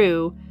is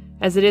true,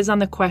 as it is on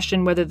the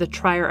question whether the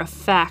trier of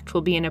fact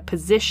will be in a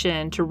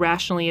position to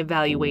rationally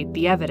evaluate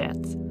the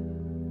evidence.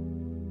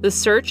 The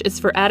search is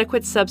for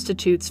adequate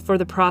substitutes for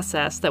the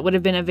process that would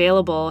have been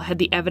available had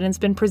the evidence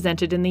been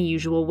presented in the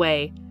usual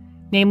way,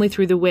 namely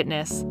through the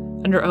witness,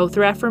 under oath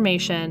or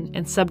affirmation,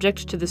 and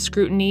subject to the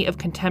scrutiny of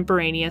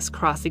contemporaneous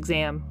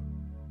cross-exam.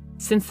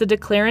 Since the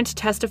declarant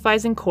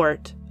testifies in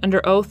court,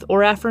 under oath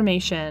or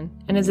affirmation,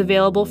 and is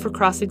available for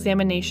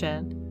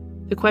cross-examination,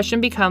 the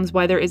question becomes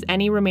why there is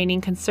any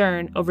remaining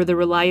concern over the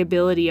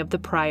reliability of the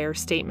prior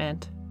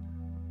statement.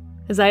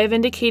 As I have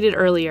indicated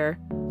earlier,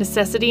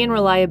 necessity and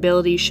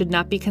reliability should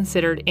not be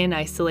considered in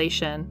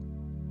isolation.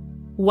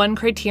 One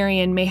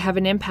criterion may have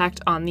an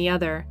impact on the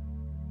other.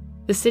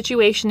 The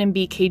situation in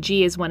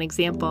BKG is one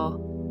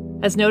example.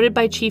 As noted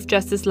by Chief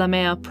Justice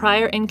Lamer,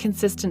 prior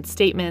inconsistent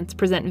statements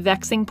present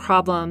vexing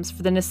problems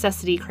for the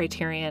necessity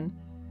criterion.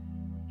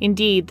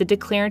 Indeed, the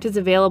declarant is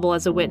available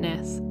as a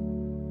witness.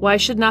 Why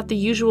should not the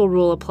usual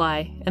rule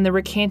apply, and the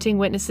recanting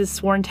witness's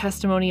sworn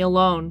testimony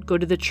alone go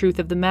to the truth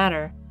of the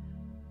matter?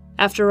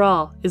 After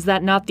all, is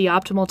that not the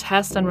optimal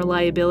test on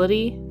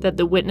reliability, that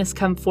the witness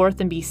come forth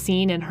and be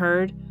seen and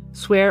heard,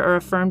 swear or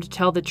affirm to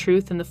tell the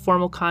truth in the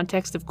formal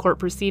context of court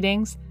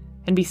proceedings,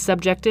 and be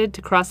subjected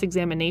to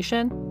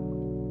cross-examination?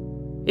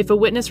 If a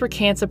witness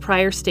recants a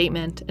prior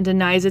statement and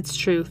denies its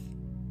truth,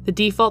 the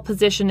default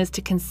position is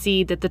to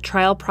concede that the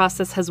trial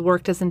process has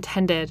worked as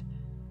intended.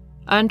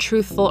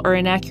 Untruthful or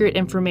inaccurate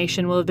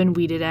information will have been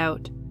weeded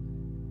out.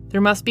 There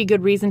must be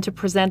good reason to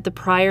present the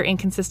prior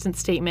inconsistent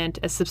statement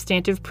as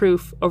substantive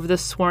proof over the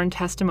sworn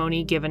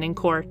testimony given in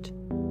court.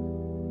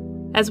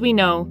 As we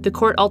know, the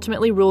court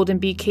ultimately ruled in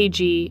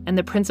BKG, and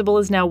the principle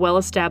is now well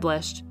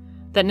established,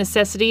 that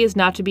necessity is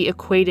not to be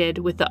equated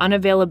with the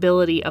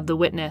unavailability of the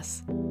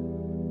witness.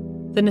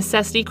 The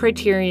necessity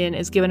criterion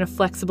is given a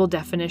flexible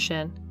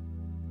definition.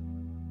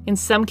 In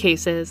some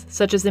cases,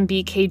 such as in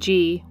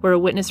BKG, where a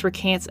witness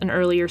recants an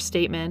earlier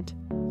statement,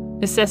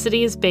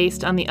 necessity is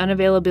based on the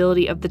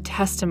unavailability of the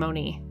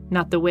testimony,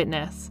 not the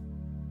witness.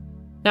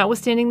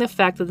 Notwithstanding the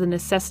fact that the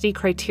necessity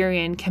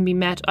criterion can be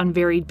met on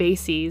varied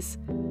bases,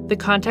 the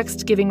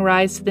context giving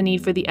rise to the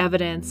need for the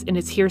evidence in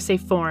its hearsay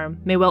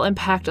form may well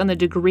impact on the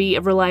degree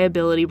of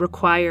reliability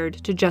required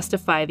to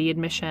justify the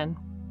admission.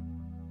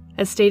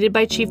 As stated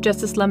by Chief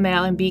Justice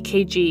Lamer in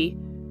BKG,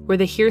 where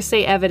the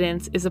hearsay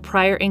evidence is a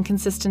prior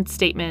inconsistent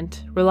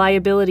statement,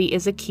 reliability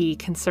is a key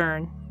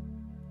concern.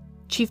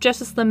 Chief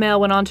Justice Lamer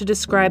went on to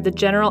describe the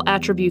general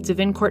attributes of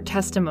in-court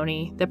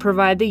testimony that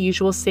provide the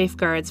usual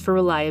safeguards for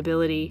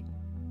reliability.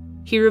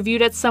 He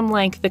reviewed at some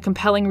length the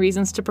compelling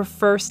reasons to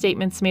prefer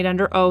statements made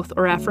under oath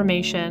or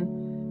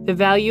affirmation, the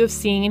value of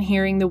seeing and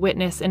hearing the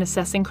witness in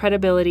assessing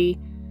credibility,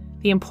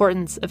 the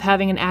importance of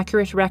having an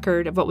accurate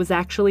record of what was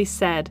actually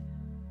said,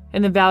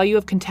 and the value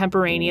of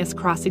contemporaneous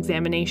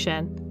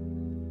cross-examination.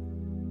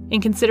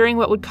 In considering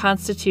what would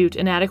constitute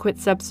an adequate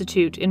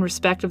substitute in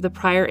respect of the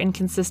prior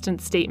inconsistent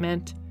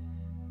statement,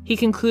 he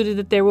concluded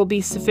that there will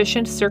be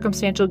sufficient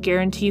circumstantial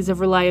guarantees of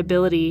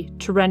reliability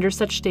to render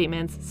such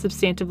statements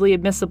substantively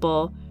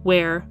admissible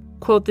where,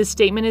 quote, the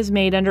statement is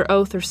made under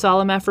oath or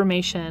solemn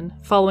affirmation,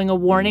 following a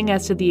warning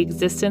as to the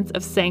existence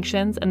of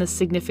sanctions and the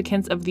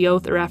significance of the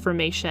oath or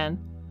affirmation.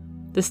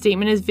 The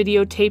statement is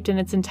videotaped in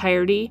its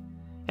entirety,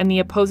 and the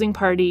opposing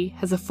party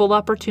has a full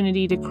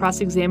opportunity to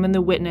cross-examine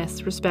the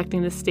witness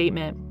respecting the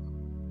statement.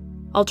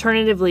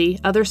 Alternatively,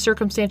 other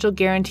circumstantial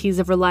guarantees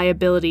of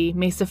reliability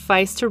may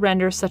suffice to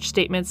render such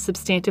statements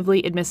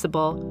substantively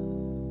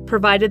admissible,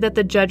 provided that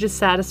the judge is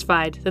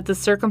satisfied that the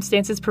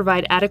circumstances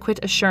provide adequate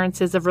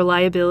assurances of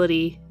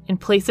reliability in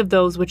place of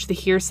those which the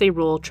hearsay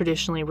rule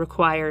traditionally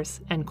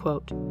requires, end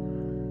quote.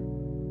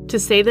 To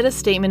say that a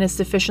statement is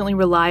sufficiently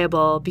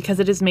reliable because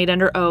it is made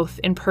under oath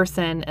in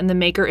person and the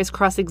maker is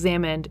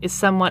cross-examined is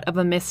somewhat of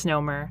a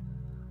misnomer.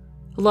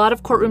 A lot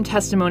of courtroom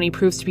testimony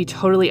proves to be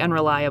totally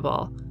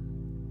unreliable.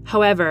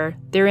 However,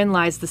 therein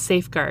lies the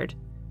safeguard,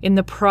 in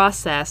the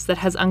process that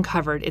has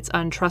uncovered its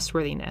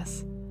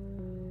untrustworthiness.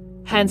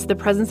 Hence, the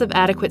presence of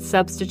adequate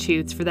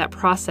substitutes for that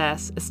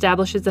process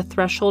establishes a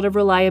threshold of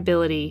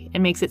reliability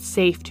and makes it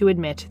safe to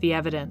admit the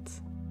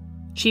evidence.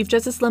 Chief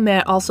Justice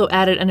Lamer also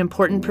added an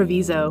important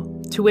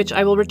proviso, to which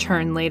I will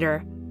return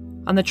later,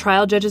 on the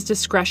trial judge's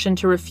discretion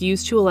to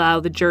refuse to allow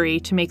the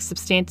jury to make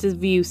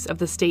substantive use of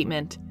the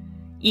statement,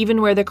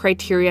 even where the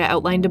criteria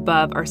outlined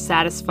above are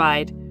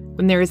satisfied,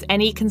 when there is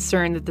any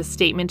concern that the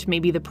statement may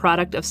be the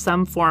product of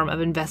some form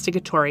of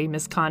investigatory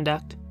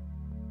misconduct.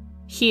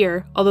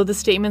 Here, although the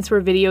statements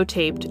were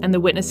videotaped and the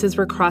witnesses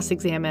were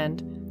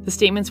cross-examined, the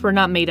statements were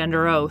not made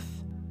under oath.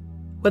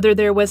 Whether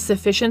there was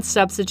sufficient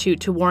substitute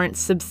to warrant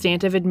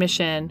substantive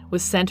admission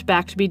was sent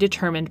back to be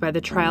determined by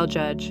the trial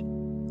judge.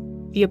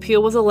 The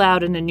appeal was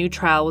allowed and a new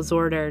trial was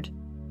ordered.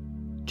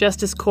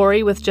 Justice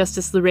Corey, with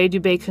Justice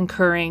Lerey-Dubé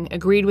concurring,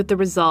 agreed with the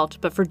result,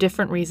 but for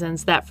different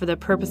reasons that, for the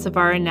purpose of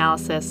our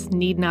analysis,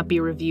 need not be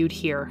reviewed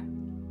here.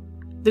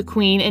 The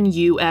Queen and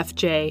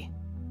UFJ.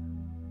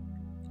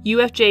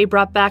 UFJ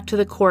brought back to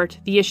the court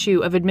the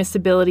issue of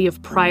admissibility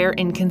of prior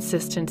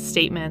inconsistent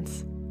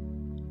statements.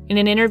 In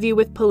an interview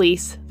with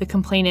police, the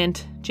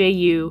complainant,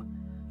 J.U.,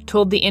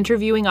 told the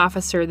interviewing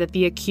officer that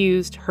the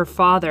accused, her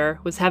father,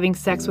 was having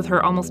sex with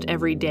her almost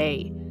every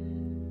day.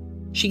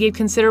 She gave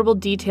considerable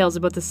details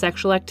about the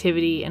sexual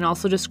activity and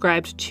also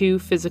described 2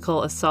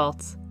 physical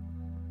assaults.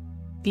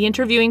 The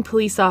interviewing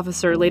police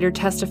officer later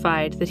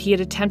testified that he had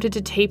attempted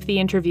to tape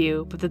the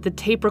interview, but that the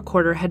tape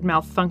recorder had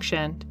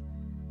malfunctioned.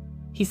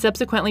 He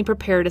subsequently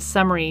prepared a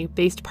summary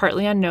based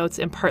partly on notes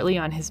and partly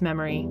on his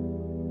memory.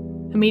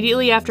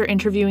 Immediately after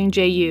interviewing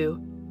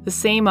J.U., the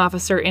same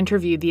officer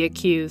interviewed the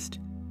accused.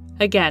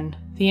 Again,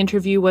 the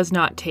interview was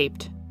not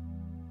taped.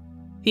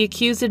 The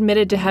accused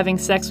admitted to having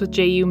sex with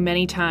J.U.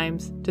 many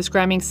times,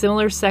 describing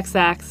similar sex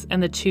acts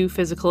and the 2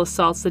 physical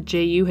assaults that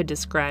J.U. had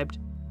described.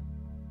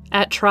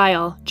 At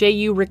trial,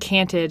 J.U.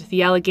 recanted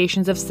the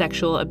allegations of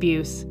sexual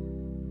abuse.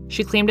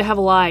 She claimed to have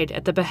lied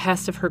at the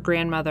behest of her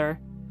grandmother.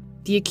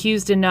 The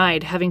accused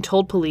denied having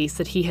told police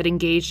that he had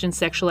engaged in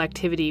sexual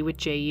activity with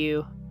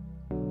J.U.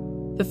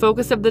 The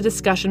focus of the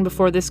discussion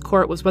before this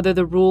court was whether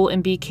the rule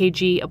in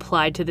BKG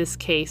applied to this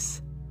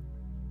case.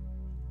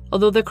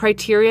 Although the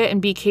criteria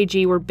in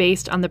BKG were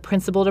based on the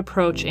principled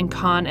approach in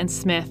Kahn and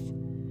Smith,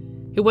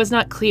 it was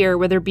not clear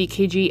whether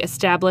BKG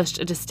established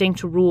a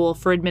distinct rule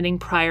for admitting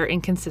prior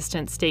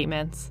inconsistent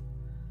statements.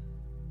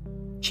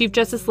 Chief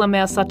Justice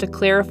LaMalle sought to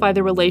clarify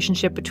the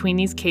relationship between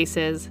these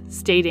cases,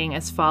 stating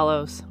as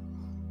follows.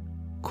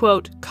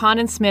 Quote, Kahn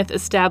and Smith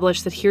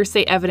established that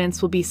hearsay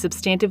evidence will be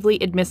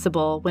substantively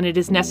admissible when it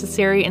is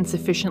necessary and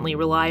sufficiently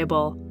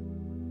reliable.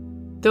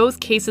 Those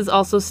cases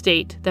also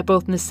state that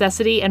both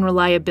necessity and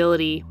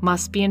reliability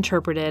must be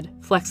interpreted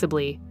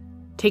flexibly,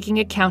 taking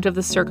account of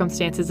the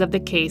circumstances of the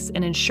case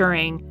and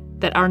ensuring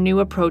that our new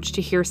approach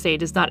to hearsay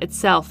does not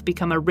itself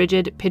become a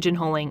rigid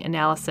pigeonholing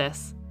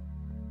analysis.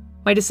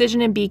 My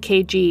decision in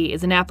BKG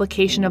is an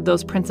application of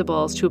those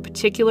principles to a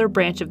particular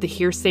branch of the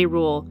hearsay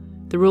rule,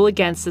 the rule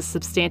against the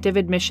substantive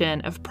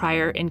admission of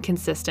prior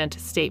inconsistent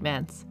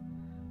statements.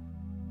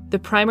 The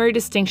primary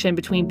distinction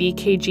between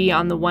BKG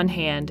on the one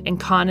hand and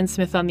Kahn and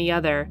Smith on the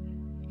other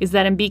is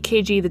that in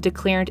BKG the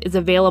declarant is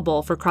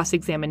available for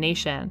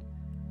cross-examination.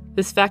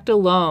 This fact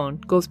alone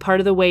goes part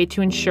of the way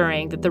to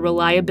ensuring that the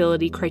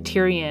reliability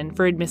criterion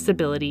for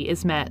admissibility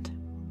is met.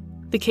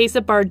 The case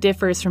at bar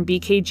differs from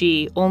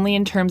BKG only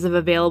in terms of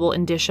available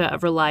indicia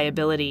of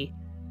reliability.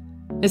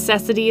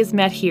 Necessity is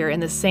met here in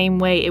the same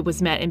way it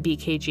was met in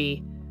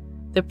BKG.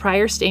 The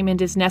prior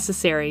statement is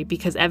necessary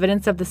because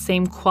evidence of the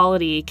same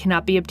quality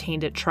cannot be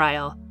obtained at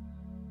trial.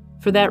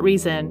 For that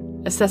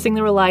reason, assessing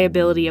the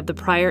reliability of the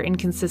prior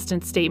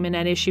inconsistent statement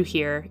at issue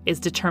here is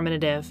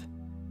determinative."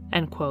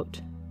 End quote.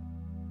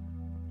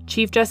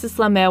 Chief Justice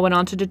LaMalle went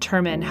on to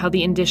determine how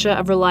the indicia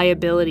of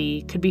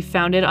reliability could be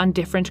founded on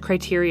different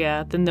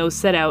criteria than those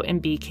set out in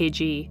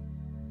BKG.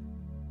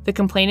 The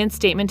complainant's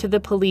statement to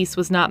the police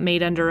was not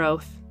made under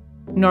oath,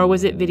 nor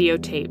was it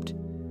videotaped.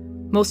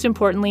 Most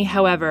importantly,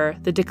 however,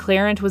 the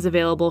declarant was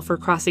available for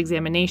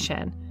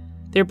cross-examination,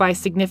 thereby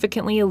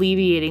significantly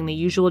alleviating the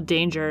usual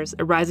dangers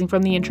arising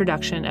from the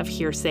introduction of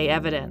hearsay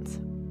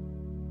evidence.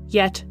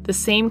 Yet, the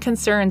same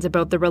concerns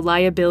about the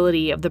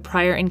reliability of the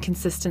prior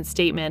inconsistent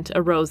statement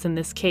arose in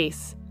this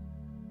case.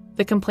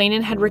 The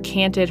complainant had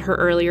recanted her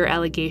earlier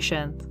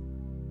allegations.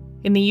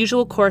 In the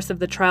usual course of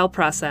the trial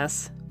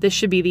process, this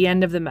should be the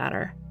end of the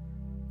matter.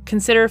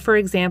 Consider, for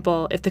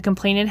example, if the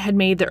complainant had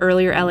made the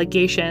earlier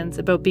allegations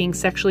about being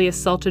sexually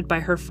assaulted by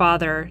her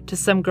father to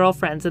some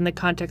girlfriends in the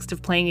context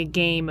of playing a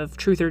game of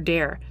Truth or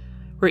Dare,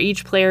 where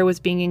each player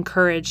was being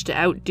encouraged to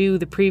outdo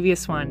the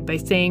previous one by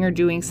saying or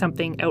doing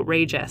something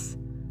outrageous.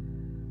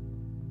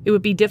 It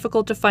would be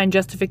difficult to find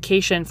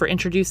justification for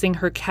introducing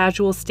her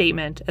casual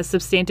statement as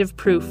substantive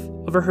proof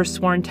over her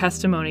sworn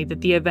testimony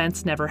that the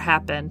events never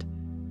happened.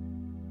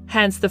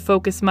 Hence, the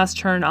focus must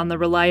turn on the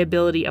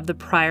reliability of the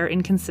prior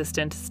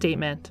inconsistent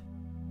statement.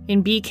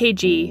 In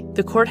BKG,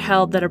 the court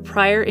held that a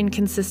prior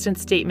inconsistent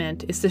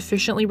statement is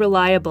sufficiently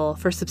reliable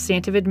for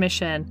substantive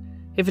admission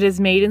if it is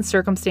made in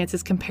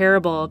circumstances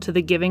comparable to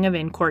the giving of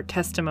in-court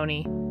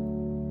testimony.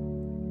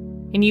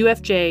 In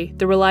UFJ,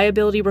 the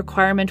reliability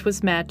requirement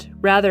was met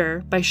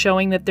rather by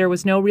showing that there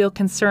was no real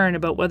concern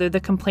about whether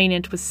the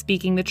complainant was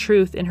speaking the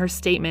truth in her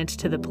statement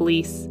to the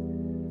police.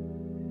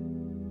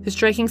 The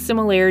striking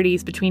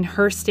similarities between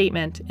her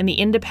statement and the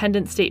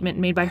independent statement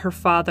made by her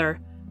father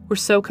were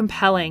so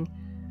compelling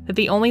that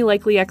the only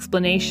likely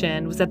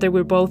explanation was that they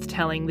were both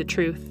telling the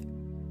truth.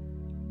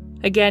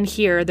 Again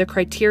here, the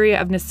criteria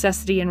of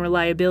necessity and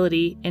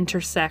reliability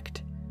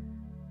intersect.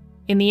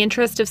 In the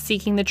interest of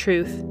seeking the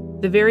truth,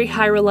 the very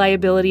high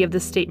reliability of the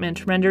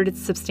statement rendered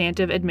its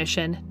substantive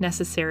admission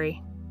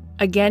necessary.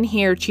 Again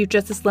here, Chief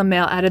Justice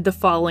LaMalle added the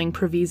following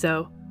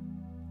proviso.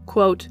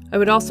 Quote, I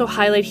would also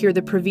highlight here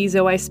the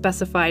proviso I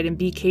specified in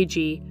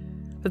BKG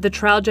that the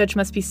trial judge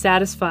must be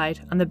satisfied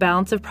on the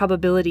balance of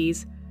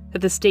probabilities that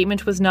the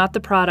statement was not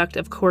the product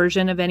of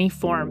coercion of any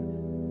form,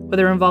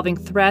 whether involving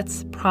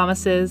threats,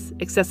 promises,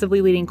 excessively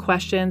leading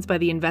questions by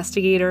the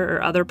investigator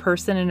or other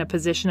person in a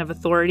position of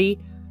authority,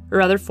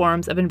 or other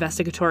forms of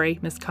investigatory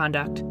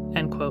misconduct.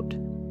 End quote.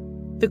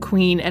 The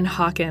Queen and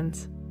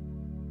Hawkins.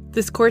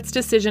 This court's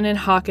decision in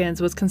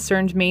Hawkins was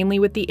concerned mainly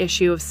with the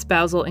issue of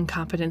spousal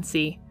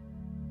incompetency.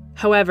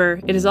 However,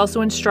 it is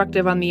also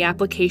instructive on the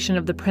application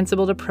of the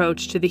principled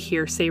approach to the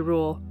hearsay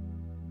rule.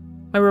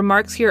 My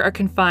remarks here are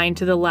confined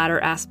to the latter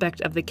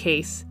aspect of the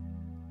case.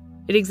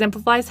 It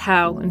exemplifies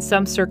how, in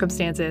some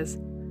circumstances,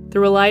 the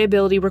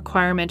reliability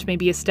requirement may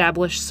be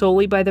established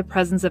solely by the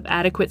presence of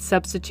adequate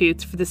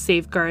substitutes for the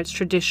safeguards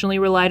traditionally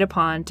relied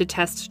upon to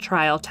test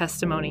trial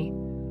testimony.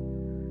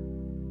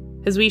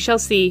 As we shall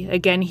see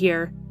again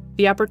here,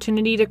 the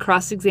opportunity to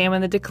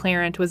cross-examine the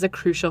declarant was a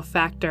crucial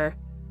factor.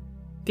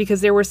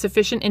 because there were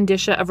sufficient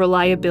indicia of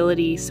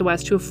reliability so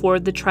as to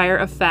afford the trier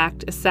of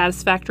fact a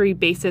satisfactory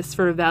basis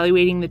for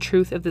evaluating the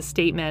truth of the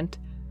statement,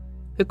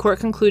 the court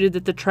concluded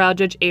that the trial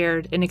judge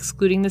erred in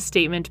excluding the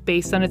statement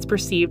based on its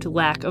perceived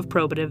lack of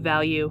probative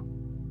value.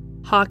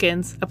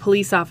 Hawkins, a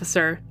police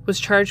officer, was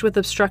charged with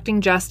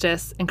obstructing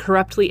justice and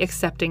corruptly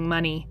accepting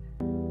money.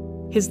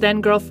 His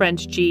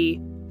then-girlfriend,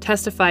 G,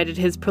 testified at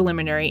his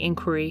preliminary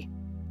inquiry.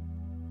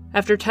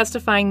 After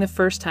testifying the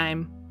first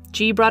time,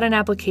 G brought an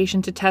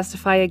application to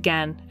testify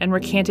again and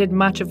recanted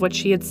much of what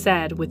she had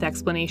said with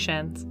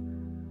explanations.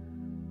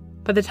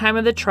 By the time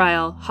of the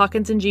trial,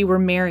 Hawkins and G were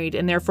married,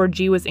 and therefore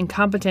G was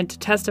incompetent to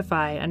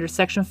testify under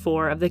Section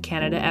 4 of the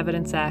Canada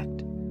Evidence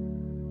Act.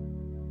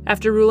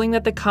 After ruling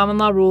that the common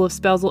law rule of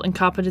spousal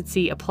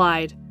incompetency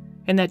applied,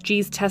 and that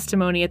G's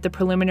testimony at the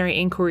preliminary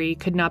inquiry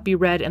could not be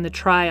read in the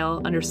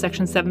trial under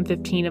Section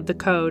 715 of the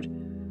Code,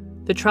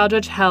 the trial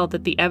judge held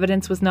that the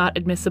evidence was not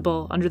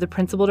admissible under the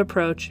principled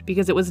approach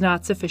because it was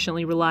not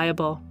sufficiently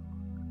reliable.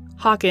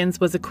 Hawkins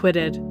was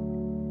acquitted.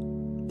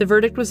 The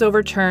verdict was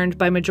overturned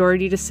by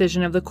majority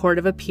decision of the Court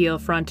of Appeal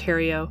for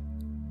Ontario.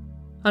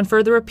 On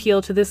further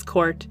appeal to this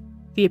court,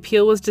 the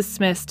appeal was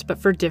dismissed but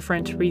for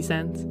different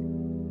reasons.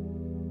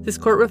 This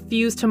court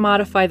refused to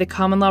modify the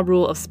common law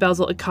rule of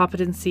spousal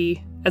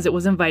incompetency as it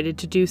was invited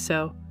to do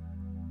so.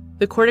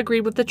 The court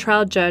agreed with the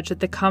trial judge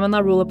that the common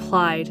law rule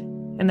applied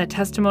and that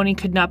testimony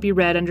could not be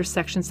read under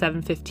Section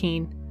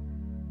 715.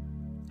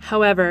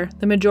 However,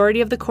 the majority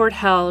of the court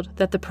held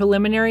that the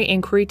preliminary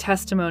inquiry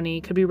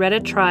testimony could be read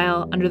at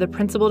trial under the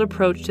principled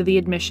approach to the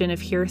admission of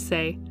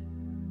hearsay.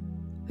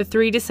 The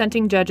three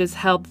dissenting judges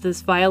held that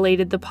this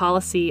violated the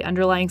policy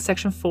underlying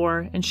Section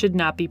 4 and should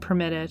not be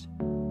permitted.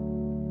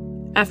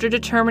 After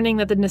determining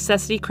that the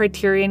necessity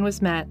criterion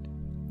was met,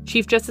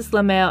 Chief Justice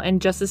Lamel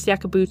and Justice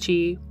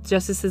Iacobucci,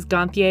 Justices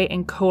Gonthier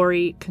and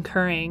Corey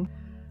concurring,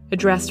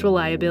 addressed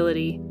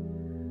reliability.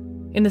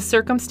 In the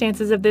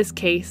circumstances of this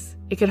case,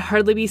 it could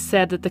hardly be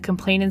said that the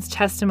complainant's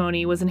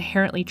testimony was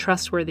inherently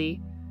trustworthy.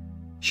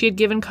 She had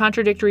given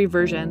contradictory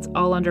versions,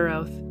 all under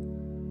oath.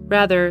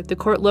 Rather, the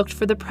court looked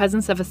for the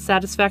presence of a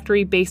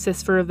satisfactory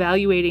basis for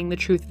evaluating the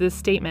truth of the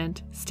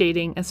statement,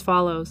 stating as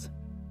follows.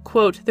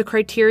 Quote, "The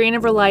criterion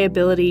of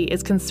reliability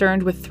is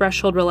concerned with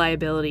threshold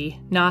reliability,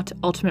 not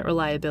ultimate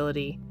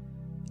reliability.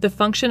 The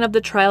function of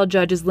the trial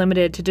judge is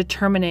limited to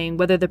determining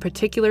whether the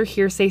particular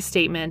hearsay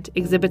statement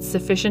exhibits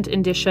sufficient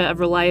indicia of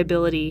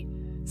reliability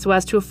so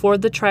as to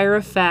afford the trier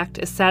of fact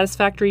a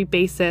satisfactory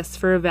basis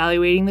for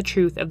evaluating the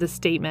truth of the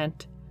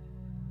statement.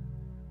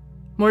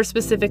 More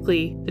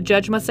specifically, the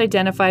judge must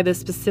identify the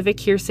specific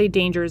hearsay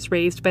dangers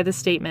raised by the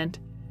statement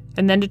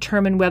and then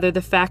determine whether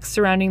the facts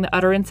surrounding the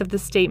utterance of the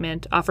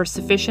statement offer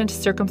sufficient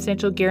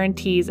circumstantial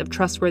guarantees of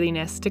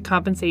trustworthiness to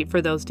compensate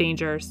for those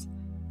dangers.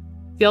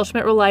 The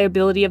ultimate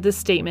reliability of the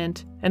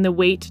statement and the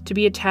weight to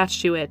be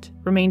attached to it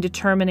remain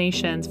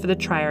determinations for the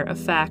trier of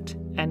fact."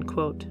 End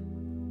quote.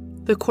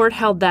 The court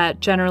held that,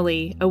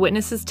 generally, a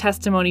witness's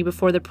testimony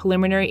before the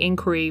preliminary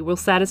inquiry will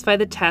satisfy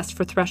the test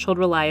for threshold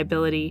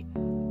reliability,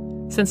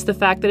 since the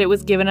fact that it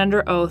was given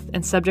under oath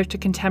and subject to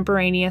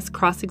contemporaneous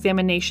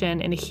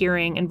cross-examination in a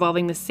hearing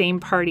involving the same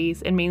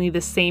parties and mainly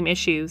the same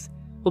issues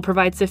will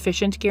provide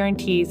sufficient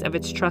guarantees of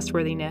its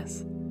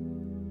trustworthiness.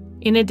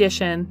 In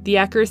addition, the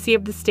accuracy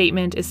of the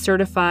statement is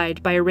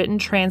certified by a written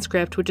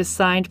transcript which is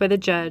signed by the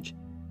judge,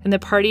 and the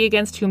party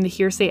against whom the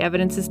hearsay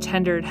evidence is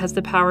tendered has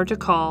the power to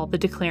call the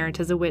declarant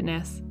as a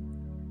witness.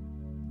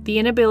 The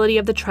inability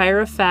of the trier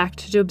of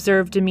fact to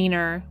observe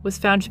demeanor was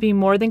found to be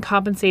more than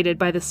compensated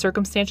by the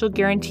circumstantial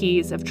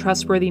guarantees of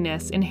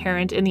trustworthiness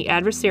inherent in the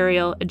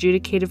adversarial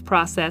adjudicative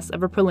process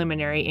of a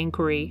preliminary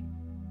inquiry.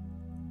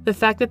 The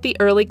fact that the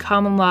early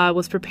common law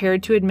was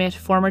prepared to admit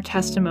former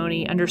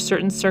testimony under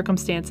certain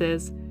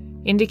circumstances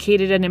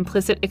indicated an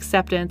implicit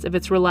acceptance of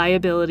its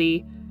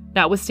reliability,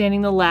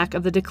 notwithstanding the lack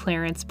of the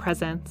declarant's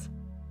presence.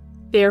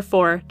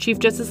 Therefore, Chief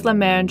Justice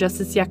Lamere and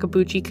Justice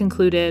Iacobucci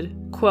concluded,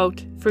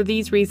 quote, "For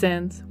these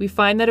reasons, we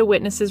find that a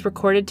witness's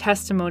recorded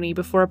testimony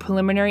before a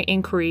preliminary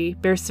inquiry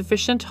bears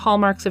sufficient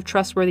hallmarks of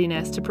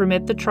trustworthiness to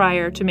permit the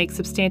trier to make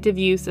substantive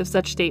use of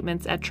such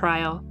statements at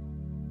trial.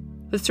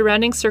 The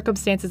surrounding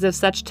circumstances of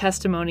such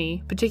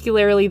testimony,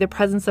 particularly the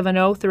presence of an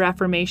oath or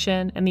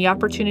affirmation and the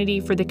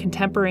opportunity for the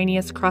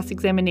contemporaneous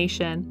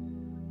cross-examination,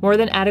 more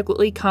than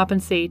adequately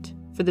compensate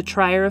for the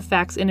trier of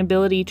fact's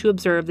inability to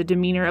observe the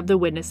demeanor of the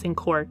witness in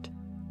court.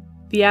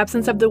 The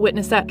absence of the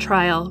witness at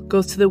trial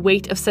goes to the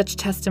weight of such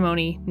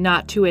testimony,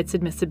 not to its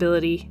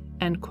admissibility."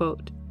 End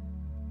quote.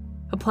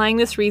 Applying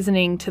this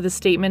reasoning to the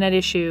statement at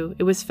issue,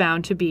 it was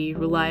found to be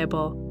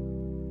reliable.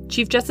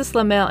 Chief Justice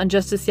Lamel and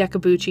Justice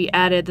Iacobucci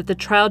added that the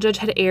trial judge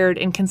had erred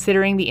in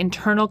considering the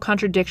internal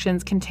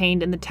contradictions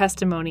contained in the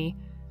testimony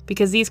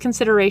because these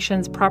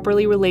considerations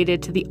properly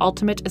related to the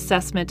ultimate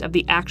assessment of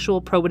the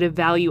actual probative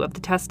value of the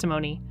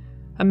testimony,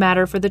 a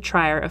matter for the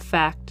trier of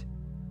fact.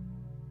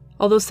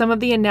 Although some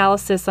of the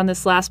analysis on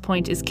this last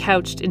point is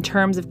couched in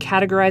terms of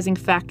categorizing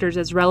factors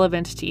as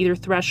relevant to either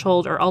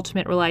threshold or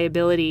ultimate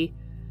reliability,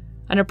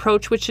 an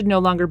approach which should no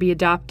longer be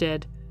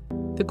adopted,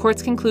 the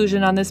court's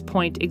conclusion on this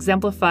point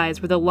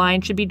exemplifies where the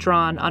line should be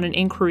drawn on an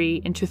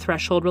inquiry into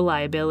threshold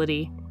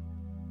reliability.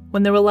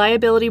 When the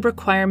reliability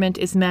requirement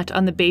is met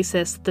on the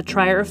basis that the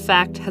trier of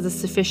fact has a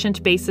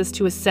sufficient basis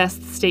to assess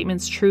the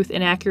statement's truth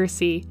and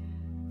accuracy,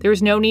 there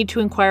is no need to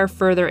inquire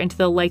further into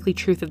the likely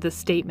truth of the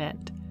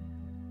statement.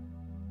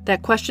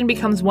 That question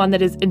becomes one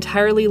that is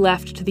entirely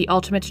left to the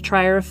ultimate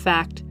trier of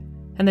fact,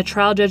 and the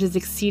trial judge is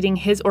exceeding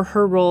his or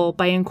her role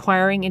by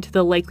inquiring into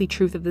the likely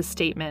truth of the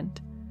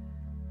statement.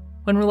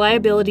 When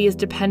reliability is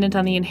dependent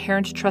on the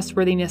inherent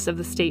trustworthiness of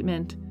the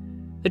statement,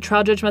 the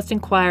trial judge must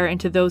inquire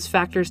into those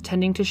factors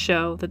tending to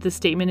show that the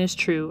statement is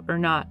true or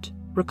not.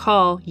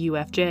 Recall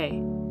UFJ.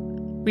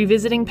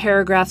 Revisiting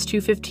paragraphs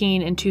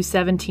 215 and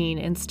 217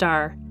 in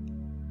Starr.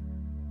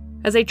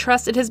 As I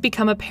trust it has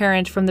become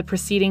apparent from the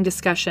preceding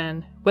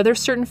discussion, whether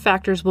certain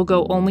factors will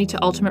go only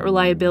to ultimate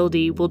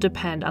reliability will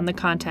depend on the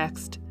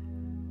context.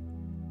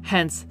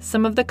 Hence,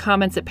 some of the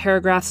comments at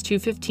paragraphs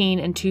 215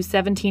 and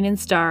 217 in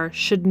Starr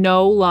should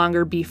no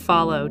longer be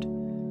followed.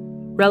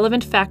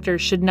 Relevant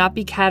factors should not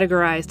be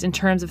categorized in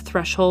terms of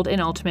threshold and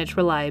ultimate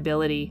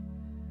reliability.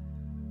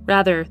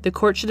 Rather, the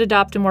court should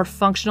adopt a more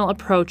functional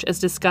approach as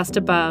discussed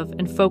above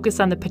and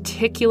focus on the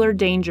particular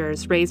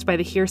dangers raised by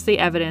the hearsay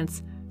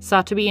evidence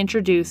sought to be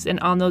introduced and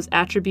on those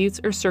attributes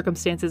or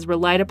circumstances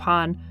relied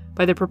upon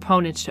by the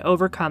proponent to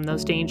overcome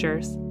those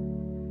dangers.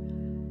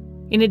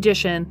 In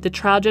addition, the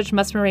trial judge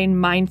must remain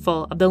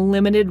mindful of the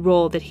limited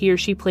role that he or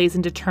she plays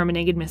in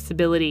determining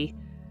admissibility.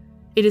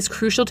 It is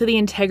crucial to the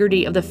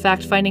integrity of the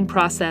fact-finding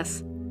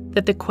process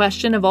that the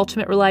question of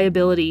ultimate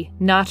reliability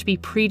not be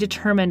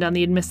predetermined on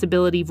the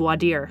admissibility voir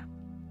dire.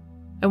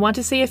 I want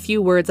to say a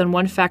few words on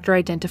one factor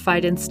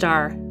identified in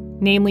Starr,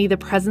 namely the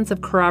presence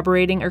of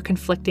corroborating or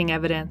conflicting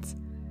evidence,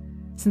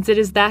 since it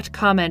is that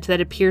comment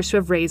that appears to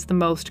have raised the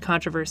most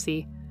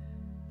controversy.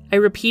 I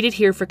repeat it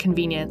here for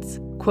convenience.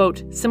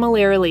 Quote,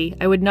 "Similarly,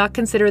 I would not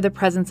consider the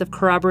presence of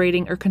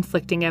corroborating or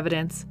conflicting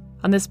evidence.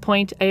 On this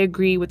point, I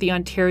agree with the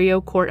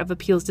Ontario Court of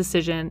Appeals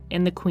decision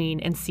in the Queen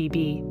and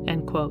CB."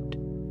 End quote.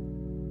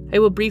 I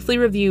will briefly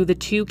review the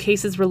two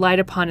cases relied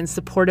upon in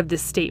support of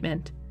this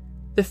statement.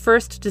 The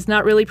first does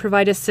not really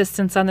provide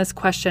assistance on this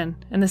question,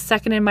 and the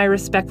second, in my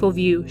respectful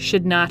view,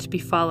 should not be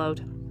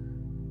followed.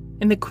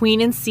 In the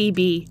Queen and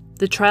CB,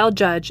 the trial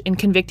judge, in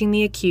convicting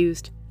the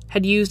accused,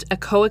 had used a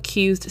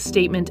co-accused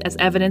statement as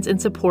evidence in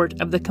support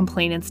of the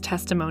complainant's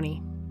testimony.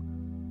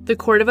 The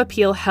Court of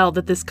Appeal held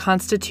that this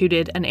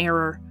constituted an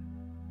error.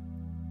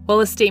 While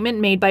a statement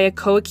made by a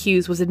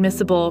co-accused was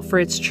admissible for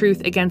its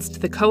truth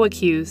against the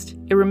co-accused,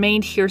 it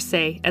remained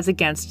hearsay as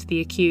against the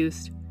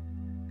accused.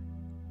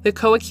 The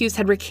co-accused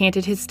had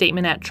recanted his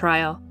statement at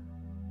trial.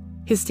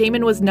 His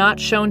statement was not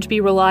shown to be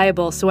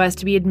reliable so as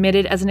to be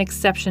admitted as an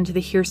exception to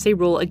the hearsay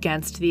rule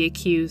against the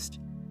accused.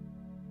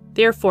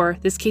 Therefore,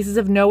 this case is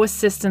of no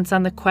assistance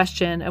on the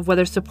question of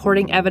whether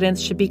supporting evidence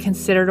should be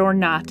considered or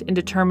not in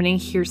determining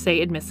hearsay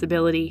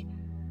admissibility.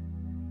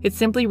 It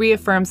simply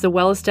reaffirms the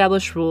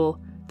well-established rule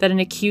that an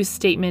accused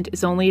statement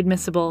is only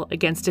admissible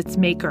against its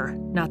maker,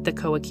 not the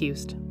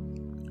co-accused.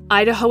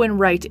 Idaho and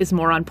Wright is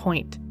more on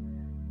point.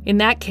 In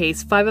that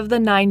case, 5 of the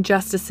 9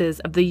 justices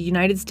of the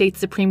United States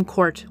Supreme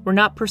Court were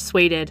not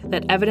persuaded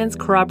that evidence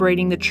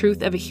corroborating the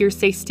truth of a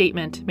hearsay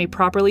statement may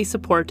properly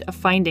support a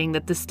finding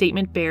that the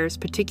statement bears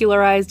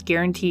particularized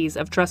guarantees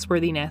of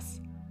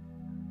trustworthiness.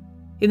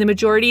 In the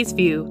majority's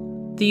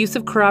view, the use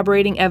of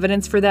corroborating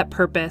evidence for that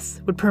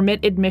purpose would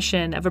permit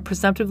admission of a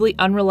presumptively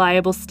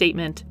unreliable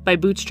statement by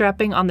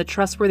bootstrapping on the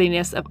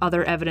trustworthiness of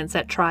other evidence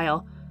at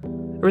trial,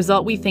 a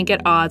result we think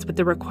at odds with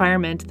the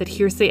requirement that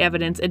hearsay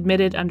evidence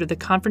admitted under the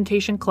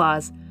Confrontation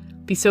Clause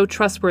be so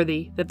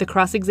trustworthy that the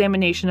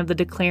cross-examination of the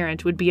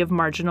declarant would be of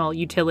marginal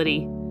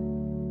utility.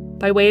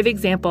 By way of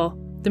example,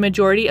 the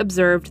majority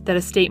observed that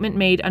a statement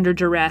made under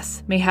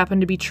duress may happen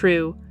to be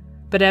true,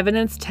 but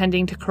evidence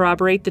tending to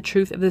corroborate the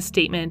truth of the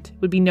statement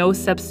would be no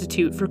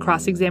substitute for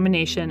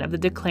cross-examination of the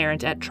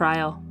declarant at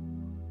trial.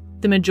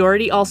 The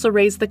majority also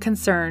raised the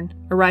concern,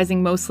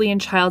 arising mostly in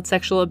child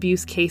sexual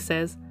abuse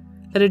cases,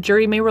 that a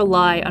jury may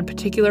rely on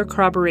particular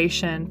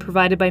corroboration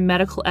provided by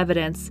medical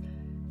evidence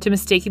to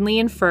mistakenly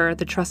infer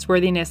the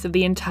trustworthiness of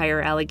the entire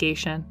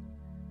allegation.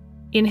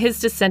 In his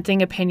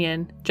dissenting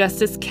opinion,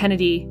 Justice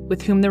Kennedy,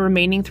 with whom the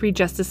remaining 3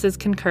 justices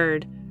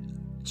concurred,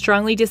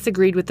 strongly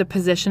disagreed with the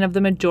position of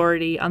the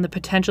majority on the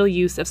potential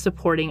use of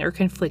supporting or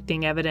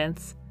conflicting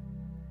evidence.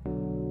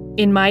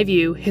 In my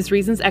view, his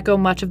reasons echo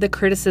much of the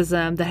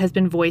criticism that has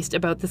been voiced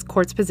about this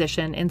court's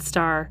position in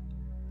Starr.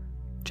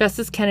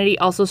 Justice Kennedy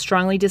also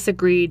strongly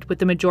disagreed with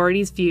the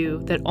majority's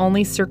view that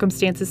only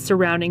circumstances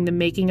surrounding the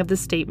making of the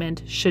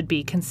statement should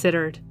be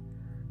considered.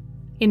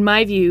 In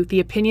my view, the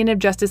opinion of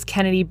Justice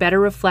Kennedy better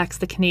reflects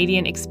the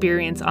Canadian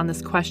experience on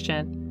this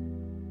question.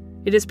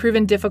 It has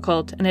proven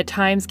difficult and at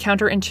times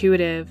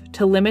counterintuitive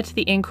to limit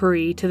the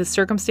inquiry to the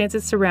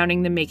circumstances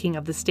surrounding the making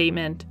of the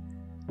statement.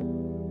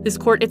 This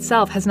court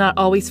itself has not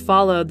always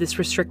followed this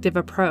restrictive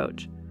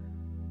approach.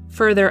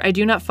 Further, I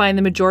do not find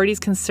the majority's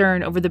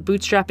concern over the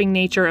bootstrapping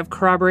nature of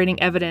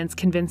corroborating evidence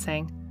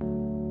convincing.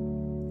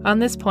 On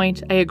this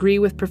point, I agree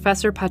with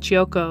Professor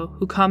Paciocco,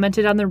 who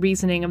commented on the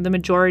reasoning of the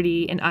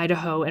majority in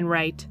Idaho and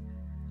Wright.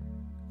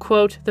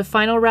 Quote, "The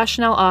final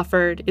rationale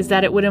offered is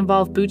that it would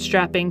involve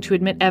bootstrapping to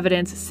admit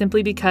evidence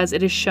simply because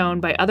it is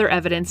shown by other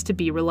evidence to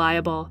be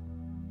reliable.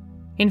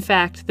 In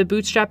fact, the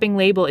bootstrapping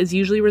label is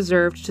usually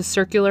reserved to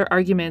circular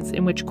arguments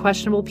in which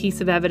questionable piece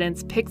of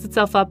evidence picks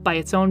itself up by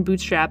its own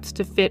bootstraps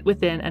to fit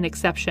within an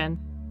exception.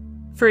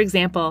 For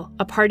example,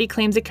 a party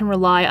claims it can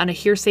rely on a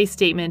hearsay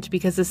statement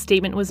because the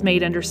statement was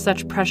made under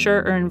such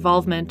pressure or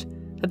involvement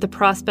that the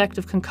prospect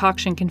of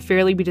concoction can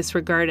fairly be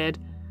disregarded,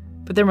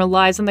 but then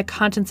relies on the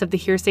contents of the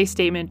hearsay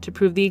statement to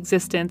prove the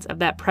existence of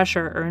that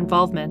pressure or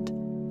involvement.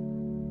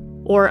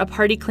 Or a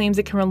party claims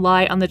it can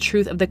rely on the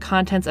truth of the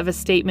contents of a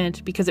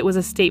statement because it was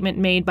a statement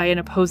made by an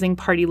opposing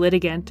party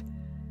litigant,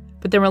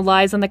 but then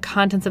relies on the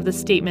contents of the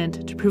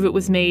statement to prove it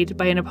was made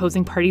by an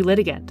opposing party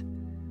litigant.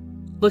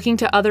 Looking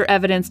to other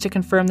evidence to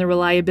confirm the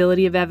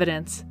reliability of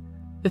evidence,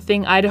 the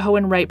thing Idaho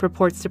and Wright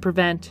purports to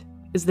prevent,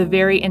 is the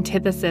very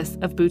antithesis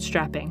of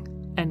bootstrapping."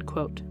 End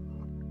quote.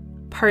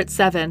 Part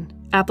 7.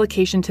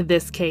 Application to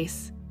this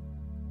case.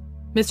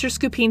 Mr.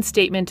 Scupine's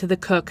statement to the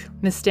cook,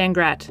 Miss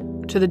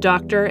Stangrat, to the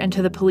doctor, and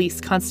to the police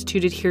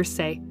constituted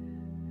hearsay.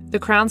 The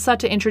Crown sought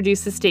to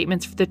introduce the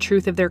statements for the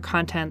truth of their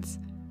contents.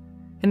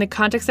 In the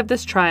context of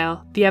this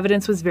trial, the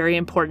evidence was very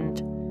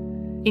important.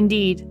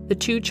 Indeed, the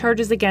two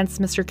charges against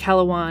Mr.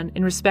 Callawhan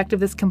in respect of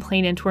this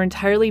complainant were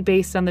entirely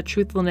based on the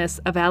truthfulness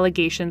of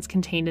allegations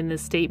contained in the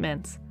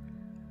statements.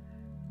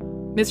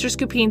 Mr.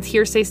 Scupine's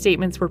hearsay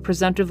statements were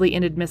presumptively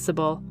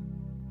inadmissible.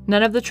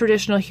 None of the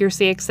traditional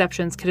hearsay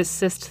exceptions could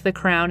assist the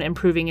Crown in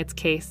proving its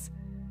case.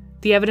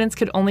 The evidence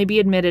could only be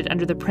admitted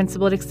under the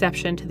principled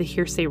exception to the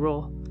hearsay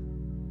rule.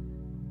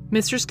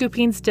 Mr.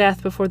 Scupine's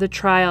death before the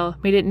trial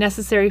made it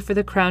necessary for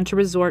the Crown to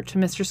resort to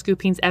Mr.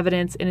 Scupine's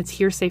evidence in its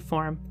hearsay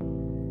form.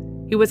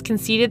 It was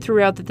conceded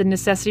throughout that the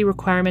necessity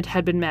requirement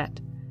had been met.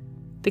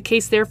 The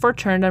case therefore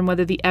turned on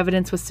whether the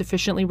evidence was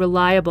sufficiently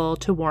reliable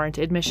to warrant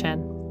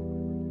admission.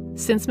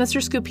 Since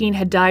Mr. Scupine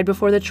had died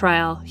before the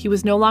trial, he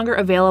was no longer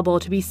available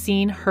to be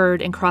seen,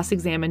 heard, and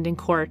cross-examined in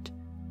court.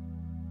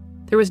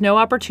 There was no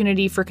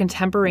opportunity for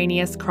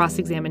contemporaneous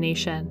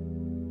cross-examination.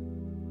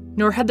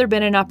 Nor had there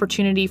been an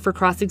opportunity for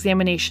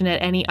cross-examination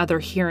at any other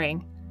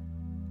hearing.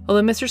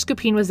 Although Mr.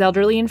 Scupine was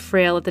elderly and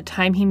frail at the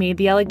time he made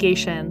the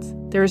allegations,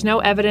 there is no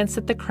evidence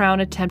that the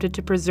Crown attempted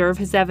to preserve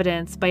his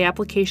evidence by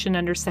application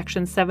under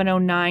Section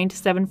 709 to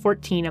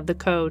 714 of the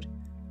Code.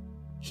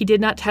 He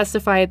did not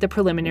testify at the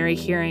preliminary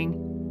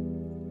hearing.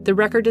 The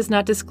record does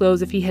not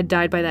disclose if he had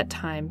died by that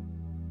time.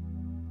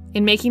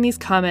 In making these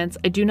comments,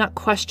 I do not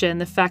question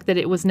the fact that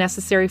it was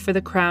necessary for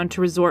the Crown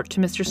to resort to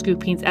Mr.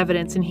 Scupine's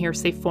evidence in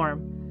hearsay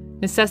form.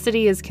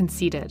 Necessity is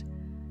conceded.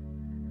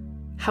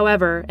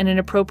 However, in an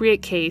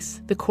appropriate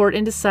case, the court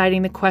in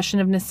deciding the question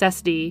of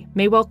necessity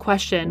may well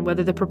question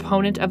whether the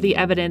proponent of the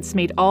evidence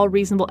made all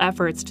reasonable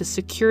efforts to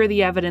secure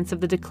the evidence of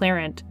the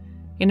declarant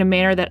in a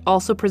manner that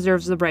also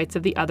preserves the rights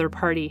of the other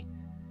party.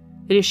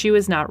 The issue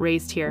is not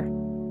raised here.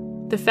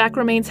 The fact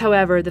remains,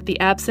 however, that the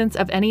absence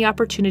of any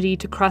opportunity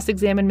to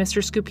cross-examine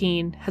Mr.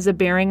 Scupine has a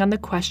bearing on the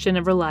question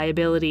of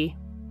reliability.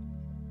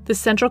 The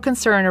central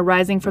concern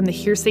arising from the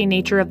hearsay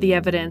nature of the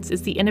evidence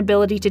is the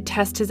inability to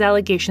test his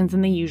allegations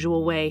in the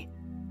usual way.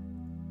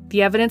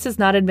 The evidence is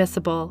not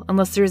admissible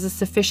unless there is a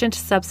sufficient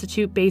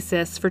substitute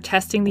basis for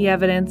testing the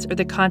evidence or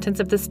the contents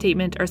of the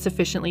statement are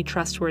sufficiently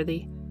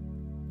trustworthy.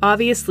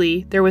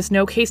 Obviously, there was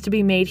no case to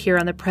be made here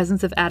on the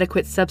presence of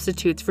adequate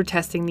substitutes for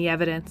testing the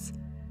evidence.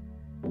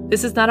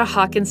 This is not a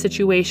Hawkins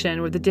situation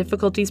where the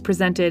difficulties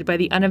presented by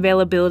the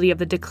unavailability of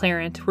the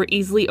declarant were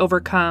easily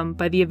overcome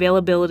by the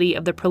availability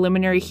of the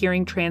preliminary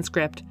hearing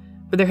transcript,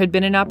 where there had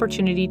been an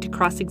opportunity to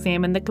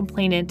cross-examine the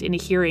complainant in a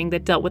hearing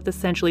that dealt with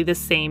essentially the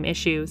same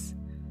issues.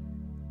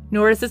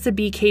 Nor is this a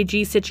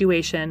BKG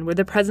situation where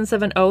the presence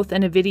of an oath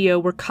and a video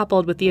were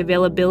coupled with the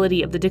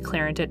availability of the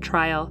declarant at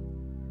trial.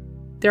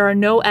 There are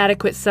no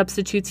adequate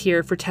substitutes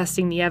here for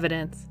testing the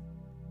evidence.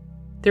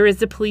 There is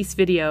the police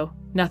video,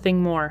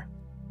 nothing more.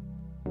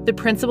 The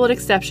principled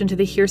exception to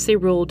the hearsay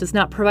rule does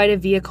not provide a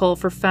vehicle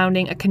for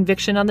founding a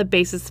conviction on the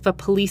basis of a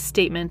police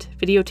statement,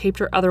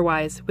 videotaped or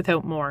otherwise,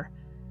 without more.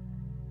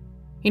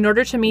 In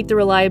order to meet the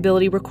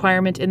reliability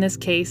requirement in this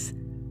case,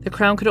 the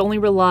Crown could only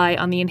rely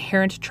on the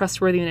inherent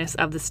trustworthiness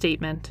of the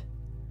statement.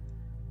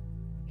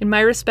 In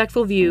my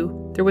respectful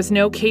view, there was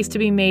no case to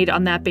be made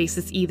on that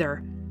basis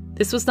either.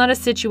 This was not a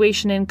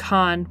situation in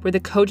Conn where the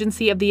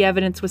cogency of the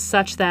evidence was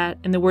such that,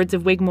 in the words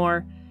of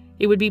Wigmore,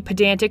 it would be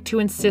pedantic to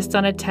insist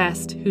on a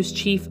test whose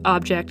chief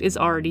object is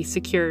already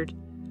secured.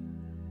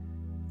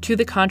 To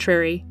the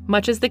contrary,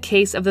 much as the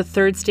case of the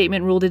third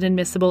statement ruled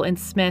inadmissible in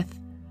Smith,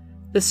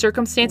 the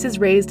circumstances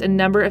raised a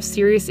number of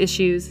serious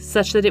issues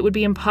such that it would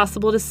be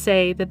impossible to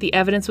say that the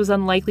evidence was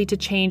unlikely to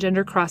change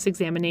under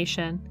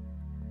cross-examination.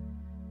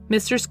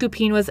 Mr.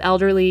 Scupine was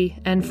elderly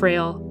and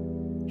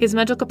frail. His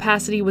mental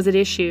capacity was at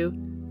issue.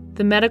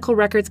 The medical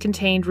records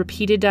contained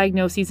repeated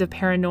diagnoses of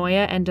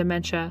paranoia and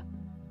dementia.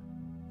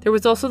 There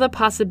was also the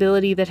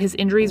possibility that his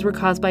injuries were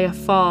caused by a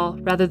fall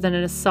rather than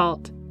an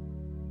assault.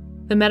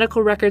 The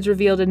medical records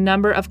revealed a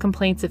number of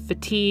complaints of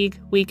fatigue,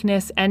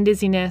 weakness, and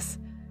dizziness,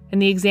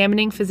 and the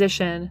examining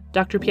physician,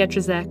 Dr.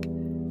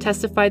 Pietrzak,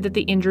 testified that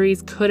the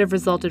injuries could have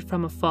resulted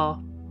from a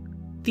fall.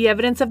 The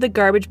evidence of the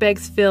garbage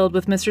bags filled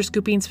with Mr.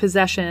 Skupin's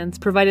possessions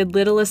provided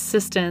little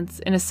assistance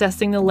in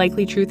assessing the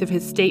likely truth of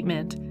his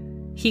statement.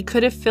 He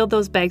could have filled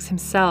those bags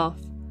himself.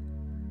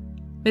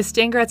 Ms.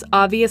 Stangrat's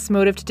obvious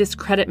motive to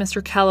discredit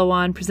Mr.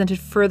 Callawhan presented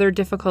further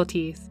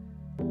difficulties.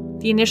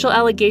 The initial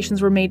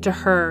allegations were made to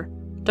her.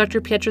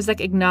 Dr.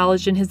 Pietrzak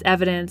acknowledged in his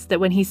evidence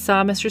that when he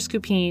saw Mr.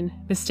 Skupin,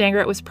 Ms.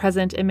 Stangrat was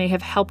present and may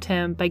have helped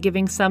him by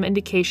giving some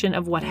indication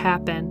of what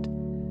happened.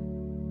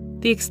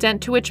 The extent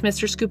to which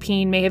Mr.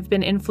 Skupin may have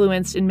been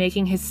influenced in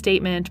making his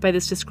statement by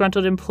this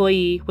disgruntled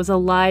employee was a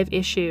live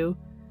issue.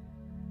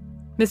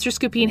 Mr.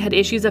 Skupin had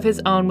issues of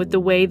his own with the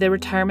way the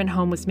retirement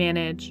home was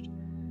managed.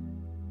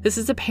 This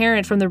is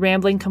apparent from the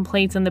rambling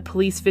complaints in the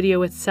police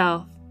video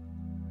itself.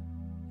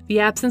 The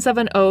absence of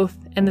an oath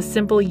and the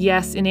simple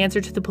yes in answer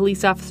to the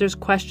police officer's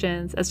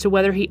questions as to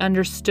whether he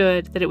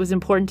understood that it was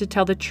important to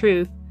tell the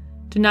truth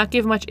did not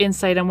give much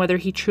insight on whether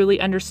he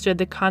truly understood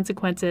the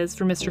consequences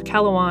for Mr.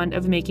 Callawhan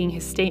of making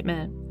his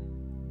statement.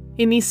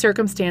 In these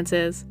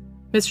circumstances,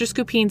 Mr.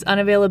 Skupin's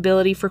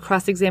unavailability for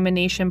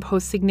cross-examination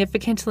posed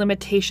significant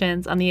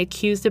limitations on the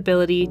accused's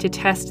ability to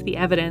test the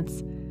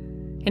evidence,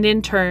 and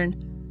in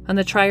turn, on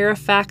the trier of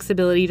fact's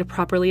ability to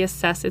properly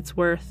assess its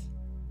worth.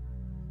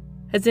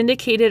 As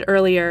indicated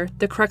earlier,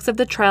 the crux of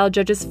the trial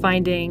judge's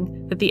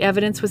finding that the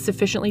evidence was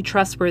sufficiently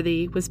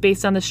trustworthy was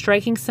based on the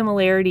striking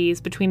similarities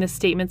between the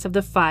statements of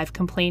the 5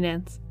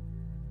 complainants.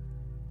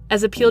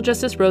 As Appeal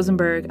Justice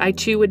Rosenberg, I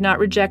too would not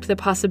reject the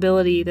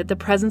possibility that the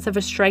presence of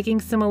a striking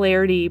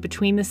similarity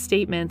between the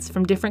statements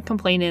from different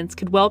complainants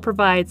could well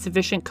provide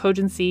sufficient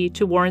cogency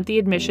to warrant the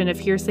admission of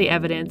hearsay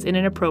evidence in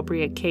an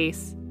appropriate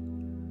case.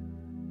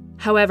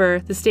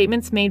 However, the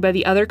statements made by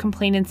the other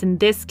complainants in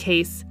this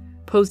case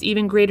posed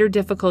even greater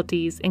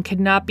difficulties and could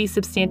not be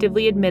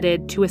substantively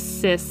admitted to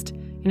assist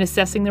in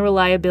assessing the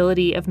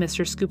reliability of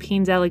Mr.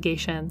 Skupin's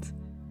allegations.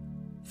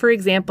 For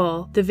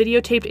example, the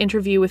videotaped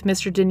interview with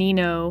Mr.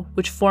 Danino,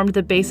 which formed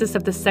the basis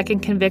of the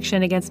second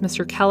conviction against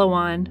Mr.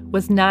 Callawhan,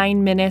 was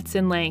 9 minutes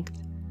in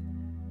length.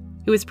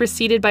 It was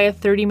preceded by a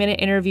 30-minute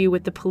interview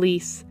with the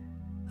police.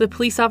 The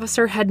police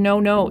officer had no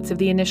notes of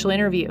the initial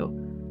interview.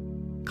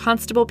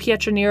 Constable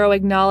Pietranero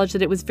acknowledged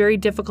that it was very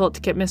difficult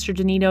to get Mr.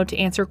 Danino to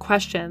answer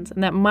questions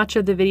and that much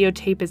of the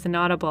videotape is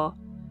inaudible.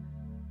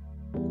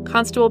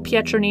 Constable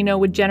Pietranino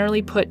would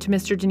generally put to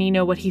Mr.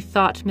 Danino what he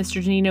thought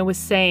Mr. Danino was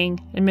saying,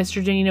 and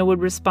Mr. Danino would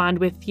respond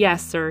with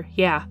yes or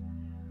yeah.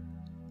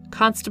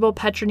 Constable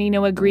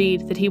Pietranino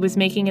agreed that he was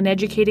making an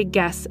educated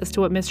guess as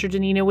to what Mr.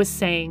 Danino was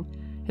saying,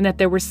 and that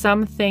there were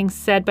some things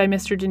said by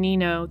Mr.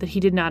 Danino that he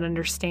did not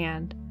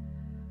understand.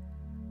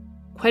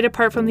 Quite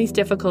apart from these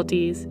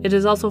difficulties, it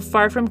is also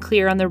far from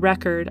clear on the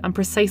record on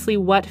precisely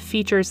what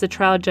features the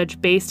trial judge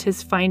based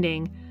his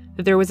finding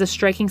that there was a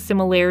striking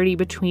similarity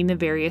between the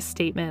various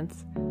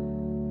statements.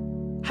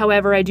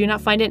 However, I do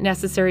not find it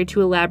necessary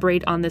to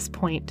elaborate on this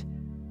point.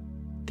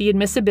 The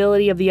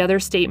admissibility of the other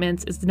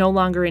statements is no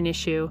longer an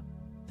issue.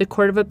 The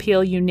Court of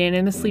Appeal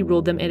unanimously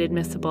ruled them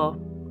inadmissible.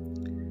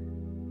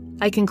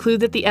 I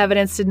conclude that the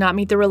evidence did not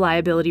meet the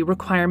reliability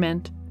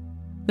requirement.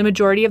 The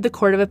majority of the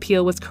Court of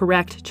Appeal was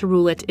correct to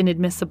rule it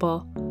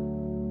inadmissible.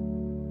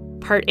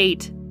 Part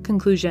 8.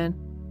 Conclusion.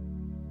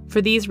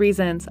 For these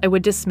reasons, I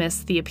would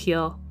dismiss the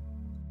appeal.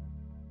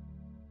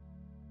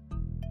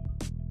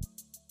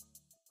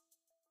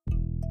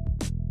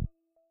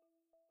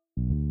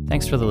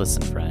 Thanks for the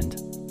listen, friend.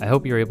 I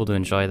hope you're able to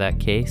enjoy that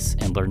case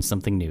and learn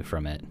something new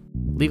from it.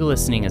 Legal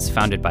Listening is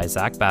founded by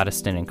Zach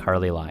Battiston and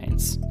Carly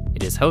Lyons.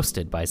 It is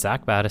hosted by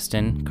Zach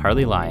Battiston,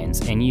 Carly Lyons,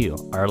 and you,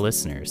 our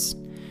listeners.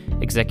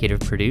 Executive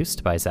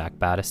produced by Zach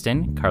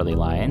Battiston, Carly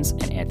Lyons,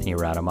 and Anthony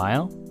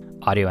Radomile.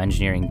 Audio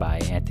engineering by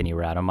Anthony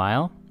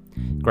Radomile.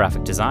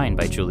 Graphic design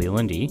by Julie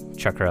Lundy.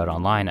 Check her out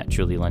online at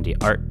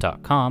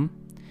julielundyart.com.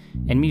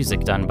 And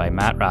music done by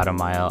Matt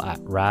Radomile at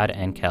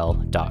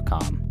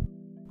radandkel.com.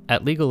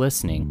 At Legal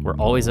Listening, we're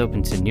always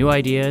open to new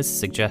ideas,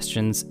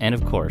 suggestions, and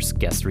of course,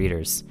 guest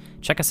readers.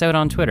 Check us out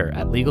on Twitter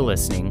at Legal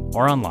Listening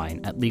or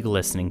online at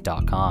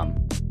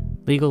legallistening.com.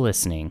 Legal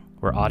Listening,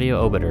 where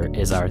audio obiter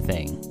is our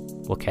thing.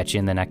 We'll catch you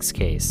in the next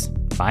case.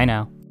 Bye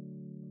now.